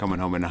 I'm not coming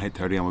home at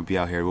 9:30, I'm gonna be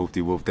out here whoop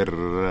de whoop.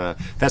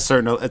 That's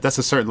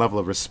a certain level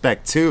of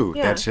respect too.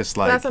 Yeah. That's just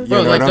That's like, what I'm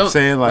you know what I'm don't-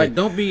 saying? Like,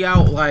 don't be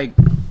out like.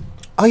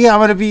 oh yeah, I'm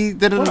gonna be and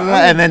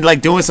then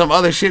like doing some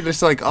other shit.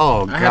 It's like,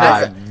 oh I god,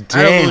 had a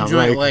damn, little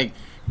joint, like,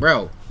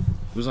 bro,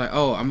 it was like,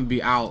 oh, I'm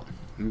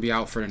gonna be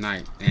out for the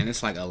night, and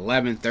it's like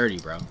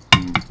 11:30, bro.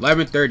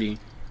 11:30.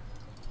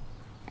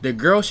 The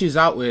girl she's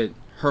out with,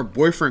 her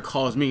boyfriend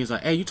calls me. He's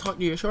like, hey, you talk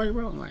to your shorty,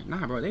 bro? I'm like,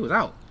 nah, bro, they was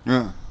out.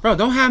 yeah. Bro,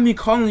 don't have me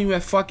calling you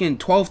at fucking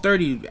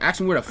 12:30,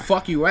 asking where the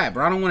fuck you at,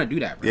 bro. I don't want to do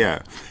that, bro.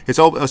 Yeah, it's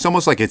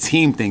almost like a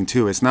team thing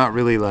too. It's not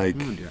really like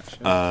don't do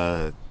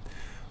that shit.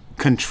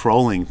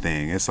 controlling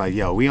thing. It's like,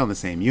 yo, we on the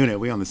same unit,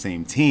 we on the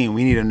same team.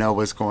 We need to know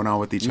what's going on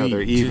with each other,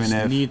 even just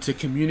if. need to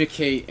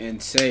communicate and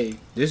say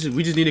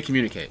we just need to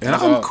communicate. And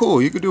That's I'm all.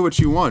 cool. You can do what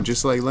you want.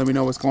 Just like let me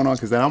know what's going on,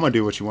 because then I'm gonna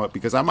do what you want.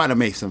 Because I might have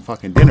made some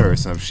fucking dinner or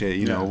some shit,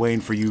 you know, Yeah.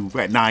 waiting for you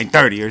at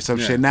 9:30 or some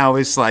Yeah. shit. Now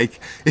it's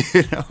like,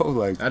 you know,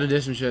 like I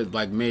did some shit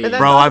like made. But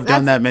Bro, I've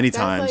done that many that's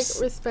times.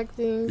 like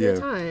respecting Yeah. your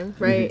time,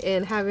 right?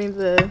 And having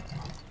the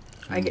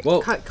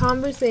Well-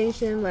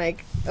 conversation,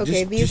 like,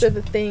 okay, these just- are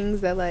the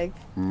things that, like,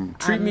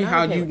 treat I'm me not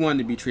how okay you with. want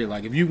to be treated.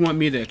 Like if you want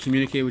me to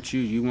communicate with you,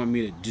 you want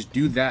me to just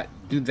do that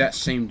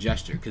same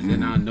gesture, because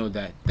then I know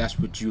that that's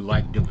what you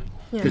like doing.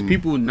 Because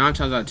people 9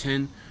 times out of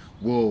 10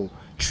 will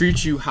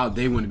treat you how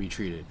they want to be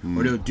treated,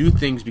 or they'll do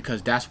things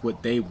because that's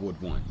what they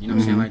would want. You know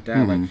what I'm saying? Like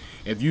that. Like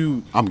if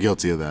you I'm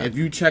guilty of that. if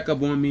you check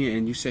up on me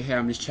and you say, hey,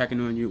 I'm just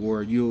checking on you,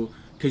 or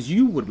because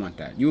you would want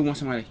that. You would want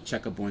somebody to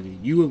check up on you.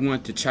 You would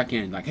want to check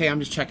in, like, hey, I'm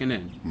just checking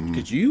in,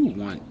 because you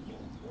want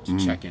to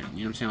check in. You know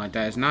what I'm saying? Like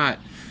that. It's not.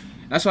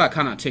 That's why I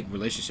kind of take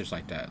relationships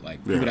like that.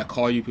 Like people that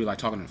call you, people like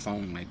talking on the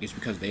phone, like it's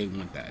because they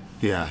want that.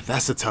 Yeah,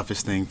 that's the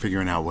toughest thing,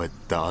 figuring out what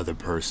the other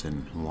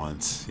person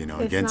wants, you know,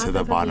 It's getting not to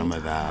the that bottom you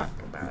of that.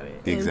 talk about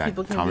it. The And exact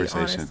people can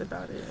conversation. be honest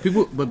about it.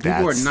 People are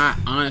That's- not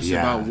honest yeah,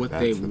 about what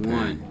they that's the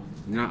want. thing.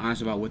 You're not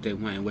honest about what they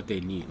want and what they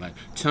need. Like,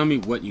 tell me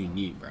what you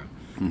need, bro.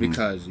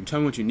 Because you tell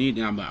me what you need,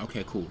 then I'm like,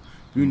 okay, cool.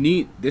 If you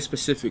need this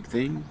specific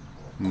thing,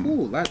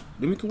 cool. Then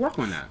we can work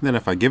on that. Then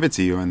if I give it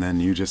to you and then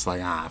you just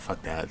like,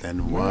 fuck that,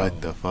 then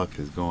what the fuck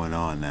is going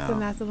on now? Then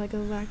that's like a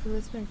lack of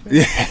respect. Right?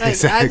 Yeah, like, I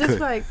exactly. just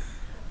like.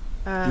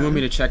 You want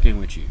me to check in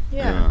with you?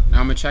 Yeah. I'm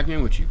gonna check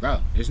in with you, bro.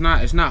 It's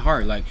not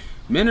hard. Like,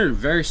 men are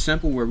very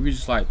simple. Where we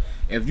just like,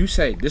 if you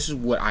say this is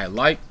what I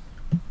like,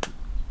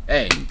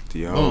 hey,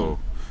 Yo, boom.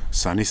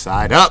 sunny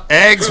side up,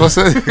 eggs. What's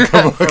up?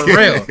 Come on, For kid.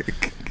 real.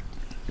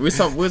 We was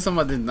talking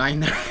about the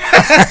 99.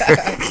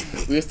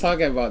 We was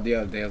talking about the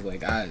other day. I was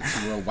like,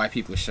 it's real white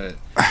people shit.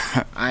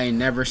 I ain't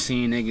never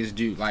seen niggas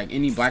do, like,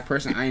 any black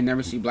person. I ain't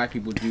never seen black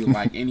people do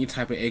like any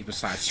type of egg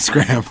besides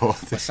Scramble.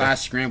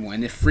 Besides scramble,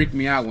 and it freaked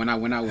me out when I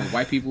went out with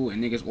white people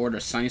and niggas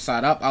ordered sunny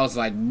side up. I was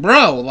like,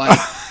 bro, like,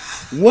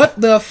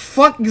 what the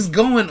fuck is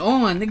going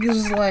on? Niggas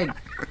was like.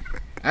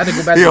 I had to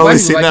go back You to the only white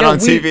seen people, that like, on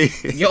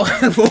TV. Yo,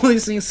 I've only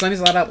seen sunny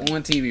side up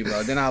on TV,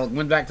 bro. Then I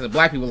went back to the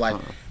black people, like,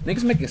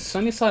 niggas making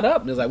sunny side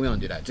up. They're like, we don't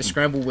do that. Just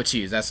scramble with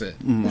cheese. That's it.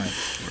 Like,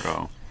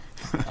 Bro.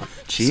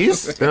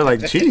 Cheese? They're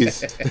like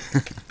cheese.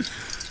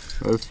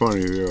 That's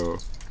funny, yo.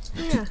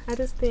 Yeah, I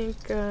just think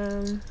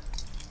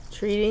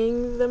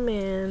treating the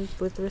man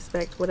with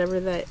respect, whatever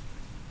that.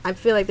 I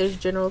feel like there's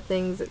general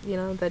things,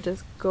 that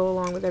just go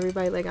along with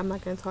everybody. Like, I'm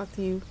not going to talk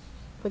to you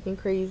fucking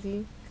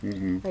crazy.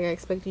 Like, I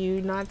expect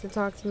you not to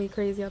talk to me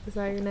crazy off the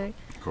side of your neck.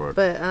 Correct.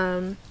 But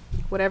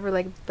whatever,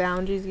 like,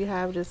 boundaries you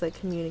have, just, like,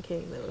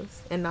 communicating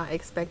those and not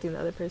expecting the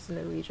other person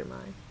to read your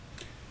mind.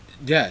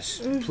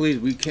 yes, please.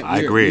 We can't. I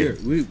agree.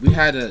 We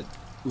had a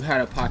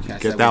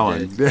podcast Get that that we one.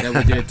 did, that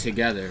we did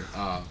together.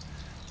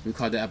 We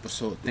called the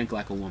episode "Think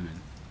Like a Woman,"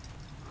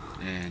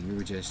 and we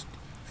were just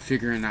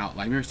figuring out.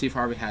 Like, remember Steve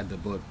Harvey had the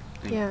book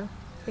Yeah.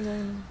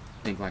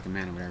 Think Like a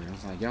Man or whatever. I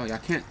was like, y'all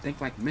can't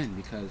think like men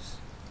because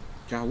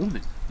y'all women. You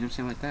know what I'm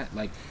saying? Like that.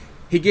 Like,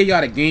 he gave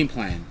y'all the game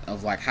plan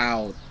of like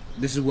how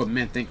this is what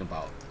men think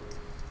about.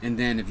 And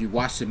then if you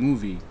watch the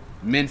movie,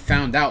 men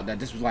found out that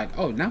this was like,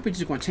 oh, now we're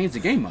just gonna change the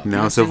game up. You know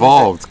Now what it's I'm saying? Like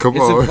evolved. that. Come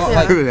It's on. evolved.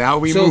 Like, Now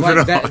we so moving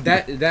like on.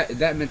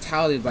 that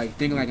mentality of like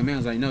thinking like a man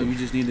is like, no, you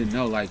just need to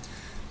know, like,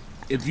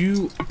 if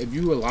you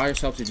allow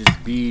yourself to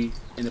just be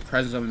in the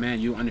presence of a man,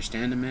 you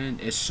understand the man,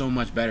 it's so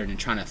much better than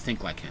trying to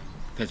think like him.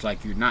 Because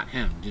like, you're not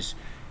him. Just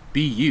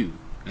be you.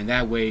 And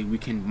that way we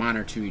can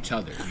monitor each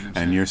other. You know what I'm And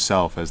saying?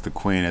 yourself as the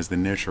queen, as the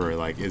nurturer,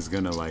 like, is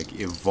gonna like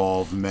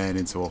evolve men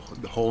into a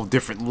whole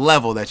different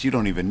level that you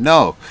don't even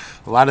know.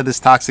 A lot of this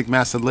toxic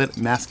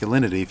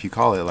masculinity, if you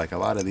call it, like, a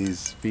lot of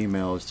these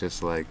females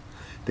just like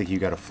think you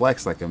gotta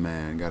flex like a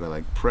man, gotta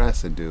like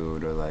press a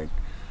dude or like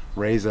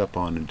raise up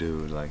on a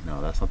dude. Like,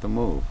 no, that's not the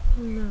move.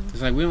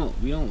 It's like we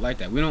don't like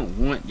that. We don't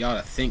want y'all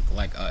to think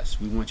like us.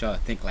 We want y'all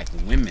to think like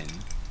women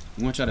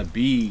We want y'all to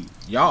be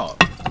y'all.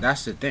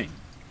 That's the thing.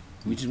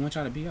 We just want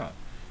y'all to be y'all.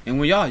 And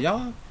when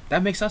y'all,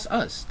 that makes us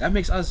us. That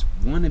makes us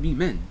want to be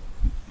men.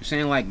 You're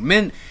saying like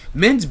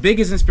men's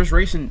biggest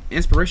inspiration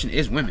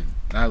is women.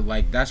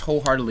 Like that's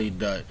wholeheartedly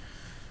the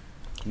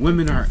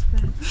women are.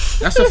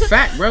 That's a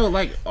fact, bro.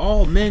 Like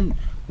all men,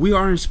 we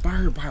are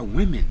inspired by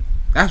women.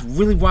 That's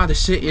really why the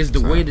shit is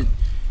the way that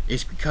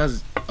it's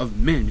because of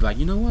men. Like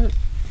you know what?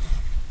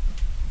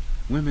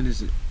 Women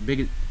is the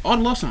biggest. All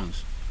the love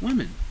songs,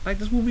 women. Like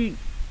this will be.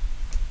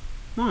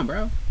 Come on,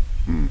 bro.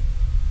 Am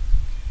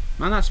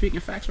I not speaking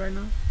facts right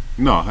now?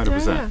 No,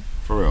 100%. Yeah.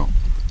 For real.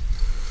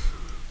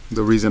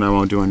 The reason I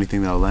won't do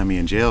anything that'll land me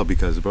in jail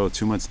because, bro,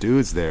 too much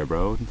dudes there,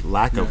 bro.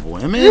 Lack of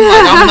women.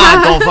 Like, I'm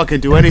not gonna fucking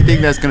do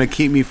anything that's gonna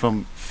keep me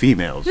from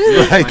females.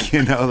 Like,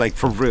 you know, like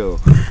for real.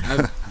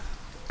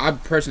 I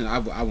personally,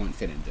 I wouldn't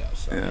fit in jail.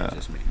 So Yeah.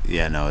 just me.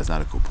 Yeah, no, it's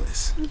not a cool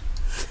place.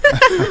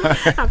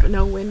 Have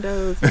no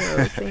windows,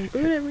 same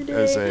food every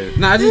day.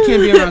 Nah, I just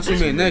can't be around too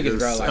many niggas,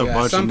 bro. There's Like a at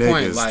bunch some of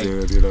point, niggas, like,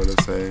 dude, you know what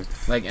I'm saying?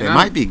 like They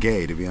might be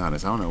gay, to be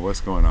honest. I don't know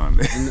what's going on.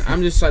 And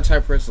I'm just that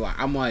type of person. Like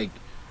I'm like,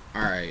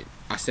 all right.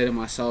 I say to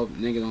myself,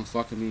 niggas don't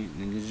fuck with me.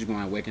 Niggas just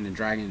gonna awaken the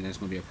dragon, and that's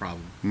gonna be a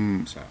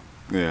problem. So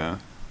Yeah.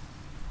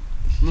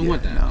 I don't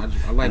want that. No.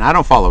 I like. And I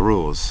don't follow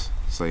rules.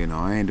 So, you know,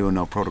 I ain't doing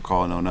no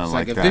protocol, no nothing It's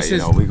like if that. this You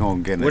is know, we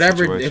gonna get in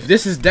whatever. a situation. If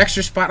this is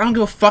Dexter's spot, I don't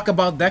give a fuck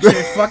about Dexter.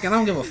 Fucking, I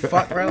don't give a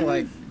fuck, bro.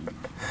 Like,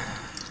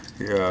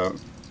 Yeah.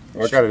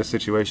 I got in a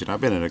situation. I've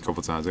been in it a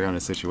couple times. I got in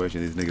a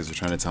situation. These niggas were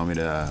trying to tell me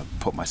to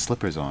put my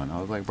slippers on. I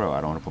was like, bro,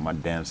 I don't want to put my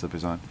damn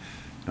slippers on.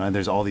 You know, and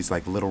there's all these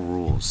like little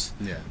rules.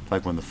 yeah.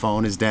 Like when the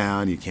phone is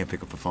down, you can't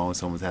pick up the phone.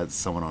 Someone's had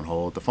someone on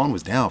hold. The phone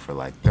was down for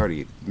like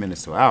 30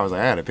 minutes to an hour. I was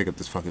like, I had to pick up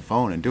this fucking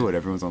phone and do it.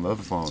 Everyone's on the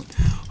other phone.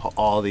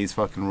 All these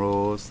fucking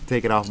rules.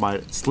 Taking off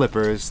my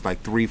slippers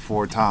like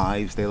 3-4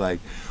 times. They like,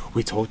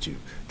 we told you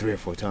 3 or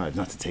 4 times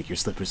not to take your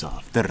slippers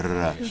off.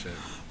 Da-da-da-da. Shit.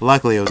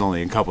 Luckily, it was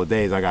only a couple of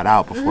days I got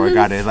out before it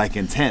got like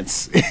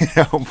intense. You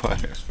know, but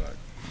That's fuck.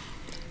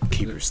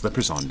 keep your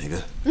slippers on,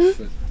 nigga.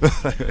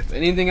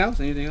 Anything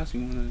else? Anything else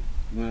you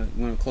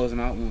wanna close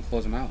them out?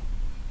 Close them out.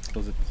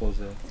 Close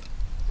it.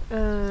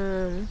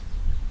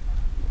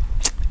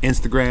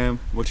 Instagram,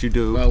 what you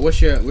do? Well,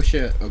 what's your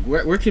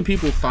where can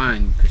people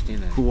find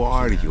Christina? Who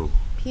are you?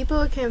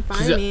 People can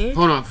find She's me.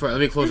 Hold on, let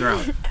me close her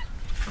out.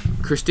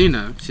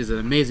 Christina, she's an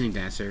amazing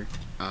dancer.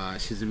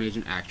 She's an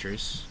amazing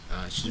actress.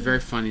 She's very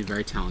funny,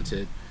 very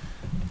talented.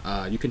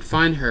 You can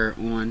find her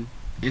on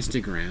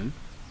Instagram.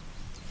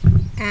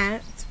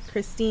 At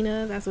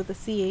Christina, that's with a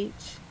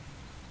CH,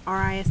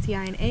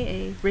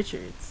 RISTINAA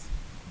Richards.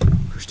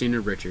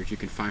 Christina Richards. You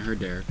can find her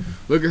there.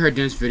 Look at her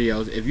dance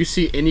videos. If you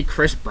see any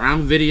Chris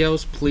Brown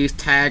videos, please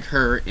tag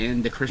her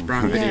in the Chris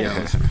Brown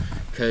videos.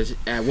 Because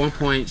at one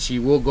point, she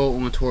will go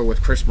on tour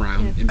with Chris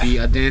Brown and be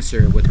a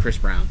dancer with Chris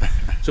Brown.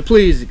 So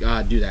please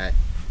do that.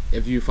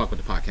 If you fuck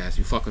with the podcast,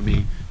 you fuck with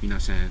me. You know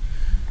what I'm saying?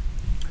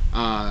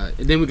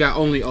 And then we got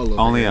Only O.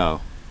 Only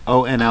O.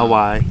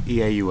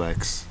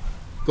 ONLYEAUX.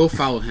 Go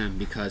follow him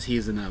because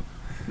he's an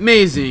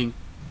amazing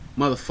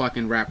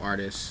motherfucking rap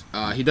artist.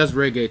 He does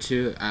reggae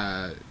too.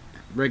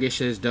 Reggae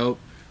shit is dope.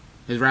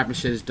 His rapping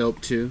shit is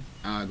dope too.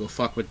 Go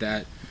fuck with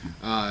that.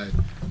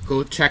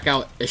 Go check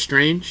out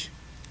Estrange.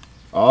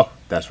 Oh,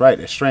 that's right.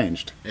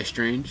 Estranged.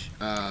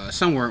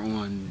 Somewhere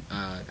on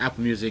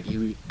Apple Music.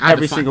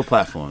 Every single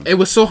platform. It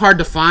was so hard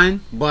to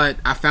find, but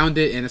I found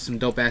it, and it's some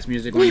dope ass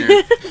music on there.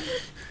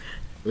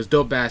 It was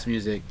dope ass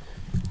music.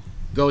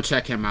 Go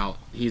check him out.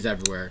 He's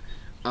everywhere.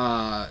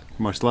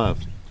 Much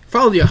love.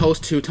 Follow your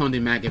host too, Tony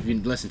Mac. If you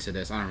listen to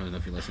this, I don't really know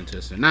if you listen to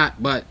this or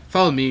not, but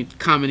follow me.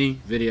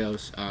 Comedy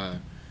videos.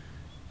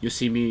 You'll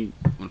see me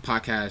on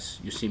podcast.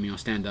 You'll see me on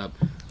stand up.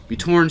 Be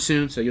touring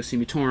soon, so you'll see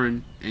me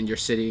touring in your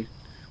city.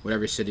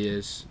 Whatever city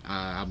is,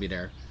 I'll be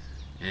there,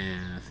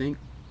 and I think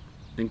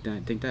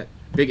that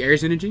Big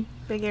Aries Energy.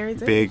 Big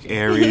Aries. Big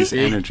Aries Big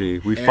Energy.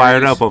 We Aries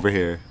fired up over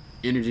here.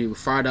 Energy, we're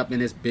fired up in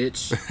this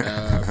bitch.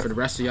 For the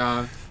rest of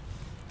y'all,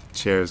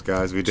 Cheers,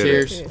 guys. We did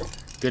cheers. it.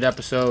 Good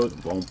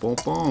episode. Boom, boom,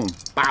 boom.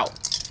 Bow.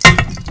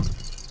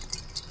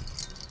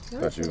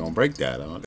 Thought you were gonna break that, huh?